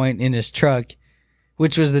 Smoke a Joint, in his truck,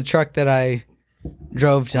 which was the truck that I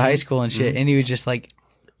drove to high school and shit. And he would just like,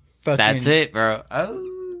 fucking, That's it, bro. Oh,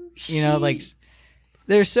 you know, like,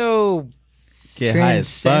 they're so Get high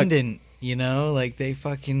as fuck. transcendent, you know, like they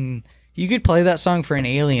fucking. You could play that song for an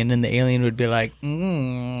alien, and the alien would be like,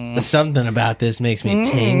 Something about this makes me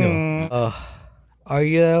tingle. Oh, are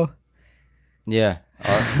you though? yeah.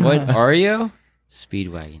 What Oreo?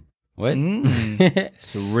 Speedwagon. What?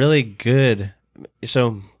 It's really good.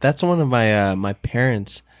 So that's one of my my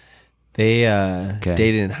parents. They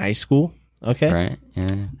dated in high school. Okay. Right.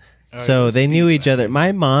 Yeah. So they knew each other.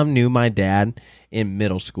 My mom knew my dad in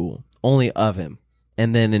middle school, only of him.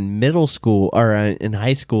 And then in middle school or in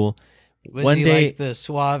high school, Was one he day like the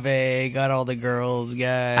suave, got all the girls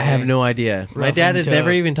guy? I have no idea. My Rough dad and has never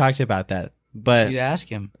tough. even talked about that. But You'd ask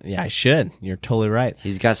him. yeah, I should. You're totally right.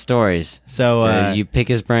 He's got stories. So You pick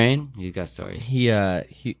his brain. He's got stories. he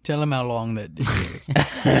Tell him how long that dick is.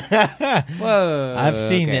 Whoa. I've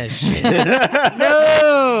seen okay. that shit.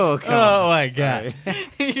 No. Come Oh on. my god.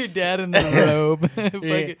 Your dad in the robe.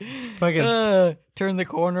 Fucking Turn the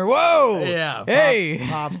corner. Whoa! yeah. Hey!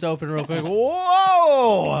 Pops open real quick.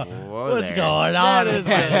 Whoa! Whoa What's there. going on? That is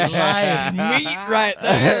with my the life? meat right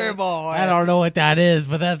there, boy. I don't know what that is,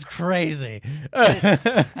 but that's crazy.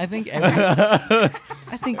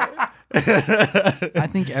 I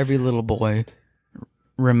think every little boy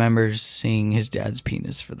remembers seeing his dad's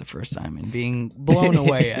penis for the first time and being blown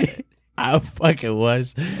away at it. I fucking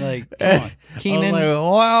was. Like, come on, Keenan. I was like,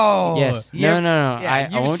 whoa. Yes. Yeah, No. yeah, I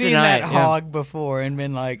you've won't seen deny that it. Yeah. hog before and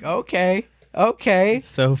been like, okay.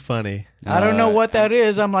 So funny. I don't know what that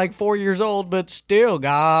is. I'm like 4 years old, but still,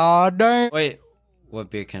 god damn. Wait.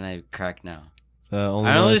 What beer can I crack now? Only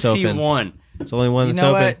I one only that's see open. one. It's the only one You that's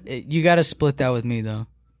know open. what? You got to split that with me, though.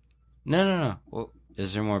 No. Well,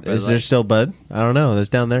 is there more? Bud Is there Light? still Bud? I don't know. There's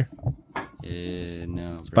down there.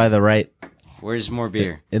 No. It's by the right Where's more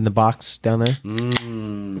beer? in the box down there.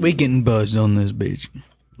 We getting buzzed on this bitch.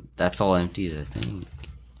 That's all empties, I think.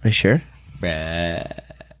 Are you sure? Bruh.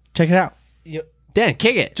 Check it out. Yep. Dan,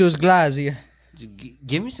 kick it. Just glass, yeah.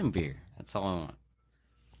 Give me some beer. That's all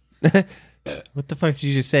I want. What the fuck did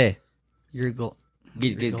you just say? Your glass.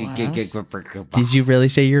 Did you really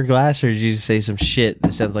say your glass, or did you just say some shit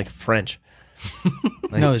that sounds like French?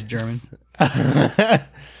 No, it's German.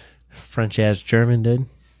 French ass German, dude.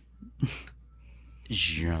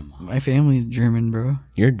 German. My family's German, bro.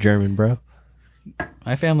 You're German, bro.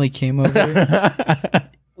 My family came over.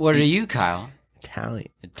 What are you, Kyle? Italian.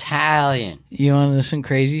 Italian. You want to know some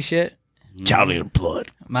crazy shit? Italian blood.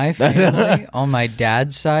 My family on my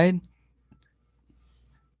dad's side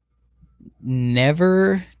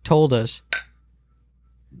never told us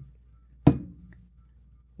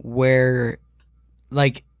where,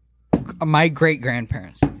 like, my great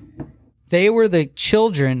grandparents, they were the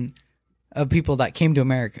children of people that came to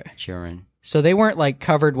America. Children. So they weren't like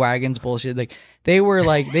covered wagons bullshit. Like they were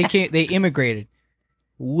like they immigrated.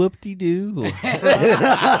 Whoop-de-doo.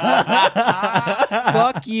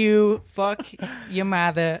 Fuck you. Fuck your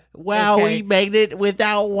mother. Wow, Okay. we made it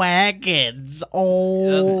without wagons.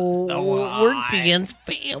 Oh, we're Dan's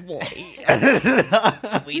family.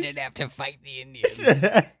 We didn't have to fight the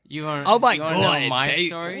Indians. You want? Oh my you wanna God, Know my they-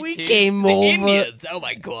 story. We too? came over. Oh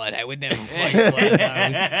my god, I would never fight one.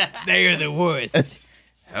 They are the worst.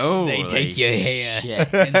 Oh, They take your hair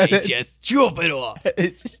Shit. and they just chop it off.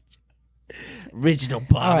 Original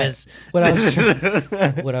All right.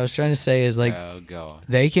 Bobbers. What I was trying to say is like Oh god.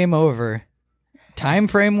 they came over. Time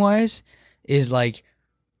frame wise is like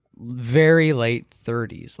very late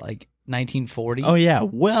 30s, like 1940. Oh yeah,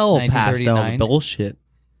 well past all the 1939. bullshit.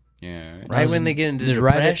 Yeah. Right. Right when they get into The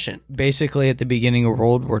right- depression basically at the beginning of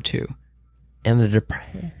World War II. and the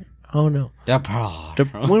depression. Oh no,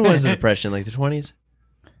 when was the depression? Like the 20s,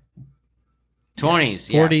 20s,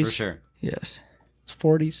 yeah, 40s. for sure. Yes.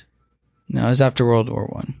 40s. No, it was after World War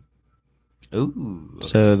One. Ooh.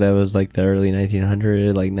 So that was like the early 1900,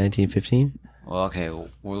 like 1915. Well, okay.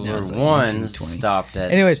 World War Yeah, it was like One 1920. stopped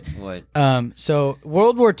at. Anyways, what? So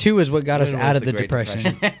World War II is what got us When out was of the the Great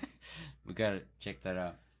depression. We gotta check that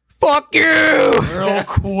out Fuck you! real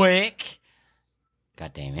quick.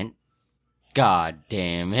 God damn it! God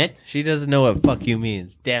damn it! She doesn't know what "fuck you"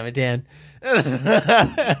 means. Damn it, Dan.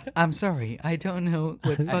 I'm sorry, I don't know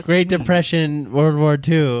what fuck Great means. Depression, World War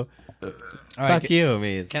II. All right, Fuck you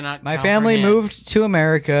means. Cannot. my family comprehend. moved to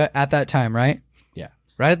America at that time, right? Yeah.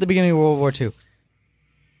 Right at the beginning of World War II.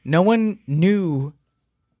 No one knew.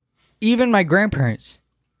 Even my grandparents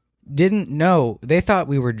didn't know. They thought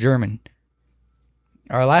we were German.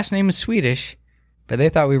 Our last name is Swedish, but they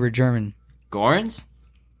thought we were German. Gorns?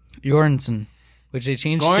 Jornsson, which they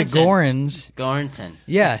changed to Goranson. Gorans. Goranson.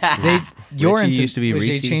 Yeah, they Jornsson, used to be which they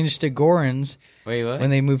Reese. changed to Gorans Wait, what? when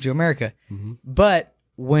they moved to America. But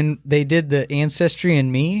when they did the Ancestry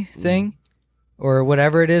and Me thing, or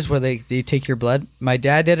whatever it is, where they take your blood, my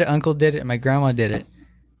dad did it, uncle did it, and my grandma did it.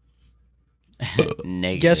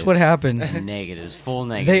 Negatives. Guess what happened? Negatives. Full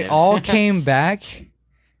negatives. They all came back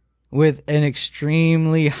with an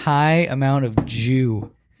extremely high amount of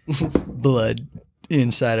Jew blood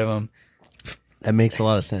inside of them. That makes a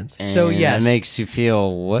lot of sense. So, And yes. That makes you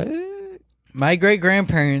feel what? My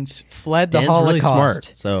great-grandparents fled the Dan's Holocaust. really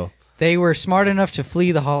smart. So They were smart enough to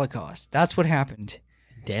flee the Holocaust. That's what happened.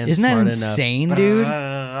 Dan's Isn't that smart insane, dude?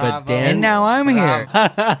 But Dan- And now I'm here.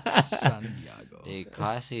 enough. Santiago. Dude,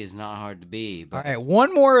 classy is not hard to be. But All right,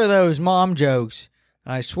 one more of those mom jokes.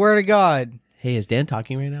 I swear to God, Hey, is Dan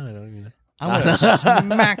talking right now? I don't even know. I'm going to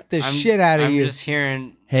smack the shit out of I'm you. just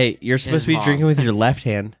hearing. Hey, you're supposed to be mom. drinking with your left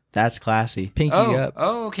hand. That's classy. Pinky up,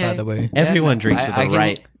 okay. by the way. Everyone drinks with I the can-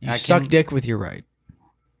 right. You I suck can- dick with your right.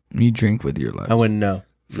 You drink with your left. I wouldn't know.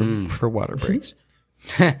 For water breaks.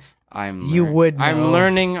 I'm. You would know. I'm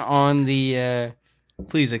learning on the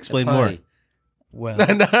Please explain more. potty. Well,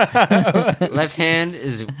 Left hand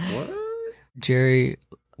is what? Jerry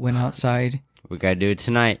went outside We gotta do it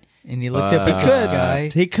tonight. and he looked up at the Could.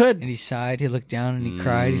 sky He could. and he sighed. He looked down and he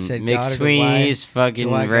cried. He said, Mick "God, Sweeney's fucking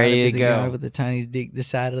do I gotta ready be to the guy go. with the tiny dick, the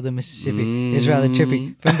side of the Mississippi is rather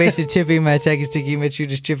trippy. From base to tippy, my tech is sticky, my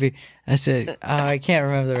shoot is trippy." I said, I can't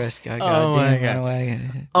remember the rest. God, Oh my damn, run God.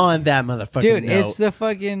 away. On that motherfucking Dude, note. it's the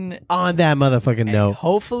fucking. On that motherfucking note.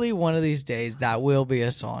 Hopefully, one of these days that will be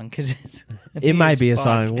a song because It might be a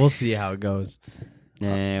song. We'll see how it goes.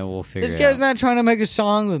 Nah, we'll figure This it guy's out. not trying to make a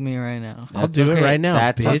song with me right now. I'll That's do it okay. right now,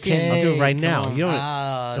 That's bitch. okay. I'll do it right Come now. on. You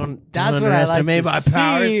don't That's don't what I like underestimate to my see.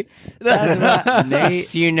 powers. That's what I, Next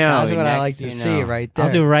see, you know. That's what I next like to you see know. right there.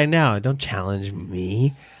 I'll do it right now. Don't challenge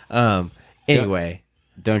me. Anyway,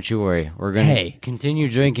 Don't you worry. We're gonna Hey. continue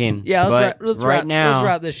drinking. Yeah, but let's right now. let's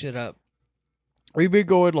wrap this shit up. We've been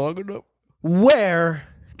going long enough. where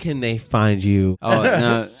can they find you? Oh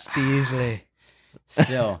no, Steesley.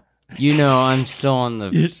 still. You know, I'm still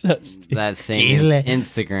on You're so stupid. that same Steely.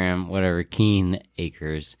 Instagram, whatever, Keen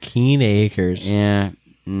Acres. Keen Acres. Yeah,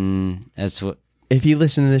 that's what. If you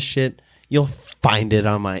listen to this shit, you'll find it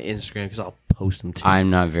on my Instagram because I'll post them too. I'm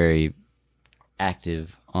not very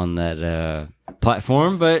active on that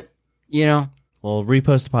platform, but you know, Well,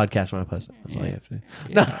 repost the podcast when I post it. That's all you have to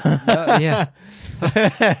do.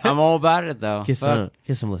 yeah. I'm all about it though. Get some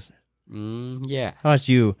listeners. Yeah. How about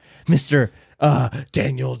you, Mr.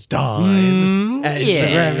 Daniel Dimes at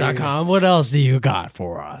yeah. Instagram.com? What else do you got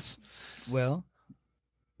for us? Well,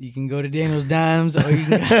 you can go to Daniel's Dimes, or you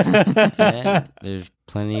can. Yeah, there's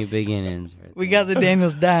plenty of beginnings. Right We there. got the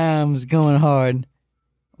Daniel's Dimes going hard.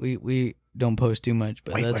 We don't post too much,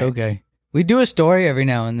 but Wait, that's wait. okay. We do a story every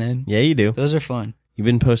now and then. Yeah, you do. Those are fun. You've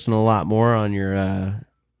been posting a lot more on your I've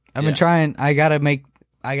Yeah. been trying. I gotta go out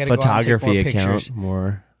and take photography more account pictures.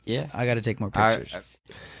 more. Yeah. I gotta take more I- pictures.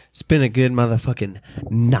 It's been a good motherfucking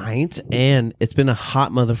night, and it's been a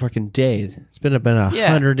hot motherfucking day. It's been about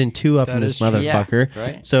Yeah. 102 up in That this is true. motherfucker. Yeah,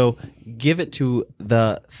 right. So give it to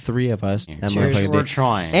the three of us. That Cheers. motherfucking We're day.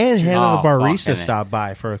 trying. And Hannah the barista fucking stopped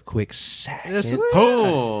by for a quick second. That's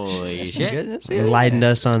Holy That's shit. good. That's Enlightened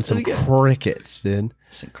us on some good. crickets, dude.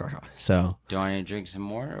 good. So Do I need to drink some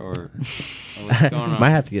more or what's going on? might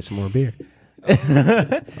have to get some more beer.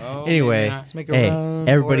 Oh, Anyway, maybe not. Let's make a hey, run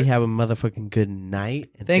everybody for it. have a motherfucking good night.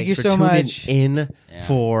 And Thank thanks you for so tuning much. in Yeah.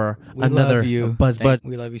 for We another love you. Buzz Buzz.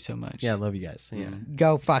 We love you so much. Yeah, I love you guys. Yeah.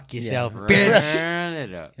 Go fuck yourself, Yeah. bitch. Run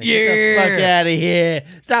it up. Get the fuck out of here.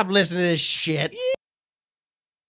 Stop listening to this shit.